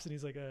stops, and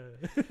he's like,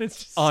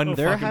 "It's just On so their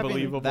They're fucking having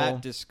Unbelievable.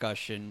 that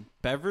discussion.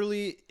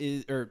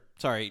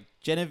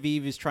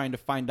 Genevieve is trying to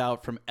find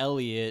out from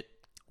Elliot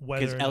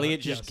whether because or not-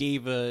 Elliot just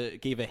yes.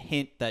 gave a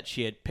hint that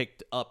she had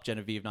picked up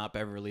Genevieve, not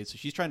Beverly. So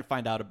she's trying to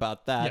find out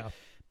about that. Yeah.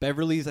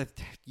 Beverly's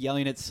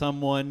yelling at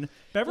someone.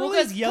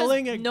 Beverly's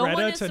yelling at no one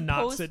Greta is to not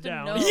supposed sit to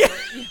down. know-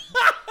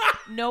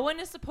 No one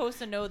is supposed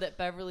to know that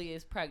Beverly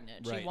is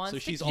pregnant. She Right. wants So to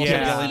she's keep also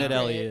Yeah. it yelling at secret.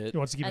 Elliot. He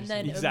wants to keep And it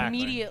then Exactly.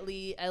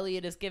 immediately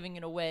Elliot is giving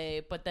it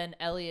away, but then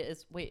Elliot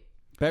is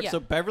yeah.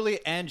 So Beverly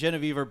and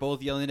Genevieve are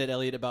both yelling at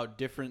Elliot about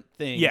different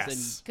things.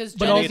 Yes. because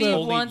But Genevieve also-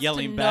 only wants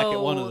yelling to back know, at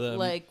one of them.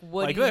 like,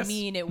 what Like do you this.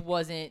 mean it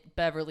wasn't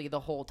Beverly the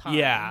whole time?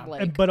 Yeah.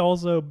 Like, But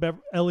also,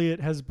 Elliot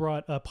has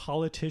brought a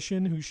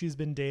politician who she's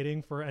been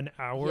dating for an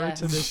hour Yes.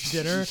 to this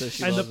dinner, So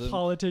she and the loves him.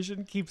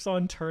 politician keeps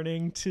on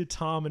turning to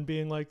Tom and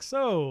being like,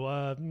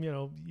 "So,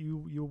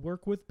 you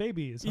work with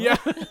babies?" Huh? Yeah.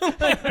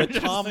 But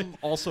Tom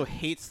also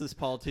hates this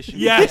politician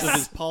Yes. because of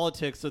his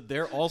politics, so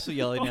they're also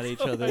yelling at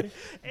each other. And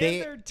They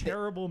their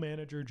terrible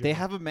manager. they job.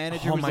 have a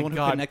manager Oh who's my the one who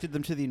God. connected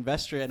them to the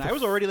investor, and I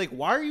was already like,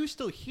 "Why are you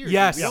still here?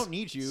 Yes. we don't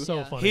need you." so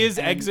Yeah. funny. His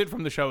And- exit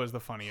from the show is the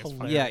funniest.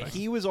 fucking Yeah, thing.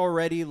 he was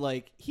already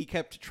like he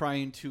kept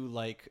trying to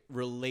like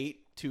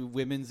relate to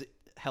women's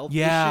health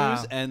Yeah.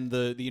 issues, and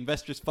the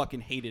investors fucking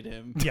hated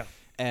him. Yeah.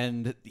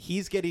 And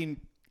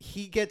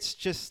he gets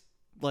just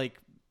like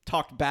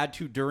talked bad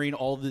to during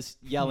all this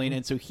yelling,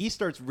 and so he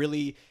starts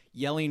really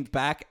yelling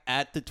back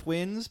at the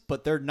twins,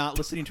 but they're not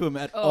listening to him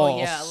at Oh, all.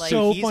 yeah, like-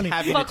 So he's funny.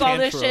 having fuck a all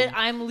this tantrum. shit.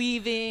 I'm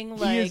leaving. is-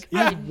 Like, he's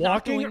I'm not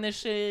walking- doing this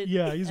shit.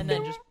 Yeah, he's and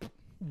then just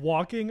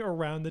walking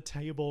around the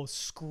table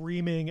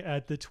screaming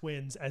at the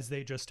twins as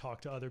they just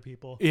talk to other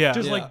people. Yeah.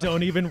 Just Yeah. like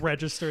don't even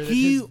register that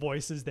He- his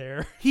voice is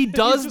there. He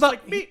does just the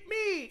like, me.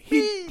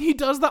 he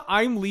does the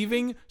I'm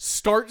leaving,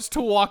 starts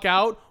to walk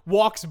out,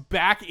 walks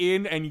back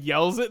in and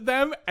yells at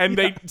them, and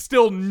they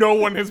still no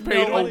one has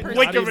paid No one a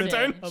blink of perceives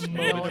him. attention. A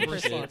No moment one of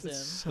perceives response. him. It's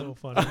so The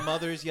funny.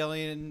 mother's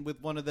yelling with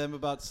one of them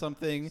about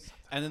something,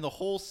 and then the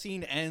whole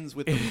scene ends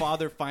with the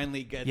father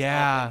finally gets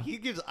Yeah. up.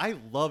 And I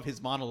love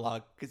his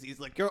monologue because he's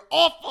like, "You're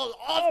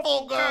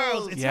awful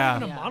girls." It's Yeah. not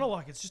even a Yeah.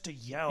 monologue. It's just a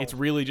yell. It's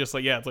really just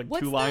like it's like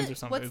what's two lines the, or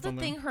something. What's the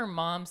thing her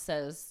mom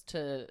says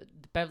to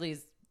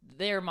Beverly's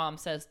their mom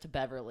says to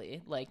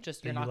Beverly, like,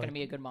 just you're Yeah, not you going to like-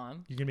 be a good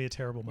mom. You're gonna be a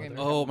terrible You're mother.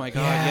 gonna be Oh my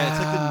god! Yeah, it's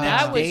like the Yeah.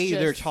 next That was day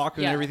they're just-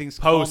 talking yeah. and everything's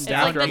Post calmed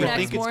down. after you the think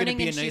next it's gonna morning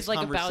be a and nice she's, like,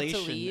 about to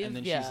conversation, leave. and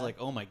then Yeah. she's like,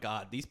 "Oh my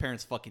god, these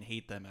parents fucking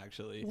hate them."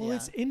 Actually, Well, Yeah.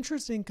 it's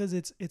interesting because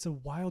it's a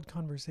wild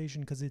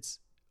conversation because it's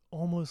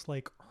almost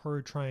like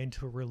her trying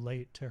to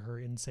relate to her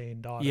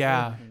insane daughter.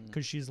 Yeah.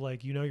 Because she's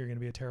like, you're going to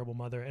be a terrible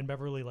mother, and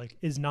Beverly like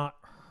is not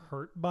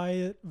hurt by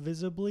it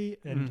visibly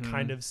and Mhm.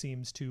 kind of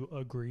seems to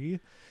agree.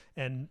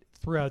 And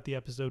throughout the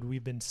episode,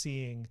 we've been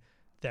seeing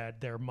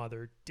that their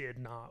mother did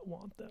not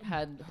want them.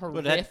 Had it had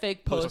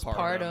horrific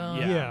postpartum. postpartum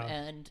Yeah.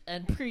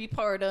 and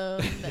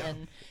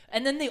prepartum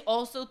and then they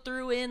also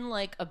threw in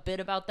like a bit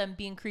about them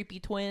being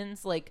creepy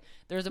twins. Like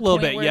there's a Little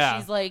point bit, where yeah.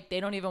 she's like they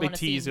don't even They want to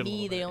see tease it a me.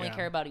 little They bit, only yeah.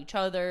 care about each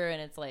other,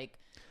 and it's like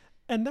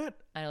And that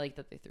I like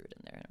that they threw it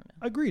in there. I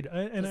don't know. agreed.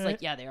 It's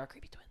like yeah, they are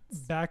creepy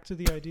twins. Back to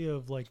the idea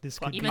of like this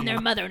could Even be,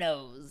 their mother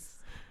knows.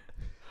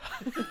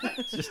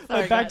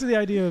 back to the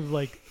idea of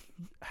like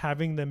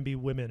having them be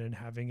women and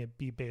having it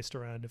be based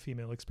around a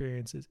female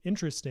experience is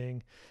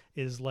interesting.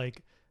 Is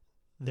like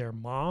their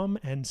mom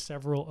and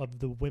several of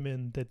the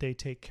women that they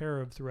take care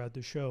of throughout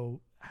the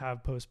show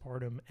have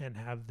postpartum and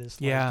have this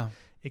like, Yeah.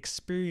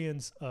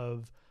 experience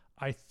of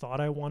I thought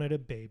I wanted a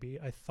baby.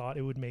 I thought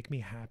it would make me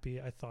happy.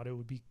 I thought it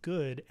would be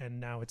good. And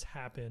now it's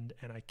happened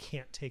and I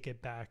can't take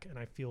it back. And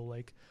I feel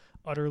like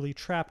utterly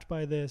trapped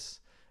by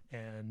this.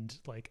 And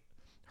like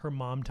her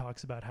mom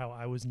talks about how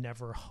I was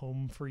never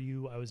home for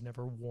you. I was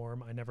never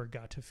warm. I never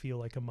got to feel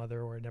like a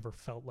mother, or I never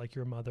felt like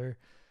your mother.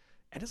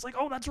 And it's like,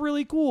 oh, that's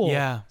really cool.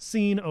 Yeah.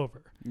 Scene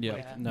over. yeah,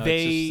 Yeah. no,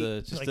 They-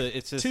 it's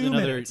just 2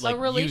 another minutes. like a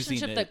relationship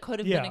using that it. could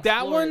have Yeah. been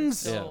That explored one's-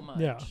 so Yeah. much.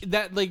 Yeah.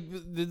 That like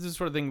this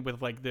sort of thing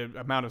with like the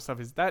amount of stuff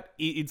is that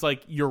it's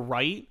like you're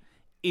right.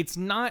 It's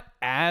not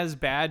as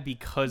bad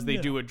because they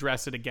No. do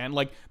address it again.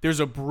 Like there's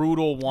a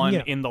brutal one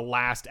Yeah. in the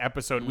last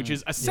episode, which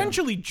is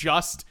essentially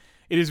just.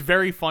 It is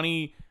very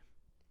funny.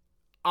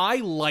 I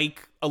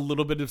like a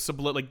little bit of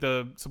like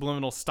the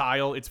subliminal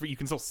style. It's you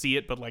can still see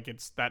it, but like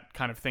it's that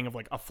kind of thing of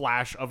like a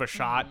flash of a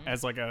shot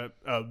as like a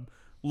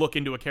look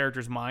into a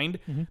character's mind.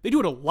 They do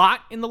it a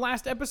lot in the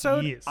last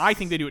episode. Yes. I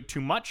think they do it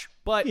too much,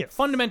 but Yes.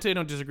 fundamentally I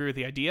don't disagree with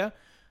the idea.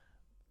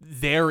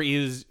 There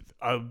is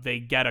they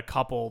get a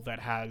couple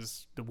that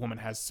the woman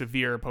has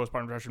severe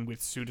postpartum depression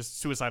with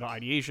suicidal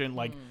ideation.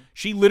 Like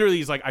she literally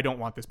is like, I don't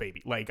want this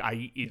baby. Like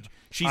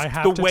she's I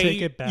have the to way,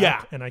 take it back,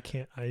 yeah. and I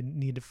can't. I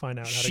need to find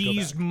out how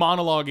She's to go back.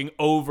 monologuing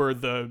over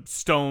the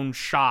stone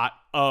shot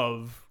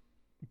of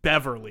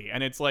Beverly,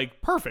 and it's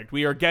like perfect.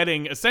 We are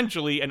getting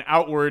essentially an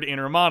outward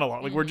inner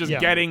monologue. Like we're just Yeah.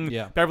 getting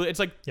Yeah. Beverly. It's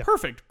like Yeah.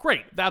 perfect,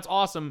 great, that's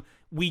awesome.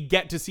 We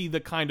get to see the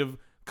kind of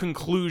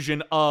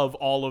conclusion of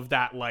all of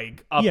that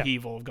like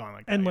upheaval of going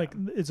like that. And yeah. like,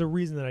 it's a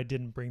reason that I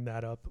didn't bring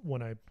that up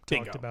when I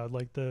Bingo. talked about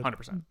like the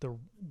 100%. the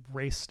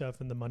race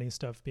stuff and the money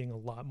stuff being a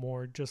lot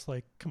more just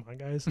like, come on,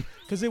 guys,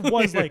 because it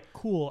was like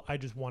cool. I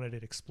just wanted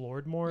it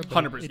explored more. But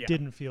 100%, it yeah.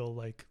 didn't feel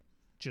like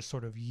just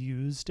sort of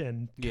used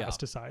and Yeah.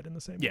 cast aside in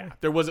the same yeah, way.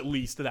 there was at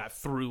least that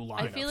through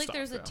line. I feel of like stuff,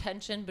 there's a yeah.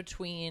 tension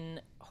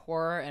between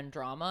horror and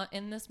drama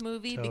in this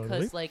movie Totally.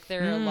 because like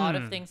there are a lot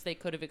of things they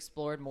could have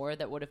explored more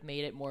that would have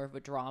made it more of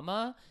a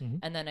drama,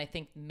 and then I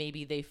think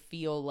maybe they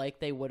feel like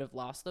they would have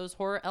lost those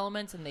horror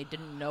elements and they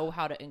didn't know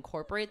how to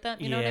incorporate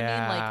that. You know what I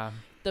mean? Like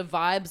the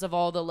vibes of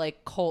all the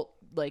like cult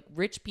like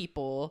rich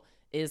people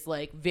is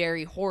like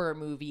very horror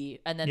movie,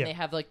 and then Yeah. they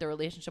have like the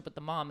relationship with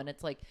the mom, and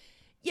it's like,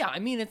 yeah, I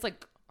mean it's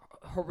like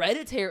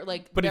Hereditary,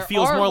 like, But it there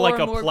feels are more like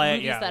a horror play-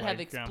 movies yeah, that have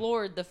like, yeah.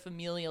 explored the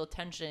familial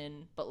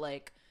tension, but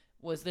like,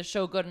 was this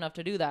show good enough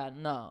to do that?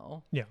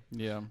 No. Yeah.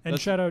 Yeah, And That's-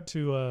 shout out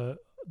to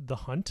The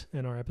Hunt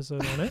and our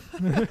episode on it.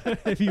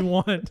 If you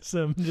want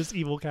some just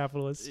evil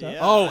capitalist stuff. Yeah,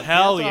 Oh,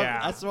 hell that's why-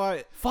 yeah. That's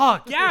why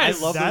Fuck I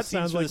yes. love That those scenes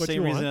sounds for like the what same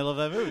you reason want. I love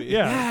that movie.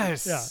 Yeah.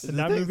 Yes. Yeah. And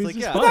The that thing is, movie's like,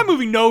 just yeah. But fun. that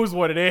movie knows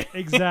what it is.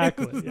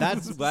 Exactly. Yeah.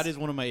 That is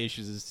one of my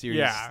issues with the series.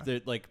 Yeah.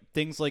 That, like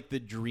things like the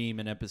dream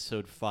in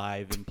episode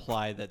 5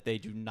 imply that they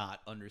do not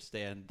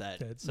understand that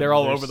That's- some They're of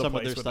all their- over the some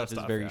place of their with stuff that is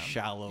stuff, very yeah.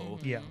 shallow.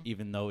 Yeah.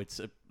 Even though it's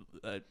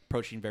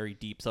approaching very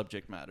deep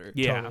subject matter.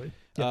 Yeah. Totally.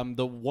 Yeah.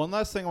 The one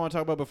last thing I want to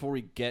talk about before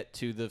we get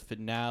to the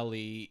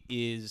finale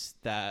is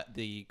that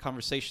the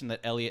conversation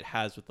that Elliot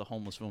has with the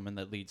homeless woman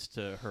that leads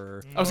to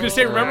her. I was gonna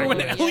say, remember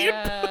when Oh, Elliot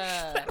yeah.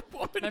 pushed that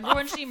woman Remember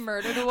when she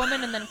murdered a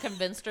woman and then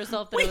convinced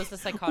herself that it was a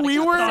psychotic we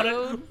were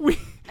episode?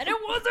 And it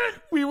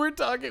wasn't. we were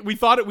talking. We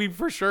thought it. We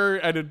for sure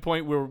at a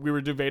point where we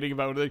were debating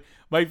about like,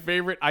 my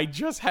favorite. I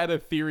just had a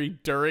theory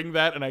during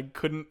that, and I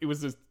couldn't. It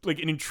was just like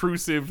an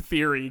intrusive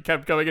theory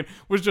kept coming in.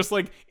 Was just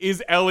like,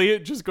 is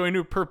Elliot just going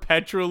to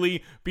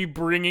perpetually be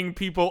bringing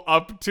people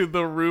up to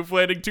the roof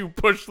landing to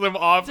push them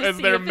off To as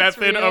see their if it's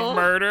method real? of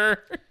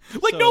murder?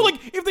 Like So- no, like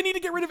if they need to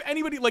get rid of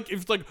anybody, like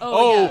if it's like,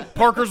 Oh, yeah.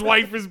 Parker's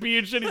wife is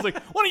being shit. He's like,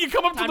 why don't you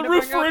come up Time to the to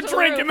roof bring her for a up to the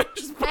drink roof. and then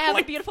just I have a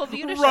like, beautiful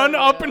view to run show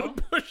up you.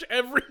 and push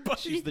everybody.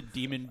 She's the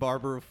demon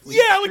barber of Fleet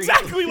Yeah, Street.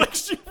 exactly. Like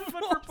she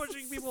for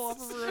pushing people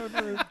off of her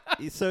own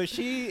roof. So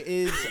she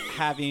is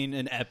having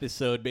an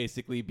episode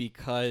basically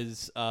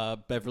because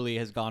Beverly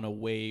has gone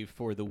away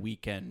for the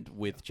weekend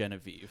with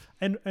Genevieve.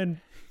 And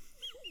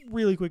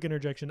really quick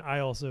interjection. I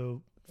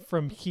also,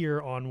 from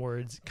here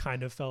onwards,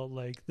 kind of felt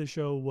like the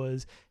show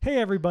was, hey,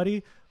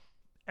 everybody,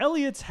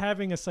 Elliot's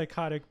having a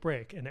psychotic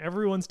break, and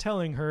everyone's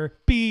telling her,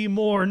 be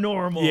more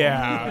normal.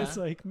 Yeah. It's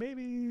like,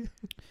 maybe...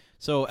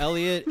 So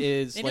Elliot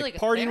is Maybe like like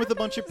a partying with a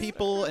bunch of therapist?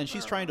 people, and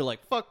she's trying to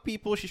like fuck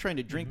people. She's trying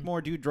to drink more,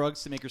 do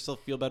drugs to make herself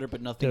feel better,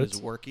 but nothing Totes.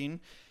 is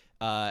working.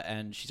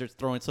 And she starts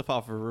throwing stuff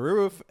off of her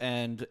roof,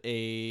 and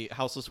a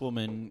houseless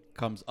woman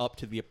comes up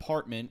to the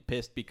apartment,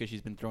 pissed because she's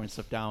been throwing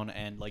stuff down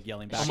and like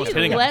yelling back. Almost at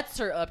hitting her. him. lets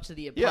her up to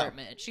the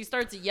apartment. She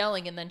starts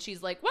yelling, and then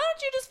she's like, "Why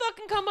don't you just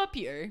fucking come up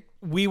here?"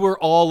 We were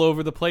all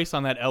over the place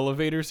on that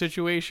elevator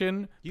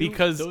situation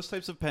because those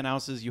types of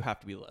penthouses, you have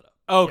to be let up.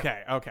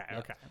 okay.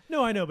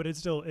 No, I know, but it's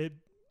still...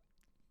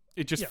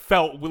 It just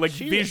felt like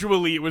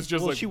visually it was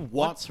just Well, like she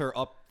wants her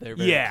up there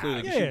very Yeah.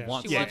 clearly. Yeah. She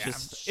wants She to wants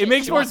just... it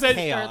makes She more wants sense.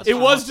 chaos. It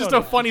was just a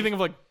Totally. funny thing of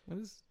like what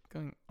is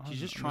going on?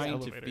 She's just in this trying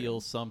to elevator? feel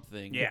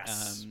something.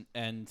 Yes.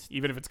 And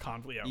even if it's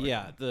conflict.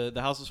 yeah, the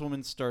houseless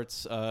woman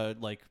starts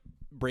like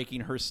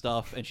breaking her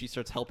stuff, and she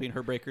starts helping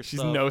her break her She's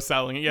stuff. no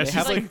selling it. Yeah, They she's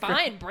have, She's like, like,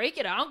 "Fine, break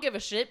it. I don't give a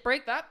shit.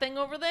 Break that thing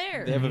over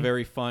there." They have a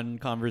very fun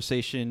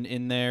conversation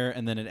in there,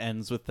 and then it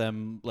ends with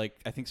them like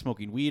I think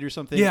smoking weed or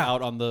something Yeah.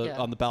 out on the Yeah.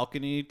 on the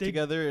balcony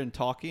together and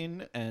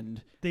talking.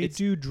 And They it's-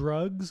 do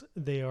drugs.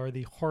 They are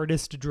the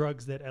hardest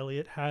drugs that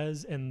Elliot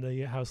has, and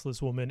the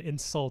houseless woman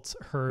insults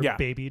her Yeah.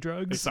 baby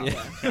drugs.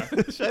 It's not-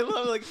 Which I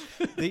love like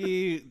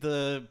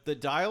the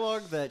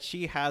dialogue that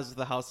she has with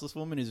the houseless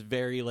woman is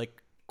very like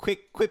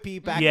quick,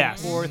 quippy, back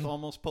Yes. and forth,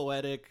 almost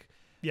poetic.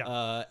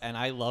 Yeah. And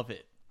I love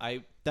it.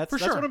 That's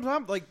sure. what I'm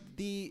talking. Like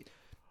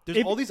there's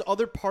If- all these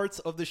other parts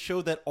of the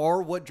show that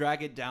are what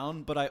drag it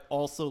down, but I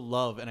also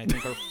love and I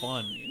think are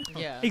fun. You know?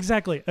 Yeah.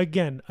 Exactly.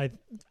 Again, I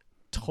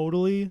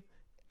totally,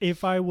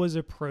 if I was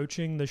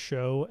approaching the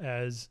show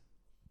as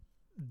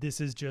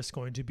this is just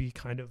going to be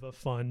kind of a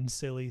fun,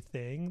 silly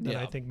thing, then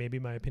I Yeah. think maybe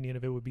my opinion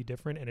of it would be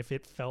different. And if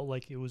it felt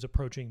like it was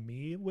approaching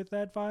me with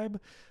that vibe,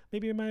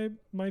 maybe my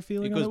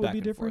feeling It on goes it would back be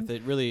and different. forth.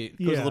 It really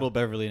goes Yeah. a little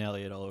Beverly and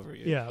Elliot all over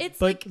you. Yeah, It's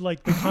but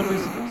like the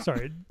conversation.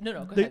 Sorry,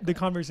 No, go the ahead. the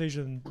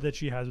conversation that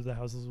she has with the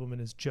houseless woman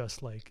is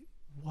just like,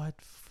 what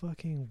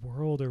fucking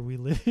world are we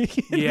living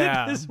in?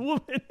 Yeah. That this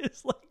woman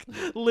is like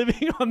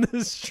living on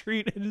the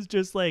street and is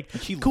just like,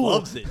 She cool.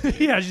 loves it, dude.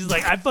 Yeah, she's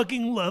like, I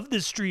fucking love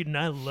this street and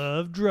I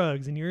love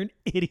drugs and you're an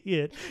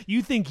idiot.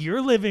 You think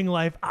you're living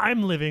life,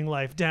 I'm living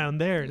life down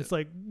there. And it's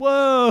like,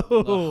 whoa.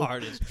 The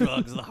hardest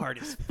drugs, the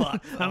hardest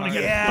fuck. I'm gonna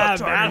get yeah, fucked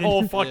that hard.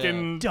 whole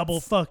fucking Double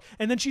fuck.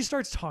 And then she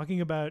starts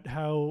talking about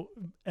how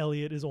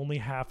Elliot is only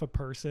half a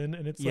person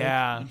and it's like,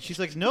 yeah. She's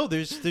like, no,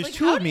 there's Like,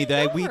 two how of do me you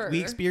that know we her?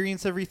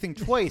 experience everything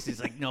twice.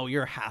 He's like, no,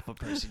 you're half a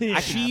person. Yeah.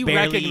 I can She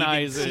barely even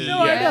recognizes, see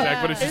No, you." I know.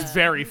 exactly, but it's just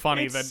very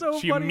funny it's that so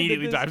she funny that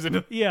immediately this- dives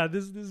into. Yeah,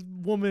 this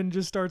woman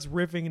just starts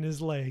riffing and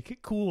is like,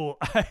 cool,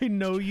 I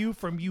know you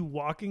from you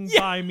walking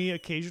by me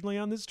occasionally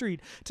on the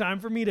street. Time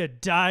for me to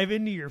dive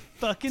into your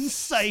fucking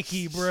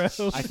psyche, bro. I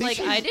think Like,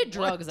 she's- I did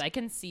drugs. I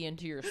can see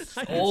into your It's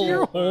soul.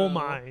 your whole bro.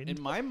 mind.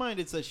 In my mind,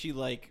 it's that she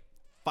like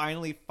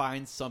finally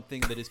finds something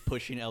that is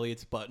pushing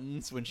Elliot's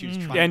buttons when she was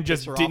trying And to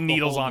just piss her did off the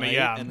needles whole on it, night,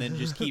 yeah. and then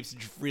just keeps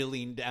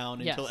drilling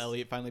down until Yes.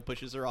 Elliot finally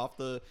pushes her off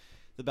the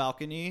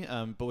balcony.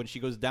 But when she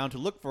goes down to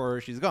look for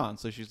her, she's gone.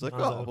 So she's like,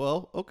 Awesome. "Oh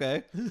well,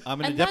 okay. I'm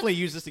gonna And definitely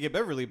use this to get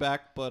Beverly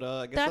back." But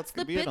I guess That's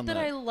gonna the be it bit on that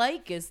that. I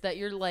like is that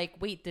you're like,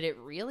 wait, did it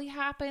really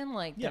happen?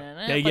 Like, Yeah.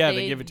 da-da-da, Yeah, but yeah,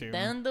 they give it to you.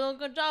 Then do a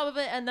good job of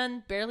it, and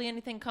then barely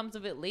anything comes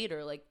of it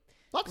later. Like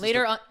Lots of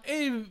later stuff.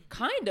 on,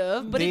 kind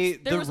of, but They-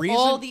 there the was reason-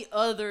 all the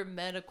other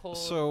medical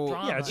So-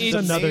 drama. Yeah, it's It's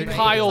just another-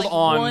 piled Like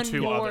on one to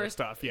more- other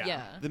stuff.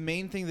 Yeah. The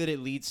main thing that it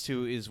leads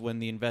to is when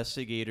the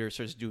investigator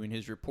starts doing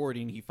his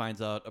reporting, he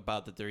finds out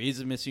about that there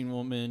is a missing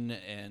woman,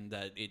 and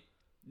that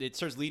it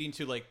starts leading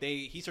to like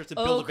he starts to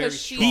build a very 'cause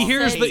she strong He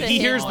hears said the to he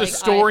him, hears the like, I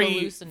story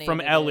hallucinated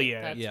from it.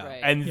 Elliot, That's Yeah.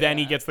 right. and then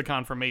he Yeah. gets the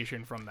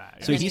confirmation from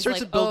that. So And he he's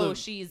starts like, to build oh, a-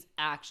 she's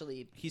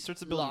actually he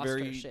starts to build a lost her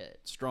very shit.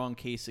 strong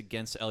case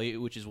against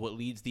Elliot, which is what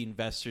leads the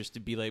investors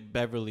to be like,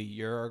 Beverly,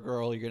 you're our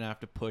girl. You're gonna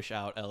have to push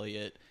out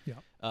Elliot.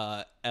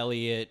 Yeah.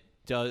 Elliot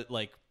does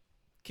like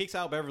kicks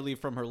out Beverly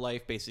from her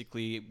life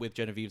basically with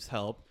Genevieve's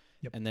help,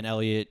 Yep. and then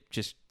Elliot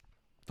just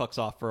fucks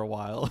off for a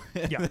while.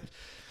 Yeah.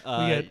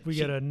 We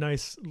get a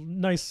nice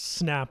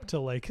snap to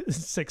like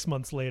 6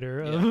 months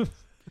later. Yeah.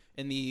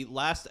 In the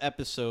last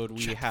episode,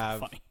 we Shut the have.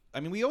 funny. I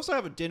mean, we also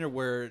have a dinner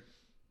where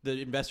the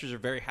investors are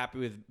very happy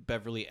with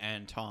Beverly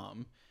and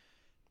Tom,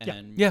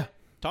 and Yeah.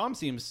 Tom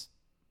seems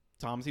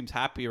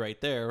happy right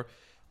there,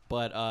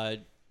 but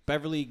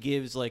Beverly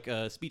gives like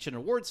a speech and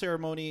award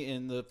ceremony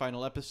in the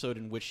final episode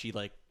in which she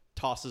like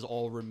tosses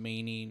all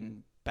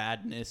remaining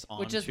badness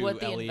onto which is what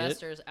the Elliot.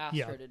 investors asked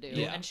Yeah. her to do,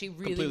 Yeah. and she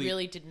really, Completely-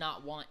 really did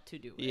not want to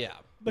do it. Yeah,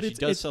 But but she it's-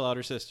 does it's- sell out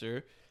her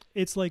sister.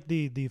 It's like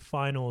the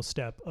final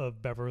step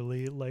of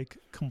Beverly like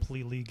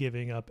completely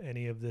giving up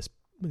any of this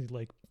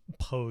like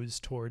pose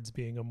towards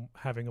being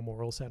having a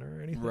moral center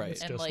or anything. Right.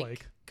 It's And just like,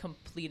 like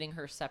completing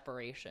her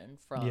separation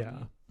from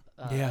Yeah.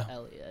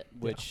 Elliot.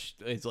 which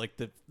is like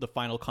the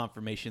final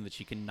confirmation that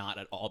she cannot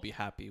at all be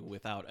happy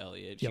without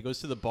Elliot. She goes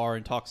to the bar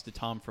and talks to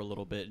Tom for a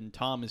little bit, and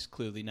Tom is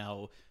clearly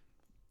now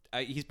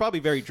he's probably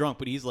very drunk,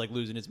 but he's like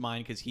losing his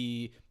mind because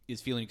he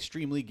is feeling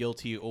extremely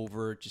guilty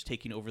over just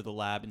taking over the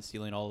lab and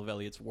stealing all of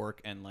Elliot's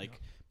work and like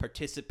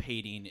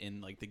participating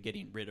in like the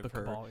getting rid of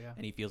her, cabal,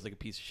 and he feels like a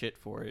piece of shit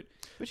for it.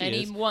 Which And he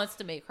he is. wants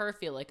to make her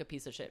feel like a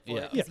piece of shit for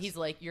Yeah. it. 'Cause he's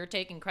like, you're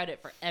taking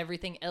credit for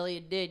everything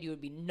Elliot did. You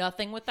would be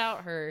nothing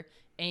without her.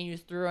 And you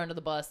just threw her under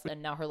the bus,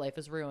 and now her life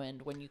is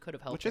ruined when you could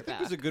have helped Which her I think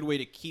back. is a good way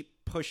to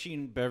keep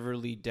pushing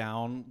Beverly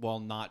down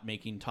while not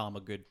making Tom a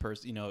good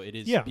person. You know, it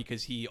is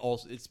because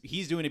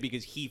he's doing it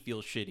because he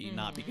feels shitty,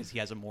 not because he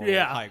has a moral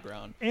high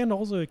ground. And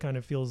also, it kind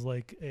of feels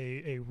like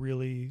a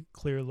really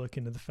clear look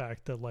into the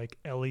fact that like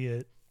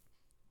Elliot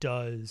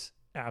does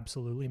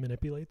absolutely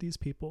manipulate these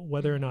people,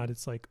 whether or not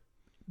it's like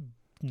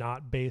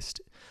not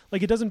based,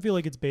 like it doesn't feel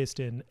like it's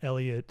based in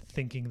Elliot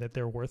thinking that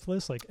they're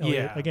worthless. Like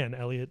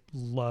Elliot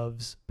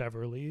loves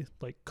Beverly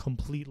like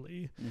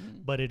completely,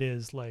 but it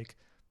is like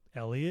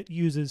Elliot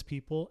uses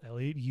people.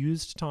 Elliot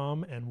used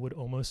Tom and would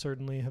almost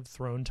certainly have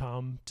thrown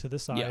Tom to the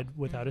side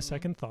without a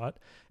second thought.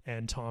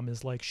 And Tom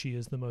is like, she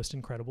is the most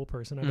incredible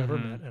person I've ever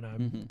met, and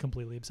I'm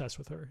completely obsessed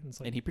with her. And it's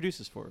like, And he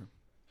produces for her.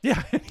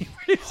 yeah.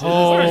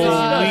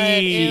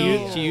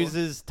 Holy. She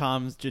uses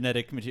Tom's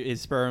genetic material,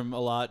 his sperm, a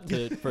lot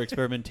for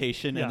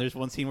experimentation. Yeah. And there's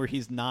one scene where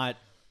he's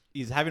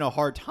having a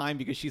hard time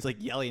because she's like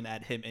yelling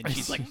at him, and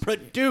she's like,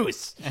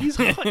 "Produce!" He's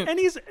not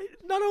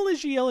only is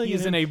she yelling,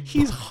 He's at him,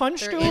 he's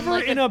hunched They're in, over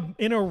like,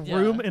 in a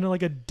room in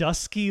like a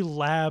dusky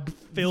lab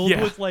filled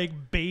with like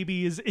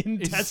babies in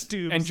test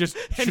tubes, and just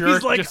and jerk,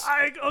 he's like, just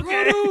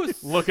okay,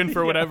 looking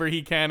for whatever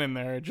he can in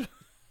there. Just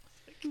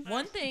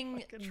One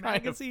thing,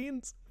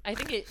 magazines. I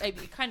think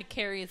it kind of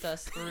carries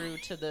us through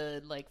to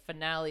the like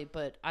finale,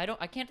 but I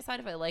can't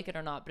decide if I like it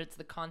or not. But it's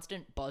the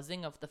constant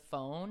buzzing of the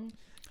phone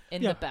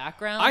in the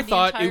background. I the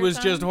thought it entire was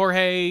time. just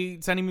Jorge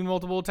sending me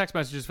multiple text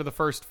messages for the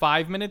first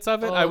 5 minutes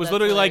of it. Oh, I was that's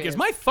literally like, hilarious. is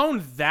my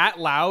phone that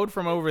loud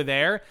from over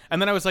there?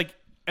 And then I was like,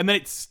 and then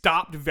it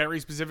stopped very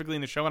specifically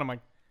in the show, and I'm like,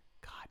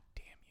 God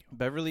damn you.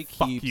 Beverly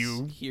Fuck keeps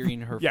you.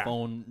 hearing her Yeah.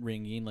 phone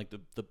ringing, like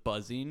the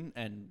buzzing,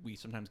 and we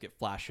sometimes get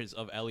flashes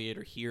of Elliot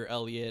or hear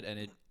Elliot, and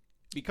it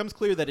becomes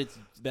clear that it's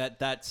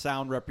that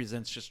sound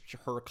represents just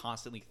her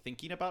constantly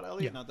thinking about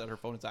Elliot, not that her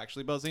phone is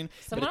actually buzzing.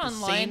 Someone but at the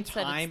online same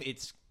said time,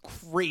 it's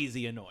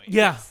crazy annoying.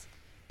 Yeah.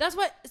 That's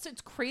what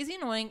it's crazy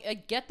annoying. I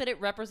get that it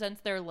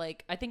represents their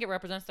like I think it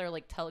represents their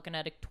like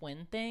telekinetic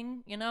twin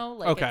thing, you know?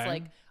 Like Okay. it's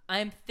like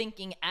I'm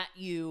thinking at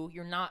you,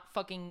 you're not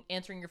fucking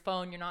answering your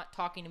phone, you're not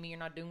talking to me, you're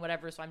not doing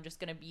whatever, so I'm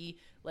just going to be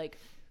like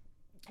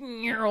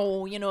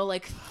you know,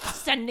 like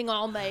sending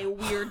all my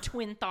weird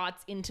twin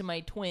thoughts into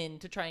my twin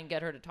to try and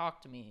get her to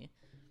talk to me.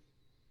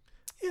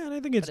 Yeah, and I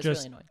think it's But it's just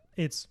really annoying.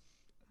 it's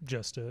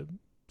just a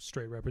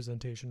straight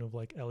representation of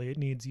like Elliot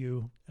needs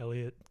you.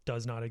 Elliot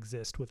does not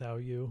exist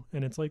without you,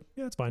 and it's like,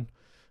 yeah, it's fine.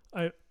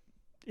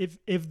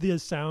 If the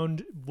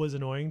sound was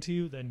annoying to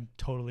you, then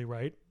totally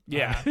right.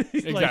 Yeah, Like,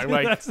 exactly.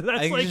 Like, that's I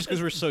think like, it's just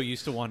because we're so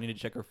used to wanting to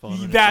check our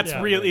phone. that's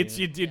Yeah. real. Yeah. It's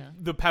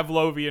the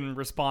Pavlovian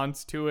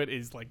response to it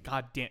is like,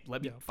 God damn,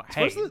 let me. Yeah. As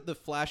Hey, far as the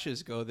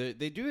flashes go, they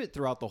do it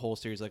throughout the whole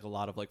series, like a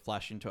lot of like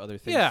flashing to other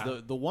things.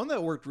 Yeah. The one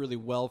that worked really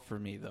well for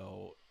me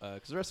though,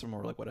 because the rest of them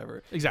were like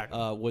whatever. Exactly.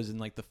 Was in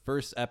like the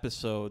first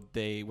episode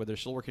where they're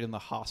still working in the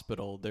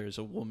hospital. There's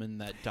a woman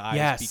that dies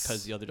Yes.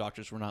 because the other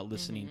doctors were not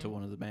listening to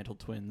one of the Mantle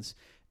twins,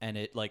 and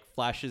it like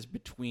flashes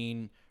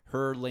between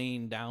her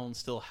laying down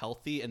still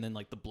healthy and then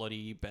like the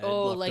bloody bed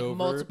left Like over.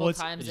 multiple Well,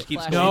 it's- times it it just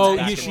keeps flashes no,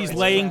 back and she's forth.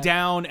 laying Yeah.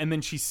 down and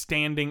then she's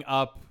standing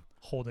up,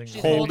 holding.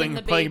 She's holding,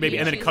 the playing a baby,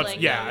 and then it she's cuts.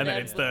 laying Yeah, down and then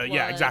in it's bed the with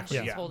yeah, blood, exactly.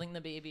 she's Yeah. holding the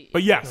baby.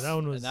 But yes, Yeah, that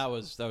one was. And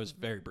that was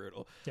very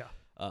brutal. Yeah.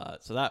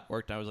 So that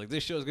worked. I was like,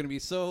 this show is going to be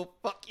so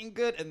fucking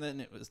good, and then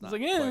it was not.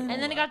 like, quite eh. all And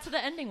then it that. got to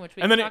the ending, which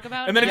we And can then talk it-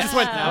 about. and then it just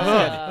went,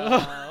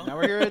 now. Now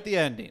we're here at the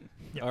ending.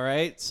 All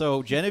right.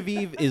 So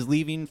Genevieve is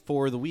leaving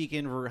for the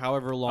weekend for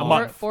however long.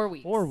 month. 4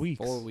 weeks. 4 weeks.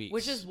 4 weeks.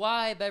 Which is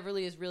why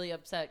Beverly is really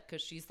upset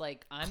because she's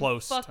like, I'm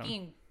Close to-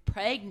 fucking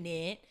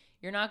pregnant.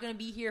 You're not going to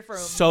be here for a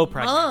So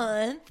pregnant.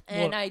 month,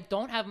 and Well- I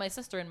don't have my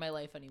sister in my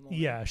life anymore.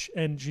 Yeah,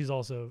 and she's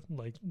also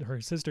like her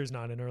sister's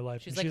not in her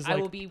life. She's and like,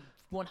 I will be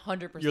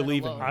 100% You're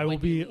leaving. alone I will when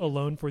be you leave."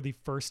 alone for the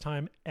first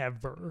time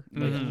ever,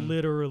 like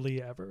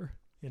literally ever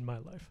in my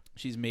life.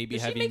 She's maybe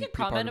Does she having make a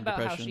comment prepartum about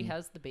how depression. she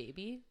has the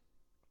baby?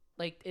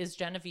 Like, is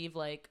Genevieve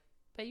like,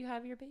 but you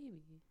have your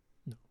baby?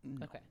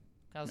 No. Okay.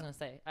 I was going to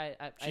say, I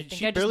She- think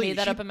she I just barely- made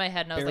that she up in my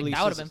head, and I was like, barely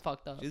that would have says- been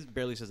fucked up. She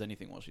barely says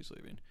anything while she's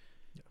sleeping.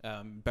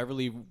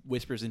 Beverly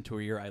whispers into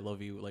her ear, "I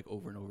love you," like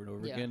over and over and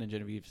over Yeah. again, and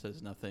Genevieve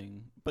says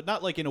nothing, but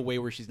not like in a way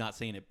where she's not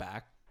saying it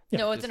back.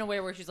 No, it's just- in a way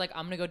where she's like,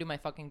 I'm going to go do my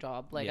fucking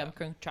job. Like, Yeah. I'm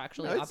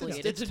contractually No, it's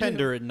obligated it's to do.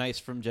 tender and nice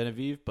from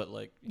Genevieve, but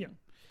like Yeah,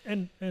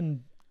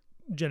 and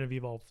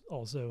Genevieve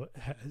also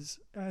has,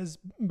 as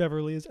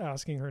Beverly is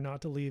asking her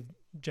not to leave,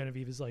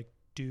 Genevieve is like,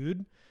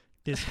 dude,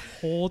 this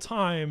whole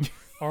time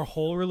our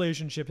whole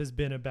relationship has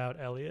been about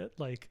Elliot.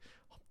 Like,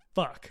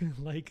 fuck,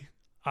 like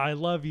I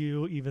love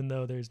you even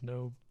though there's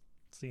no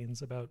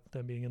scenes about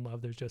them being in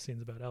love. There's just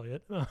scenes about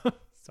Elliot.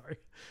 Sorry,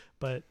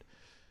 but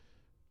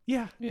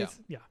yeah.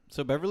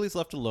 So Beverly's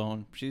left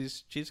alone.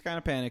 She's kind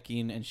of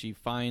panicking, and she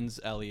finds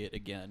Elliot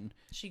again.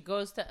 She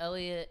goes to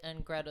Elliot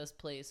and Greta's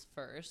place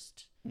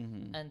first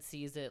and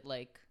sees it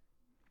like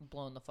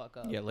blown the fuck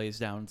up. Yeah, lays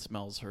down and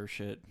smells her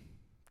shit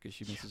because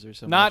she misses her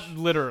so Not much.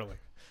 literally.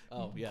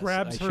 Oh, yes.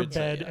 Grabs I her should say,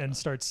 bed yeah. and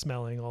starts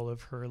smelling all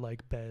of her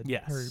like bed,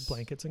 Yes. her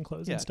blankets and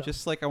clothes Yeah, and stuff.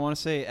 just like I want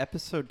to say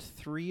episode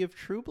 3 of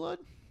True Blood.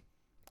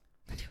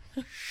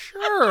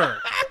 Sure.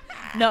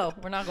 No,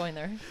 we're not going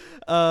there.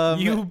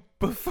 You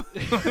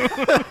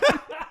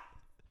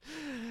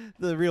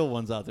The real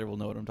ones out there will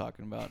know what I'm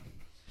talking about.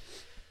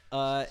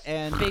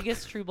 And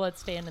Biggest True Blood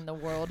stan in the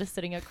world is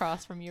sitting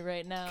across from you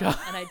right now,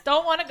 and I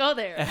don't want to go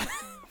there.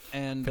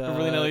 and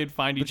Beverly and Elliot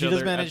find but each she other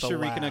does manage at to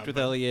the reconnect lab. with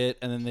Elliot,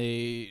 and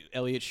then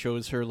Elliot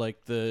shows her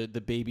like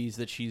the babies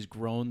that she's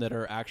grown that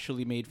are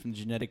actually made from the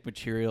genetic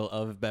material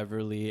of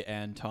Beverly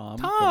and Tom.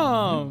 from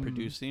Tom.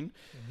 producing.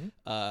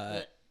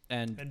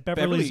 And And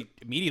Beverly Beverly's-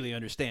 immediately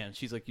understands.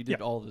 She's like, "You did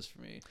Yeah. all this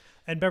for me."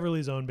 And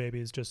Beverly's own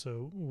babies, just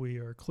so we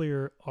are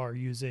clear, are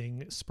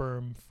using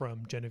sperm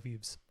from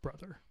Genevieve's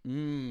brother.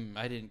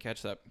 I didn't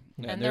catch that.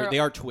 Yeah, And they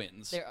are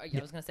twins. I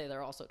was gonna say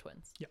they're also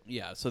twins.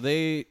 Yeah, so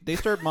they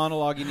start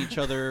monologuing each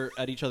other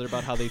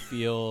about how they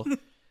feel.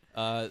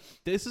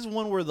 This is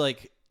one where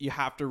like you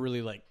have to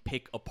really like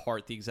pick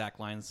apart the exact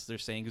lines they're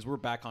saying because we're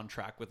back on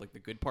track with like the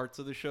good parts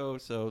of the show.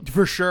 So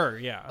For sure,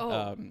 yeah.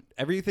 Oh,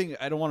 everything,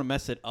 I don't want to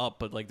mess it up,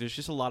 but like there's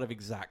just a lot of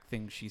exact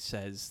things she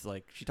says.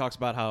 Like she talks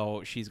about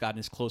how she's gotten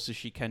as close as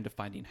she can to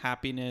finding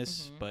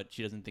happiness, but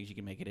she doesn't think she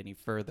can make it any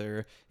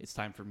further. It's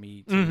time for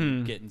me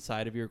to get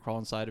inside of you or crawl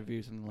inside of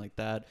you, something like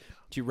that.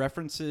 She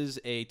references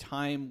a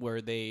time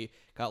where they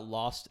got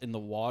lost in the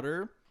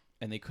water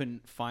and they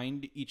couldn't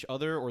find each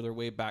other or their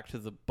way back to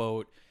the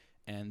boat.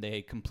 And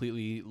they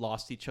completely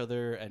lost each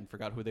other and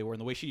forgot who they were. And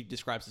the way she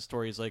describes the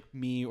story is like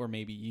me or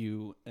maybe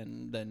you.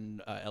 And then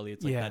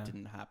Elliot's like, that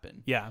didn't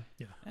happen. Yeah.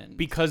 And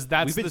Because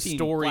that's we've been the seeing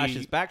story.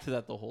 flashes back to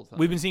that the whole time.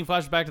 We've been seeing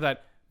flashback to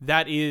that.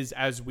 That is,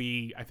 as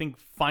we, I think,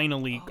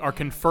 finally are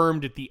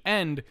confirmed at the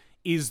end,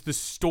 is the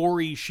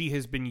story she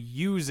has been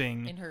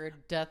using in her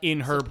death, in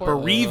her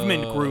support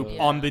bereavement group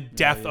Yeah. on the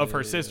death of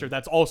her yeah. sister.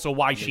 That's also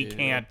why she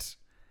can't.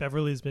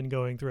 Beverly's been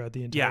going throughout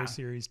the entire Yeah.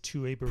 series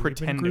to a bereavement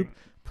Pretending. group,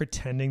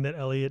 pretending that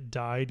Elliot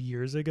died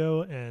years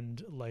ago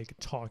and like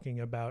talking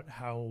about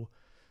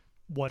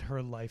what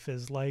her life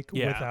is like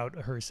Yeah. without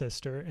her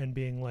sister and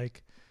being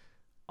like,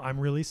 I'm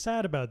really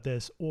sad about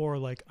this, or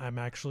like I'm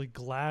actually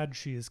glad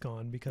she is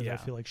gone because Yeah. I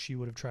feel like she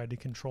would have tried to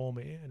control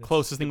me. And it's-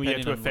 Closest thing we get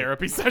depending to a on what-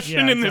 therapy session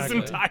Yeah, in this exactly.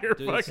 entire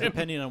It's fucking.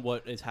 depending on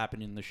what is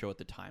happening in the show at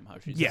the time, how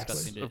she's Yes,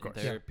 discussing it of course.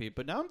 in therapy.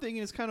 But now I'm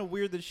thinking it's kind of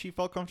weird that she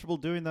felt comfortable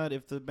doing that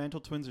if the Mantle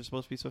twins are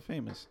supposed to be so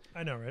famous.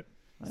 I know, right?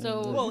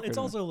 So- Well, it's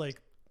also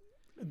like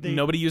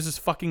Nobody uses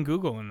fucking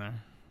Google in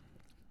there.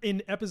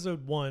 in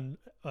episode 1,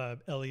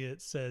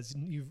 Elliot says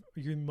you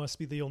must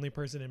be the only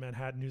person in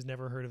Manhattan who's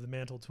never heard of the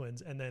Mantle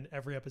twins, and then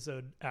every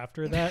episode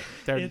after that,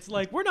 They're- it's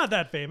like we're not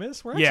that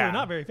famous. We're actually Yeah.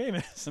 not very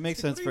famous. It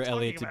makes What sense are for you talking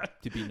Elliot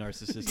about? to be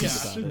narcissistic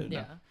Yeah. about it.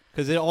 Yeah.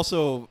 Because it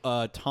also,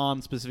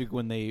 Tom specifically,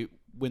 when they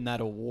win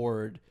that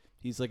award,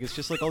 he's like, it's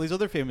just like all these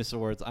other famous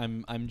awards.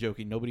 I'm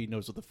joking. Nobody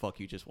knows what the fuck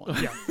you just won.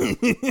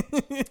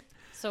 Yeah.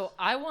 So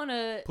I want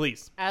to,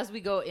 Please. as we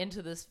go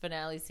into this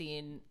finale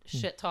scene,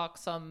 shit talk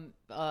some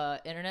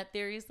internet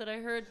theories that I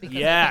heard because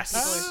Yes. I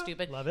think people are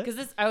stupid. Love it.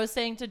 Because I was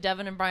saying to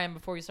Devin and Brian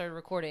before we started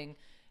recording,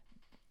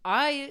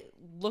 I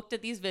looked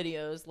at these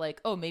videos like,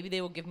 oh, maybe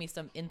they will give me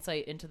some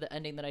insight into the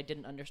ending that I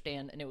didn't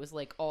understand, and it was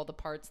like all the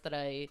parts that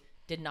I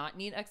did not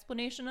need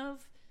explanation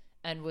of,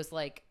 and was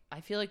like, I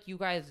feel like you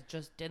guys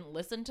just didn't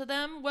listen to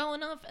them well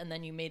enough, and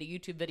then you made a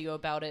YouTube video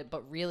about it,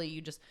 but really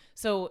you just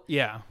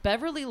Yeah.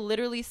 Beverly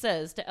literally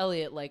says to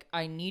Elliot, like,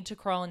 I need to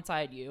crawl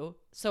inside you.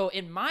 So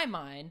in my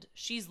mind,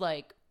 she's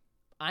like,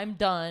 I'm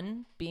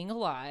done being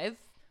alive.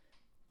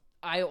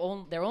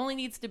 There only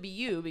needs to be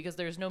you because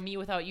there's no me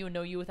without you and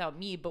no you without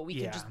me, but we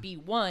Yeah. can just be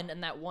one,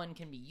 and that one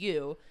can be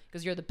you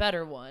because you're the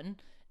better one.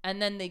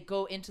 And then they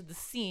go into the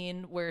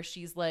scene where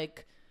she's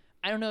like,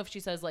 I don't know if she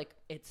says like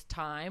it's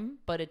time,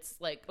 but it's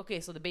like, okay,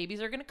 so the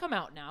babies are gonna come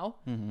out now.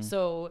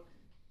 So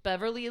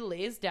Beverly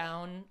lays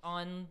down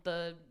on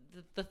the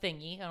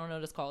thingy, I don't know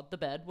what it's called, the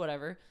bed,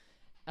 whatever.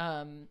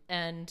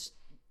 And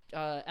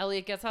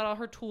Elliot gets out all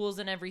her tools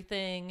and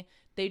everything.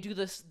 They do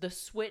the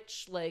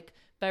switch, like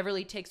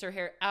Beverly takes her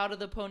hair out of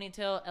the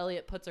ponytail,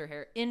 Elliot puts her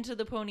hair into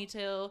the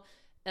ponytail.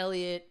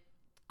 Elliot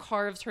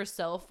carves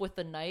herself with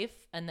the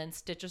knife and then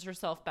stitches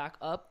herself back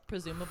up,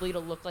 presumably to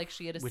look like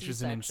she had a Which is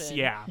C-section.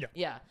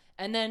 yeah.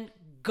 And then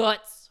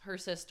guts her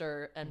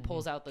sister and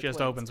pulls out the Just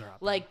twins. opens her up.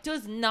 Like,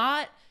 does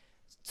not.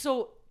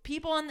 So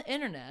people on the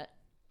internet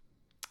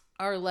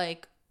are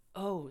like,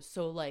 oh,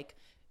 so like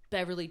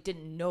Beverly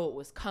didn't know it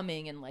was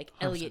coming and like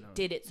Elliot knows.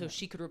 did it so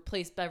she could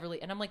replace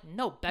Beverly. And I'm like,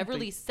 no,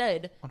 Beverly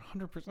said,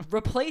 100%.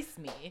 replace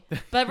me.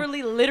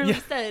 Beverly literally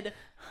said,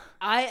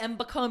 I am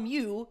become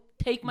you.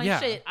 take my Yeah.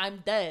 shit,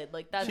 I'm dead.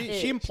 Like that's it.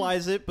 She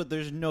implies it, but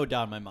there's no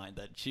doubt in my mind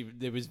that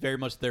it was very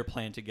much their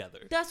plan together.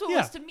 That's what Yeah.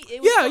 was to me.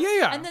 It was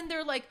Yeah. And then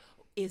they're like,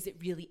 is it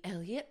really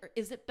Elliot or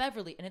is it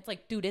Beverly? And it's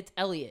like, dude, it's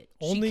Elliot.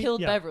 Only- She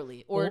killed yeah.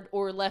 Beverly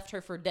or left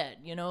her for dead.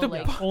 You know,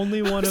 like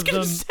Only one of gonna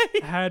them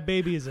say. had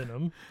babies in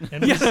them,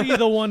 and we see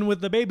the one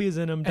with the babies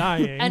in them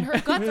dying, and her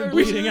guts are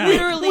bleeding out.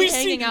 literally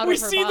hanging out we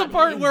of her see body. the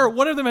part where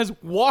one of them has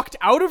walked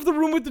out of the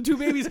room with the two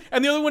babies,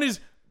 and the other one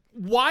is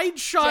wide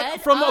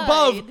shot from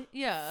above, Dead-eyed.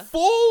 Yeah.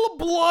 full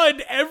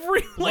blood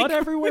every blood like,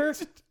 everywhere,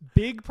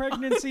 big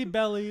pregnancy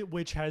belly,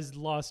 which has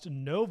lost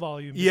no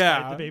volume despite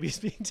Yeah. the babies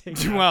being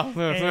taken Well, out,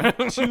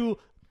 and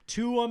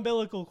two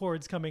umbilical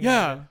cords coming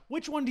Yeah. out.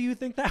 Which one do you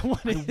think that one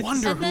is?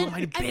 wonder And who then- it might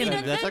have I been. mean,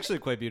 and That's then- actually a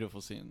quite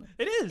beautiful scene.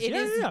 It is. It yeah,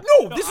 is- yeah.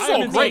 No, this is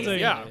I'm all great, insulting-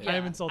 yeah.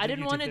 I'm insulting I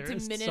didn't YouTube want it to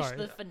theorists. diminish Sorry.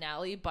 the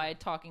finale by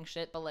talking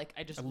shit, but like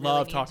I just I really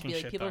love need talking to be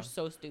like shit, people are though.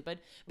 so stupid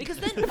because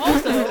then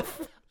also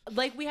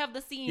like we have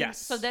the scene.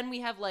 Yes. So then we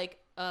have like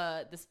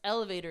this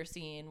elevator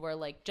scene where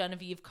like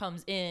Genevieve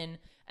comes in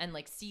and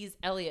like sees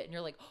Elliot, and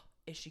you're like, oh,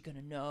 is she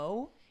gonna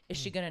know? Is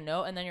she gonna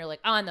know? And then you're like,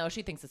 oh no,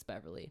 she thinks it's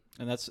Beverly.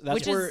 And that's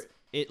Which where is-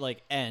 it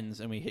like ends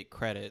and we hit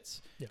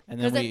credits. Yeah. And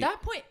then Because we at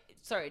that point,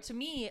 sorry, to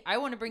me, I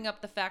want to bring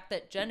up the fact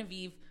that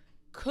Genevieve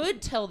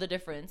could tell the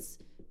difference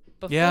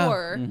before,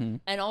 Yeah.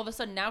 and all of a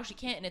sudden now she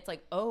can't, and it's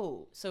like,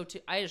 oh, so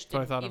I just what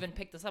I didn't thought of. even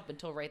pick this up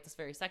until right this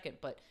very second,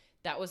 but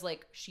that was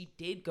like she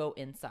did go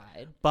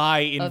inside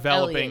by of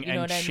enveloping Elliot, you know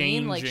and what I changing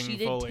mean? Like she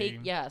did fully. take,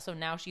 yeah. So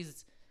now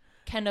she's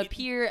can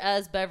appear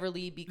as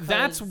Beverly because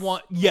That's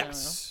one. I don't know.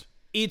 Yes,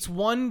 it's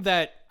one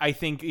that I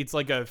think it's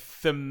like a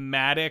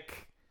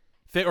thematic,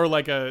 or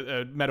like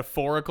a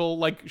metaphorical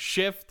like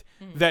shift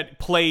that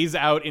plays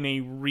out in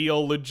a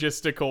real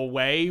logistical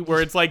way,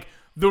 where it's like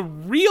the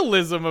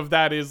realism of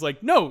that is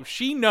like, no,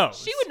 she knows.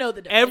 She would know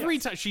the difference. every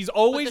time. She's But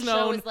always the show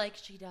known. is like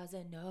she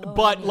doesn't know,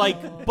 But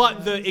like,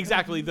 but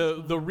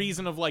the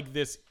reason of like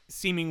this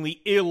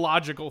seemingly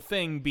illogical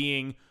thing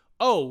being,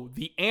 oh,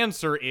 the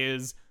answer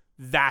is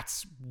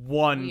that's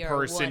one We are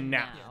person one now.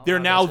 now. They're Oh,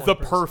 now that's the one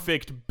person.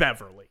 perfect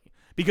Beverly,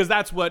 because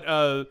that's what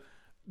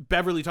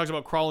Beverly talks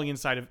about crawling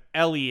inside of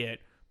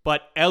Elliot.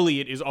 But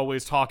Elliot is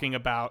always talking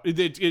about. I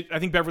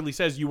think Beverly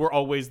says you were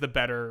always you're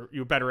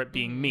better at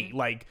being me.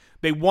 Like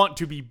they want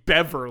to be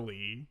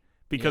Beverly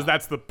because Yeah.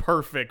 that's the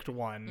perfect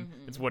one.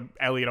 It's what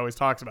Elliot always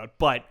talks about.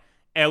 But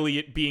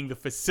Elliot being the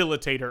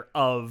facilitator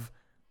of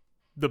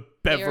the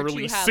They are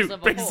Beverly two halves suit,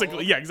 of a basically.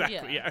 whole. Yeah,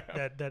 exactly. Yeah.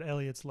 that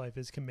Elliot's life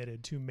is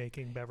committed to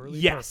making Beverly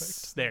Yes.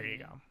 perfect. There you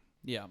go.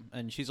 Yeah,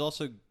 and she's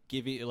also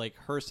giving like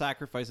her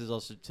sacrifice is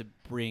also to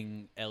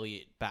bring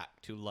Elliot back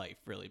to life,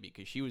 really,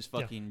 because she was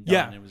fucking done.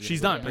 Yeah, and was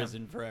she's gonna go done, to yeah.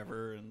 prison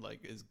forever, and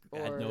like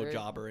had no Or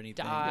job or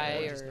anything.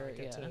 die Yeah. Just or not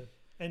get yeah. to-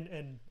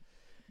 and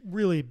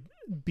really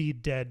be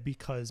dead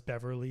because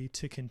Beverly,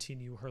 to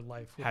continue her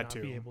life, would Had not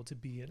to. be able to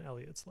be in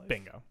Elliot's life.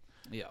 Bingo.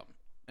 Yeah.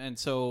 And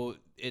so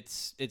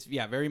it's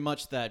very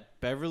much that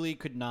Beverly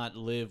could not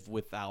live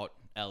without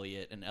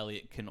Elliot, and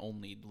Elliot can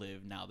only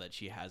live now that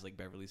she has like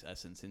Beverly's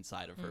essence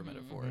inside of her,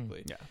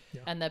 metaphorically. Yeah.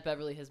 and that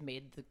Beverly has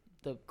made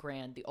the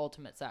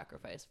ultimate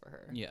sacrifice for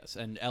her. Yes,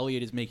 and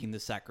Elliot is making the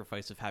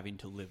sacrifice of having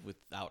to live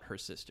without her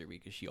sister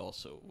because she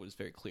also was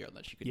very clear on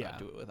that she could Yeah. not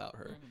do it without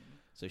her.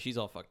 So she's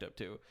all fucked up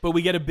too. But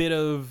we get a bit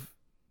of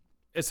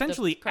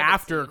essentially credit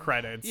after scene.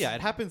 credits. Yeah,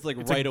 it happens like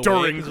It's right like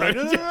away. during 'cause like,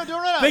 no, credits.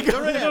 don't run out. They go-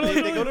 Don't run out.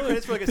 They go to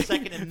credits for like a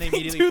second and they They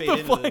immediately do fade the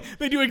into play, the...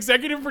 they do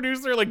executive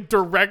producer, like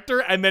director,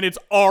 and then it's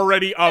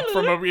already up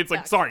from a. It's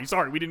like Back.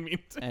 sorry, we didn't mean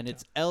to. And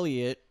it's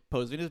Elliot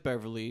posing as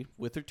Beverly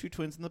with her two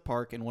twins in the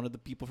park, and one of the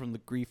people from the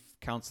grief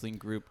counseling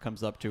group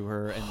comes up to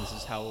her, and this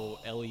is how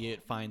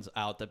Elliot finds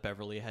out that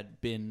Beverly had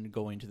been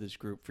going to this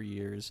group for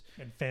years.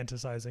 And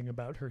fantasizing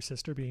about her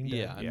sister being dead.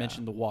 Yeah, I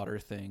mentioned the water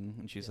thing,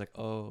 and she's like,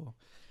 "Oh,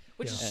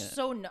 Which Yeah. is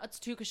so nuts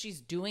too, because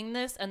she's doing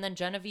this, and then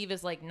Genevieve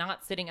is like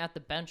not sitting at the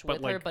bench But,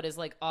 with her, like- but is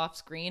like off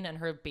screen, and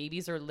her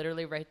babies are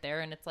literally right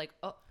there, and it's like,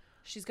 oh,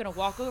 she's gonna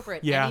walk over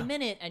at Yeah. any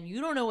minute, and you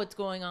don't know what's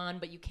going on,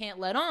 but you can't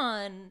let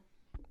on.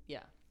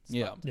 Yeah. It's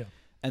yeah." fucked. Yeah.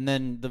 And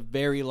then the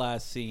very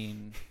last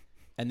scene,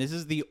 and this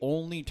is the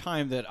only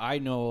time that I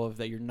know of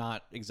that you're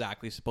not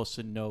exactly supposed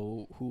to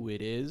know who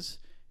it is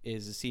a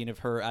scene of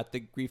her at the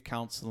grief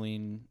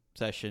counseling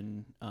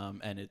session,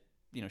 and it,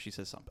 she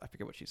says something. I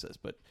forget what she says,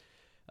 but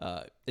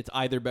it's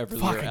either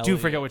Beverly Fuck, or I Elliot. do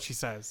forget what she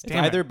says. It's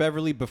Damn either it.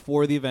 Beverly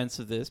before the events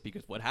of this,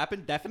 because what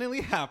happened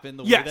definitely happened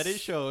the Yes, way that it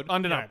showed,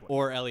 undeniably.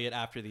 or Elliot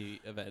after the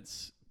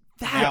events.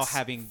 Now That's-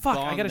 having fuck,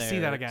 I gone gotta see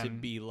that there to again.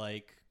 be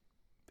like,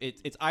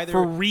 it's either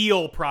For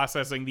real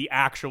processing the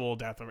actual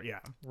death of yeah.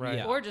 Right.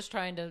 Yeah. Or just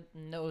trying to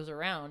nose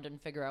around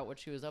and figure out what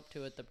she was up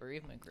to at the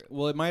bereavement group.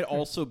 well, it might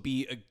also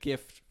be a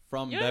gift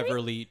from You know what I mean?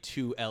 Beverly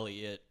to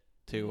Elliot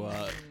to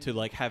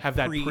like have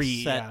that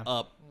set yeah.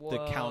 up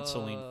the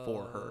counseling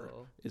for her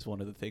Whoa. is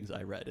one of the things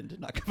I read and did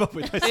not come up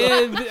with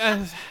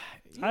myself.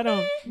 I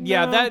don't.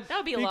 Yeah, no. that That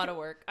would be a lot of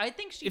work. I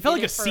think she It felt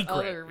did like a for secret,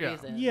 other yeah.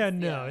 reasons. Yeah,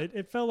 no,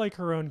 It felt like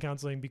her own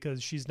counseling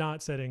because she's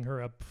not setting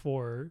her up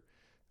for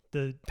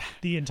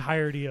the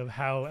entirety of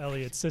how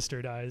Elliot's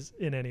sister dies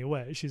in any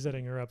way. She's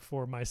setting her up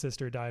for my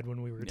sister died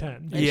when we were 10.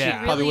 And Yeah.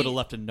 she Probably really- would have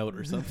left a note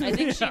or something. I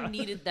think she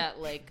needed that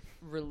like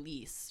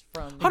release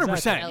from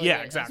 100%, Elliot yeah,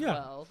 as exactly. Yeah.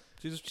 well.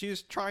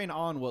 She's trying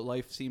on what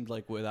life seemed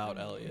like without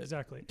Elliot.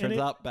 Exactly. And Turns it-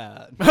 out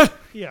bad.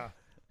 Yeah.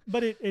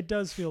 But it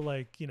does feel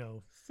like,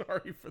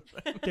 Sorry for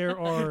that. there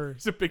are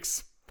There's a big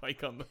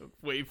spike on the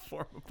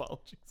waveform.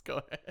 Apologies. Go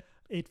ahead.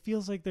 it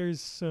feels like there's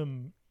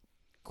some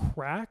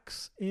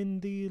cracks in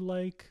the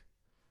like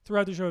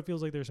throughout the show. It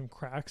feels like there's some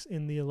cracks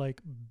in the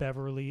like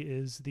Beverly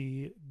is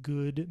the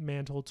good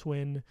mantle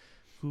twin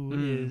who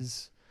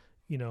is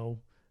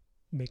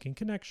making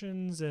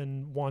connections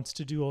and wants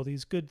to do all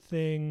these good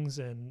things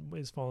and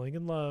is falling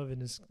in love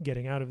and is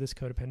getting out of this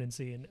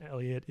codependency, and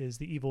Elliot is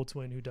the evil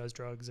twin who does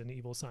drugs and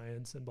evil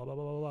science and blah blah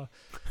blah blah blah.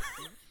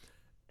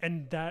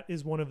 And that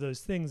is one of those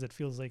things that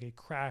feels like a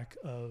crack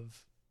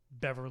of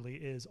Beverly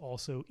is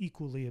also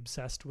equally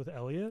obsessed with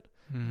Elliot.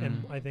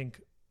 And I think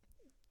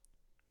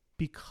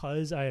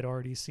because I had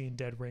already seen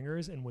Dead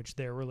Ringers, in which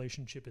their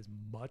relationship is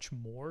much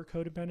more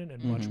codependent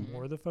and much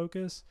more the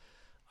focus,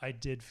 I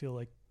did feel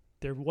like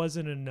there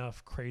wasn't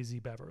enough crazy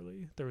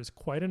Beverly. There was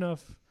quite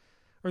enough,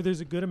 or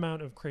there's a good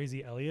amount of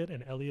crazy Elliot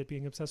and Elliot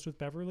being obsessed with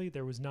Beverly.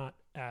 There was not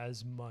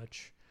as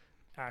much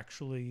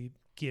actually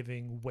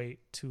giving weight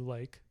to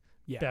like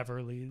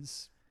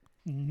Beverly's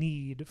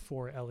need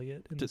for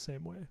Elliot in the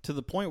same way. To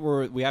the point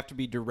where we have to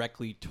be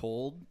directly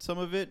told some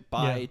of it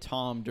by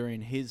Tom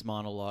during his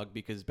monologue,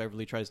 because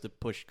Beverly tries to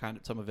push kind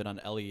of some of it on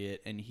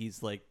Elliot, and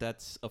he's like,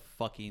 "That's a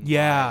fucking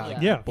Yeah. lie.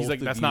 Like, Yeah. both He's like,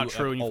 of "That's not you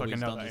true, have and you always fucking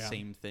know done that, the yeah."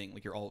 same thing.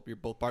 Like you're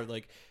both part.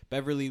 Like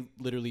Beverly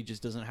literally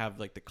just doesn't have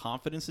like the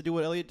confidence to do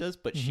what Elliot does,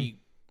 but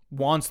she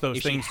Wants those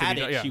if things she had to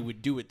be it, done. Yeah. she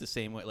would do it the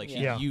same way. Like she's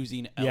Yeah.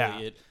 using Yeah.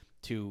 Elliot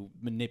to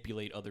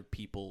manipulate other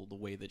people the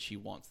way that she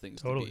wants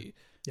things Totally. to be.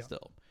 Yeah.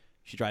 Still,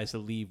 she tries to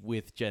leave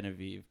with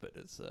Genevieve, but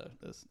it's no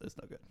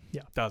good.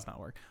 Does not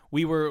work.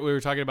 We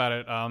were talking about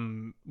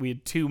it. We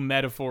had two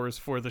metaphors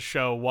for the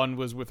show. One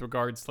was with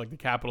regards to like the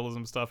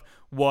capitalism stuff,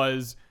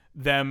 was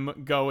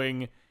them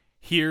going,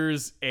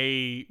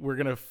 we're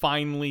gonna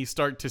finally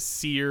start to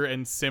sear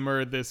and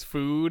simmer this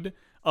food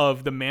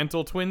of the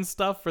Mantle Twin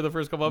stuff for the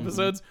first couple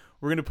episodes.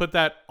 We're gonna put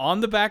that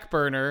on the back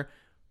burner,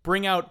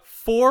 bring out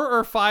 4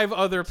 or 5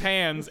 other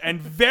pans, and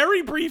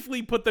very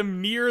briefly put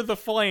them near the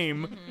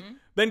flame.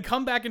 Then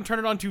come back and turn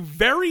it on to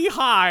very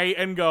high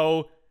and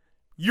go,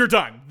 "You're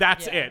done.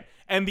 That's Yeah. it."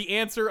 And the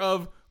answer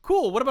of,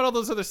 "Cool, what about all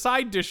those other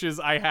side dishes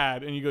I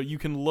had?" And you go, "You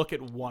can look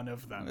at one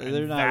of them." And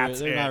They're not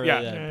that's re- they're it. not really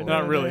yeah, that important.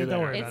 not really Don't there.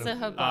 worry It's about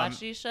a it.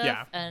 hibachi chef,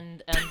 yeah.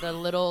 and the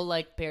little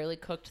like barely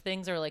cooked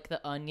things are like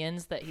the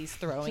onions that he's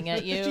throwing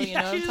at you. You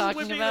Yeah, know what I'm he's talking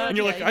whipping about? And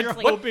you're Yeah, like, he's I just just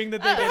like, hoping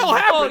that they "Ah, didn't. hell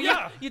happened? oh,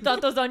 Yeah. you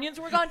thought those onions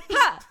were gone?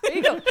 Ha! There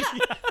you go.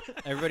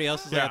 Everybody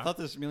else is like, Yeah. I thought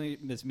this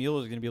meal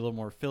was going to be a little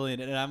more filling,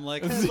 and I'm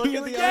like, Look look at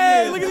at the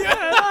Yay, onions. look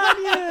at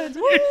the onions.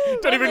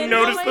 Don't even Onion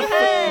notice on the my food.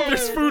 head.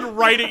 There's food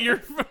right at your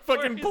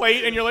fucking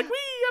plate, and you're like, "Wee,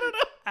 I don't know."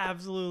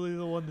 Absolutely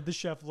the one that the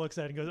chef looks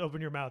at and goes,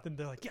 "Open your mouth," and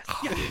they're like, "Yes,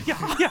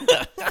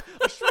 yeah,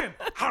 a shrimp."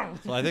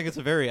 So I think it's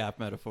a very apt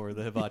metaphor,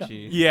 the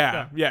hibachi.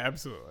 Yeah,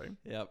 absolutely.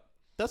 Yep.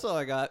 That's all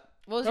I got.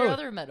 What was your Oh.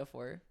 other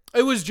metaphor?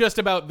 It was just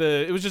about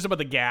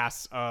the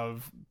gas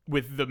of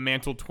with the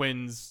Mantle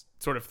Twins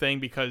sort of thing,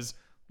 because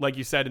like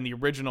you said in the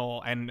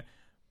original, and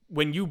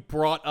when you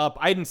brought up,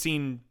 I hadn't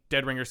seen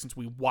Dead Ringer since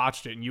we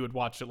watched it, and you had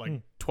watched it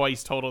like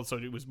twice total, so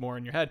it was more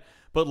in your head.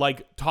 But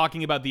like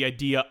talking about the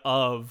idea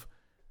of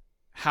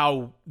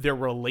how their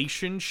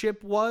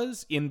relationship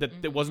was, in that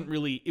it wasn't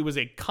really, it was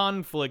a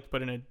conflict,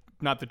 but in a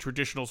not the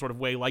traditional sort of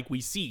way like we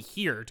see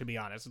here, to be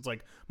honest. It's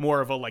like more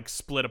of a like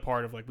split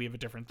apart of like we have a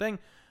different thing.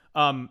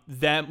 Them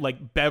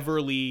like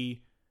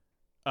Beverly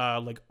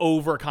like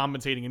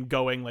overcompensating and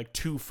going like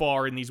too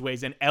far in these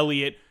ways, and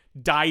Elliot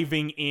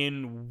diving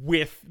in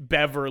with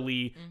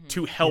Beverly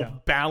to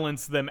help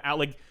balance them out,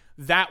 like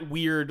that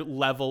weird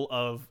level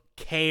of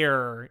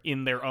care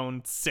in their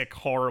own sick,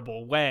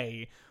 horrible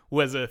way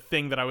was a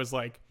thing that I was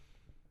like,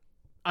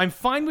 I'm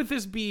fine with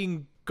this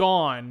being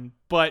gone,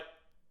 but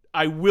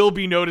I will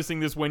be noticing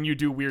this when you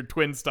do weird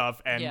twin stuff,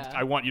 and Yeah.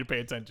 I want you to pay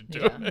attention to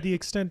Yeah. it. The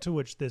extent to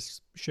which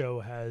this show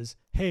has,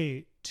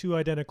 hey, 2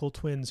 identical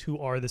twins who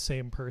are the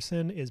same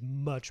person is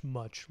much,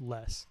 much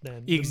less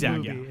than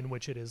Exactly, the movie yeah. in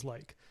which it is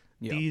like,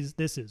 Yeah.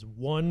 this is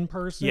one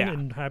person Yeah.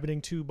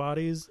 inhabiting 2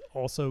 bodies,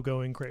 also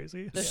going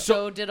crazy. The So-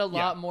 show did a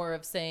lot yeah. more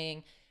of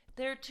saying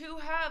they're 2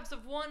 halves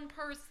of one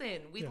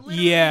person. We Yeah.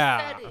 literally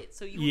Yeah. said it,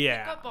 so you would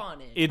Yeah. pick up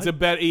on it. It's a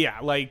better,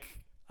 like,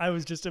 I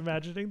was just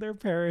imagining their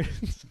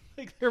parents,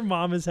 like their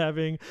mom is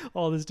having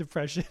all this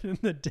depression and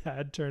the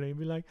dad turning and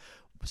be like,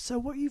 "So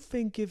what you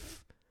think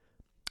if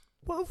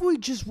what if we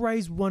just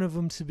raised one of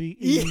them to be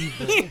evil?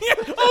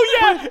 Oh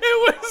yeah,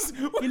 it was.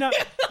 You know,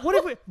 what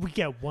if we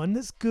get one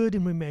that's good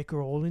and we make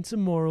her all into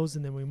morals,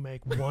 and then we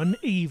make one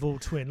evil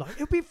twin? Like,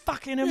 it'd be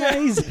fucking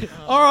amazing.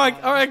 All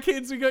right,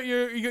 kids. You got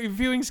your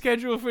viewing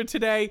schedule for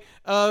today.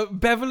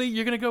 Beverly,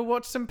 you're gonna go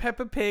watch some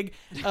Peppa Pig.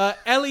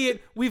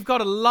 Elliot, we've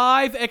got a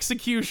live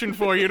execution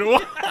for you to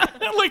watch.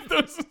 Like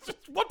those.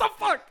 What the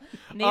fuck?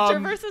 Nature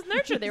versus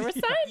nurture. They were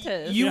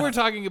scientists. You were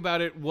talking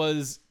about it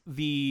was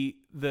the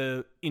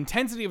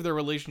intensity of their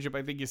relationship,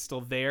 I think, is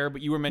still there,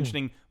 but you were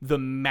mentioning the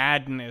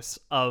madness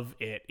of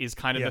it is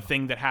kind of the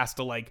thing that has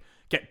to like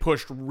get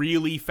pushed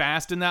really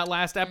fast in that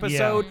last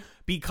episode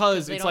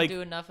because they it's don't like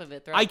do enough of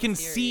it. Throughout I can the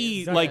series.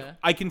 see like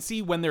I can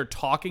see when they're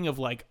talking of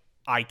like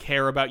I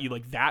care about you,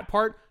 like that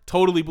part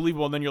totally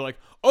believable, and then you're like,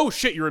 oh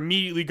shit, you're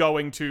immediately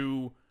going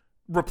to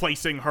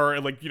replacing her,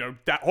 and like, you know,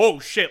 that oh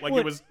shit, like,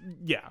 well, it was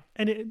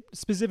and it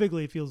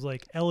specifically feels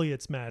like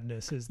Elliot's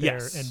madness is there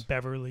Yes. and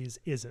Beverly's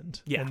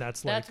isn't, and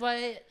that's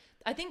why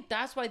I think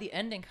that's why the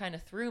ending kind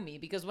of threw me,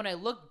 because when I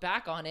look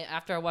back on it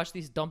after I watched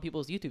these dumb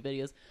people's YouTube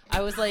videos, I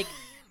was like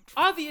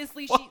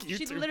obviously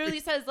she literally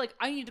says like,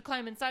 I need to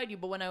climb inside you,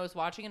 but when I was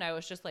watching it I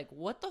was just like,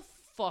 what the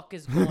fuck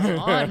is going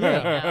on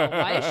right now?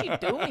 Why is she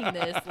doing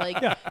this? Like,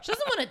 she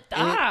doesn't want to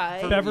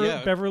die.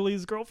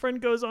 Beverly's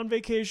girlfriend goes on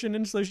vacation,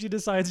 and so she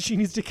decides she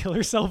needs to kill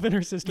herself and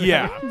her sister.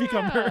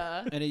 Become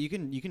her. And you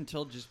can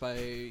tell just by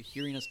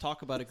hearing us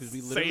talk about it, because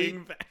we literally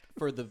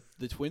for the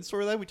twin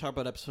storyline we talked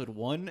about episode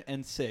 1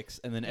 and 6,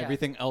 and then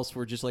everything else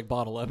were just like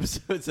bottle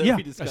episodes that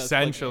we discussed.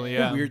 Essentially,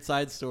 like, weird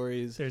side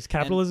stories. There's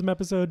capitalism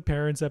episode,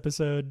 parents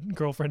episode,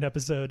 girlfriend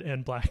episode,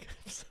 and black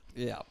episode.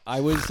 Yeah,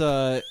 I was.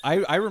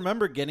 I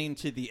remember getting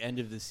to the end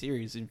of the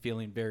series and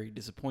feeling very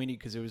disappointed,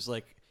 because it was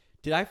like,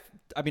 I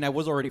mean, I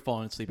was already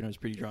falling asleep and I was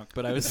pretty drunk,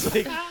 but I was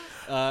like,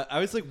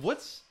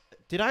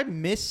 did I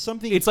miss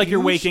something? It's like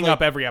you're waking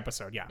up every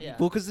episode. Yeah.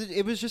 Well, because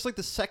it was just like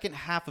the second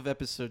half of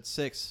episode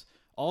 6.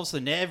 All of a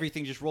sudden,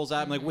 everything just rolls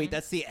out. I'm like, wait,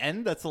 that's the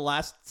end? That's the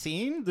last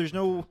scene? There's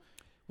no.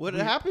 What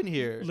happened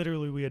here?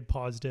 Literally, we had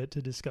paused it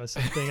to discuss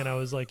something, and I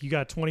was like, you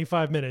got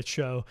 25 minutes,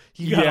 show.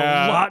 You got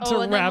a lot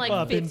to wrap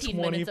up in 25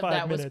 minutes. Of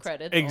that minutes. Was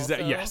credits.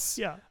 Exactly. Yes.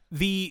 Yeah.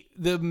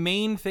 The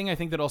main thing I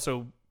think that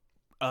also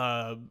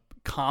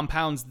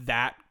compounds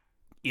that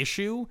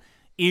issue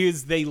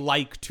is they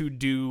like to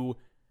do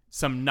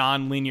some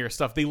non-linear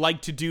stuff. They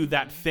like to do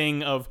that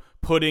thing of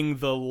putting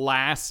the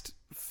last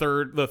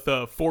third,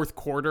 the fourth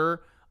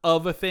quarter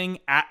of a thing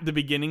at the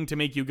beginning to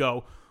make you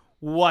go,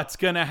 what's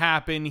gonna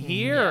happen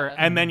here? Yeah.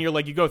 And then you're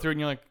like, you go through and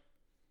you're like,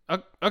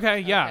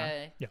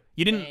 okay.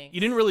 You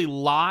didn't really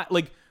lie.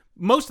 Like,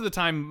 most of the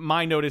time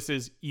my notice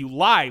is you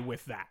lie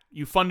with that.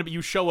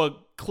 You show a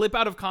clip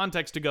out of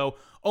context to go,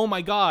 oh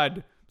my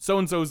god, so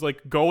and so's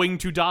like going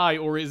to die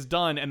or is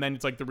done, and then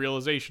it's like the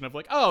realization of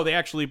like, oh, they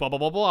actually blah blah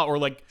blah blah, or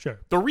like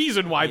the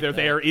reason why they're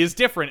there is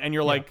different, and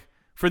you're like,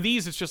 for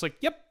these it's just like,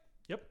 yep.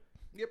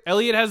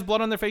 Elliot has blood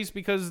on their face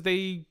because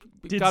they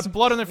got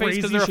blood on their face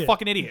because they're a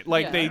fucking idiot.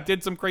 Like, they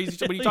did some crazy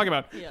shit. What are you talking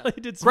about?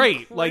 They did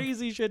some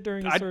crazy shit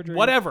during the surgery.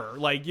 Whatever.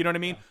 Like, you know what I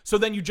mean? So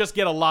then you just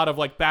get a lot of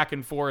like back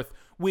and forth,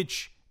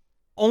 which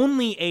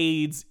only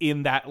aids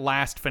in that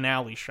last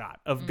finale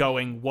shot of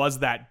going, was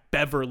that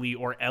Beverly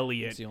or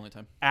Elliot? That's the only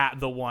time. At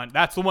the one.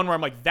 That's the one where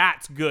I'm like,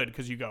 that's good,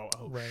 because you go,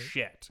 oh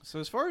shit. So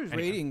as far as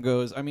rating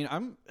goes, I mean,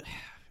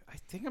 I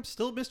think I'm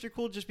still Mr.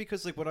 Cool, just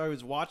because like when I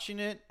was watching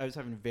it, I was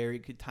having a very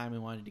good time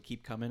and wanted to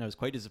keep coming. I was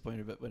quite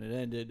disappointed about when it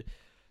ended.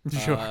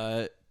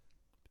 Sure.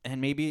 And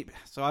maybe,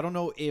 so I don't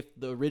know if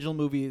the original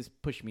movie is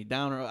pushing me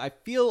down, or I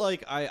feel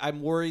like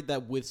I'm worried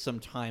that with some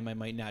time I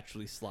might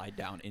naturally slide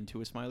down into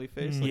a smiley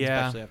face, like,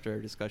 especially after our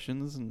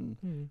discussions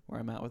and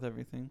where I'm at with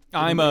everything.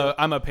 I'm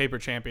a paper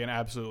champion,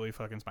 absolutely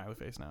fucking smiley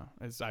face now.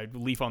 As I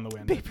leaf on the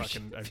wind, I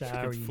fucking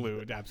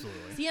flew,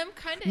 absolutely. See, I'm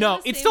kind of no,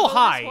 in the it's same still boat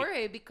high as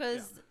Jorge,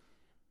 because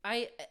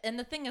and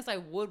the thing is, I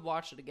would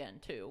watch it again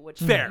too,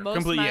 which fair,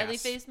 most smiley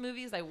face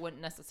movies I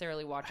wouldn't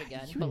necessarily watch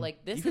again. But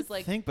like this is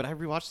like, but I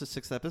rewatched the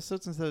 6th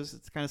episode since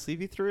it's kind of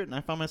sleevy through it, and I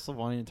found myself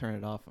wanting to turn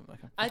it off. I'm like,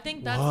 I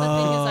think that's the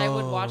thing is I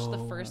would watch the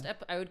first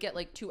I would get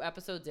like 2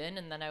 episodes in,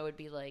 and then I would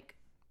be like,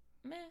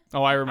 meh.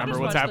 Oh, I remember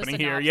what's happening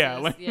here. Yeah,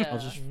 I'll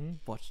just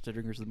watch Dead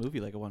Ringers the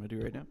movie like I want to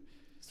do right now.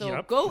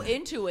 So go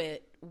into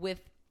it with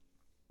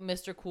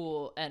Mr.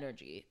 Cool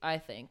energy, I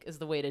think, is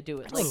the way to do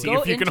it. Like,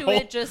 go into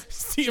it just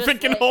see if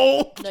it can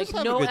hold. Like,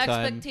 no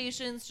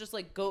expectations, just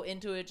like go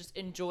into it, just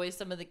enjoy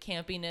some of the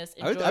campiness.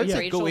 I would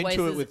say go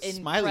into it with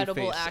smiley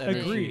face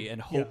energy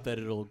and hope that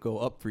it'll go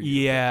up for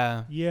you.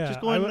 Yeah.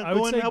 Just go in, I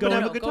would say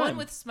go in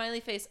with smiley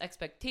face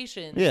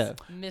expectations. Yeah.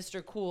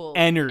 Mr. Cool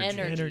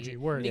energy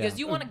word. Because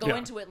you want to go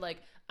into it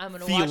like, I'm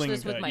going to watch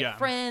this with my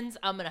friends.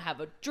 I'm going to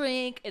have a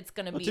drink. It's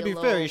going to be to be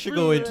fair, you should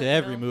go into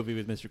every movie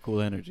with Mr. Cool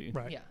energy.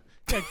 Right. Yeah,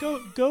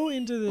 go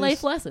into this.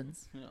 Life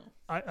lessons.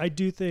 I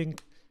do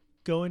think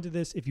go into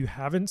this. If you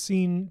haven't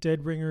seen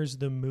Dead Ringers,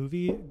 the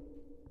movie,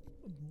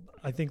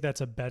 I think that's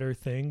a better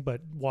thing,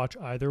 but watch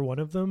either one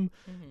of them.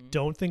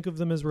 Don't think of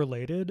them as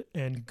related,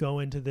 and go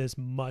into this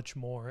much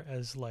more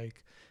as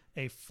like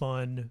a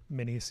fun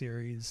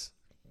miniseries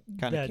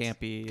Kind of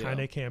campy. Kind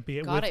of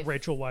campy God, with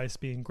Rachel Weisz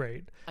being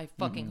great. I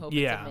fucking hope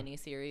Yeah.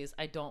 it's a miniseries.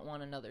 I don't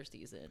want another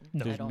season.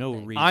 No. I There's don't no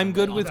think. reason. I'm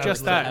good why with not.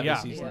 just They have that, a yeah.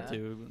 Season Yeah.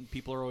 2.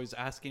 People are always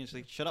asking, it's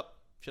like, shut up.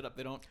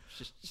 They don't.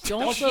 Just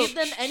Don't give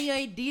them any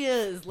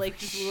ideas. Like,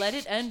 just let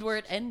it end where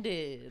it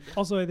ended.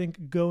 Also, I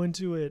think go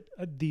into it.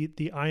 The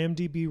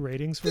IMDb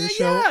ratings for the Yeah,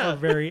 show yeah. are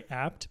very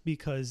apt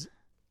because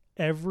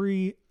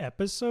every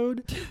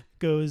episode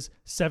goes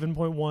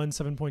 7.1,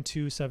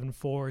 7.2,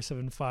 7.4,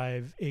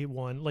 7.5,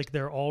 8.1. Like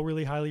they're all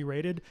really highly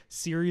rated.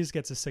 Series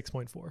gets a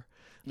 6.4.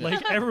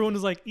 Like everyone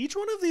was like, each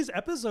one of these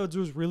episodes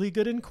was really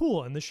good and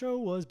cool, and the show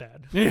was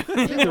bad. I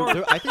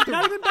think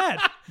Not even bad,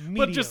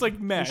 But just like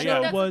meh. The show Yeah.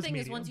 That's was the thing is,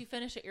 medium. once you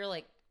finish it, you're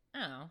like,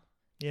 oh.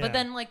 Yeah. But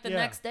then, like the Yeah.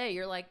 next day,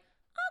 you're like,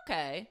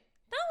 okay,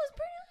 that was pretty.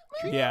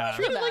 Yeah.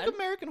 treat it Not like bad.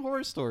 American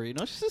Horror Story. You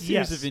know, it's just a series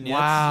Yes. of vignettes.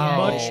 Wow.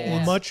 much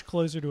Yeah. much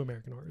closer to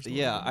American Horror Story.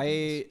 Yeah,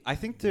 I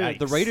think the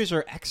Yikes. writers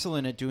are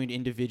excellent at doing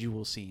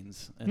individual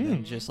scenes, and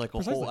then just like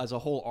Precisely. as a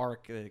whole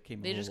arc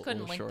came. They a just little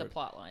couldn't link short. the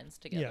plot lines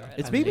together. Yeah. I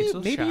It's don't maybe Pixels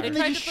maybe shattered. even They they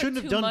tried just to put shouldn't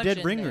have too done much Dead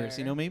in Ringers. there.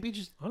 You know, maybe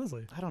just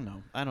Honestly. I don't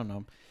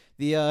know.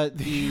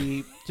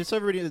 The just so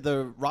everybody,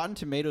 the Rotten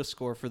Tomatoes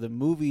score for the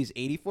movie is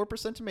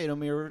 84% tomato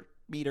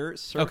meter,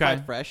 certified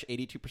Okay. fresh,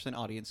 82%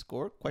 audience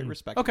score, quite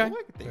respectable. Okay.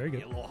 I could think Very it'd be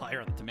good. a little higher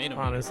on the tomato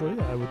meter. Honestly,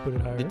 I would put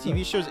it higher. The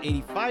TV show's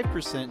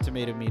 85%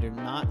 tomato meter,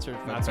 not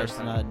certified Not fresh,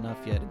 certified. not enough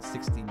yet, and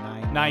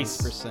 69%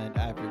 Nice.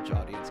 average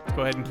audience.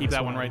 Go ahead and keep Nice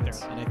that one right there.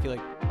 one. And I feel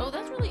like Oh,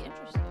 that's really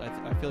interesting.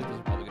 I feel like those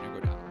are probably going to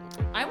go down a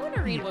little bit. I want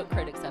to read what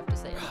critics have to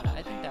say about it.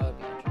 I think that would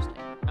be interesting.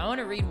 I want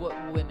to read what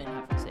women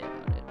have to say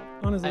about it.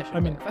 Honestly, I should I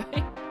mean, clarify.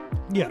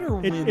 yeah, What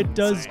are it women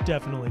does saying?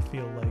 definitely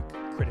feel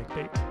like critic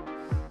bait.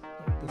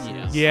 Like, this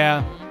Yeah. is-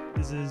 Yeah.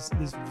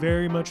 This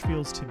very much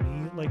feels to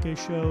me like a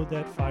show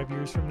that 5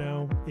 years from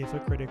now, if a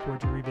critic were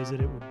to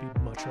revisit it, would be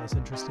much less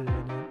interested in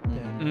it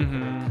than a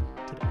Mhm.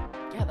 critic today.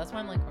 Yeah, that's why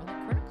I'm like, are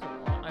the critics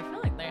wrong? I feel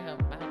like they have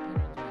bad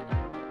opinions right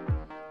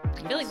now.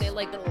 I feel like they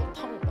like it a little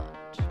too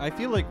much. I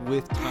feel like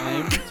with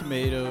time,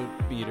 tomato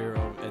meter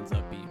ends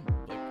up being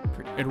like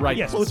pretty. It right.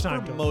 Yes, close with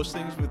time for does. most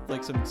things, with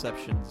like some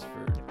exceptions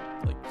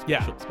for like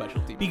Yeah.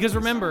 specialty. Because movies.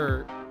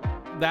 remember,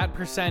 that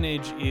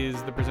percentage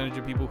is the percentage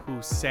of people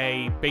who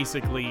say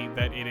basically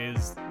that it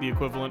is the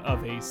equivalent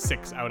of a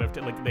 6 out of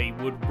 10. Like they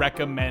would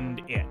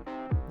recommend it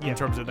Yeah. in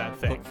terms of that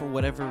thing. But for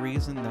whatever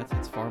reason,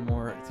 it's far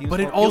more. It seems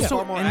But it feels also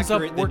far more ends up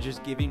accurate than work-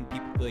 just giving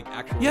people like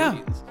actual Yeah.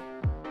 ratings.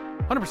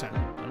 100%.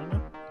 I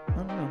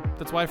don't know.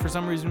 That's why for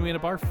some reason we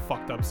had our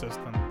fucked up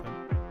system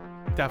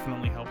that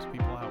definitely helps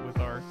people out with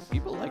our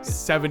People like it.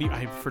 70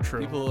 for true.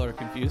 People are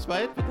confused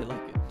by it, but they like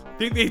it.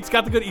 It's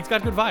got good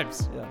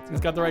vibes. Yeah, It's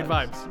got the right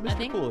vibes. Mr. I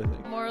think Cool, I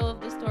think. moral of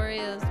the story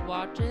is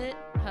watch it,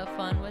 have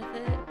fun with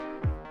it,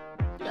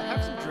 Yeah,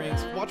 have some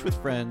drinks, watch with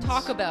friends.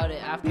 talk about it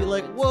Be afterwards.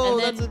 like, whoa, and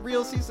then, that's a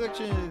real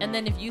C-section. And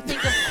then if you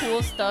think of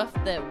cool stuff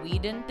that we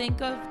didn't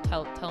think of,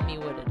 tell me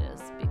what it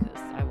is because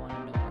I want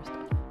to know more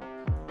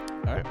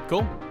stuff. all right,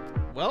 Cool.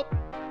 well,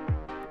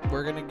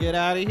 we're gonna get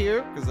out of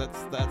here because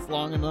that's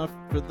long enough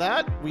for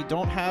that. We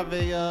don't have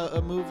a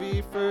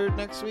movie for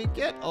next week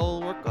yet. I'll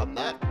work on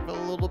that. Fell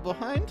a little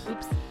behind.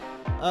 Oops.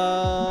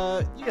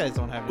 You guys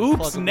don't have any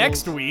Oops, pluggables.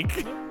 next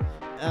week.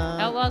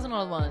 Outlaws and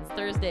Old Ones,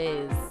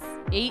 Thursdays,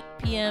 8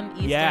 p.m.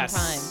 Eastern Yes.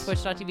 Time.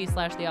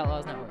 Twitch.tv/The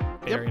Outlaws Network.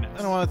 Very Yep. nice.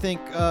 And I want to thank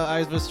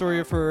Eyes of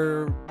Astoria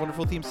for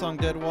wonderful theme song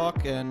Dead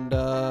Walk. And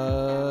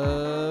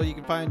you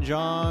can find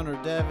John or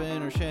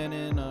Devin or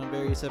Shannon on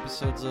various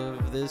episodes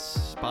of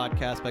this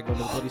podcast by going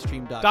to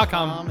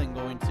bloodystream.com and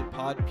going to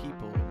Pod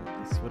People.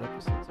 This is what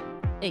episodes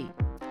are. 8.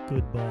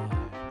 Goodbye.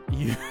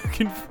 You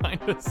can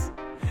find us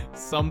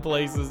some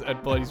places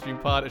at Bloody Stream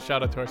Pod. A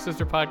shout out to our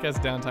sister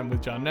podcast, Downtime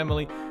with John and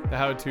Emily, the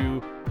How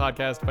To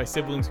podcast by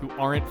siblings who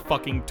aren't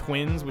fucking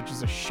twins, which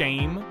is a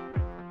shame.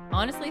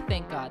 Honestly,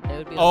 thank God. They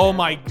would be. Oh okay.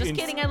 my Just it's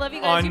kidding. I love you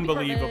guys. You'd be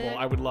Unbelievable. perfect.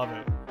 I would love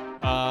it.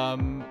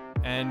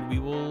 And we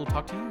will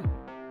talk to you.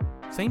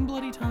 Same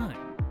bloody time.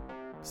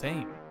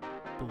 Same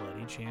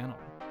bloody channel.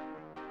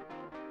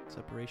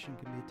 Separation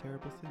can be a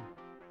terrible thing.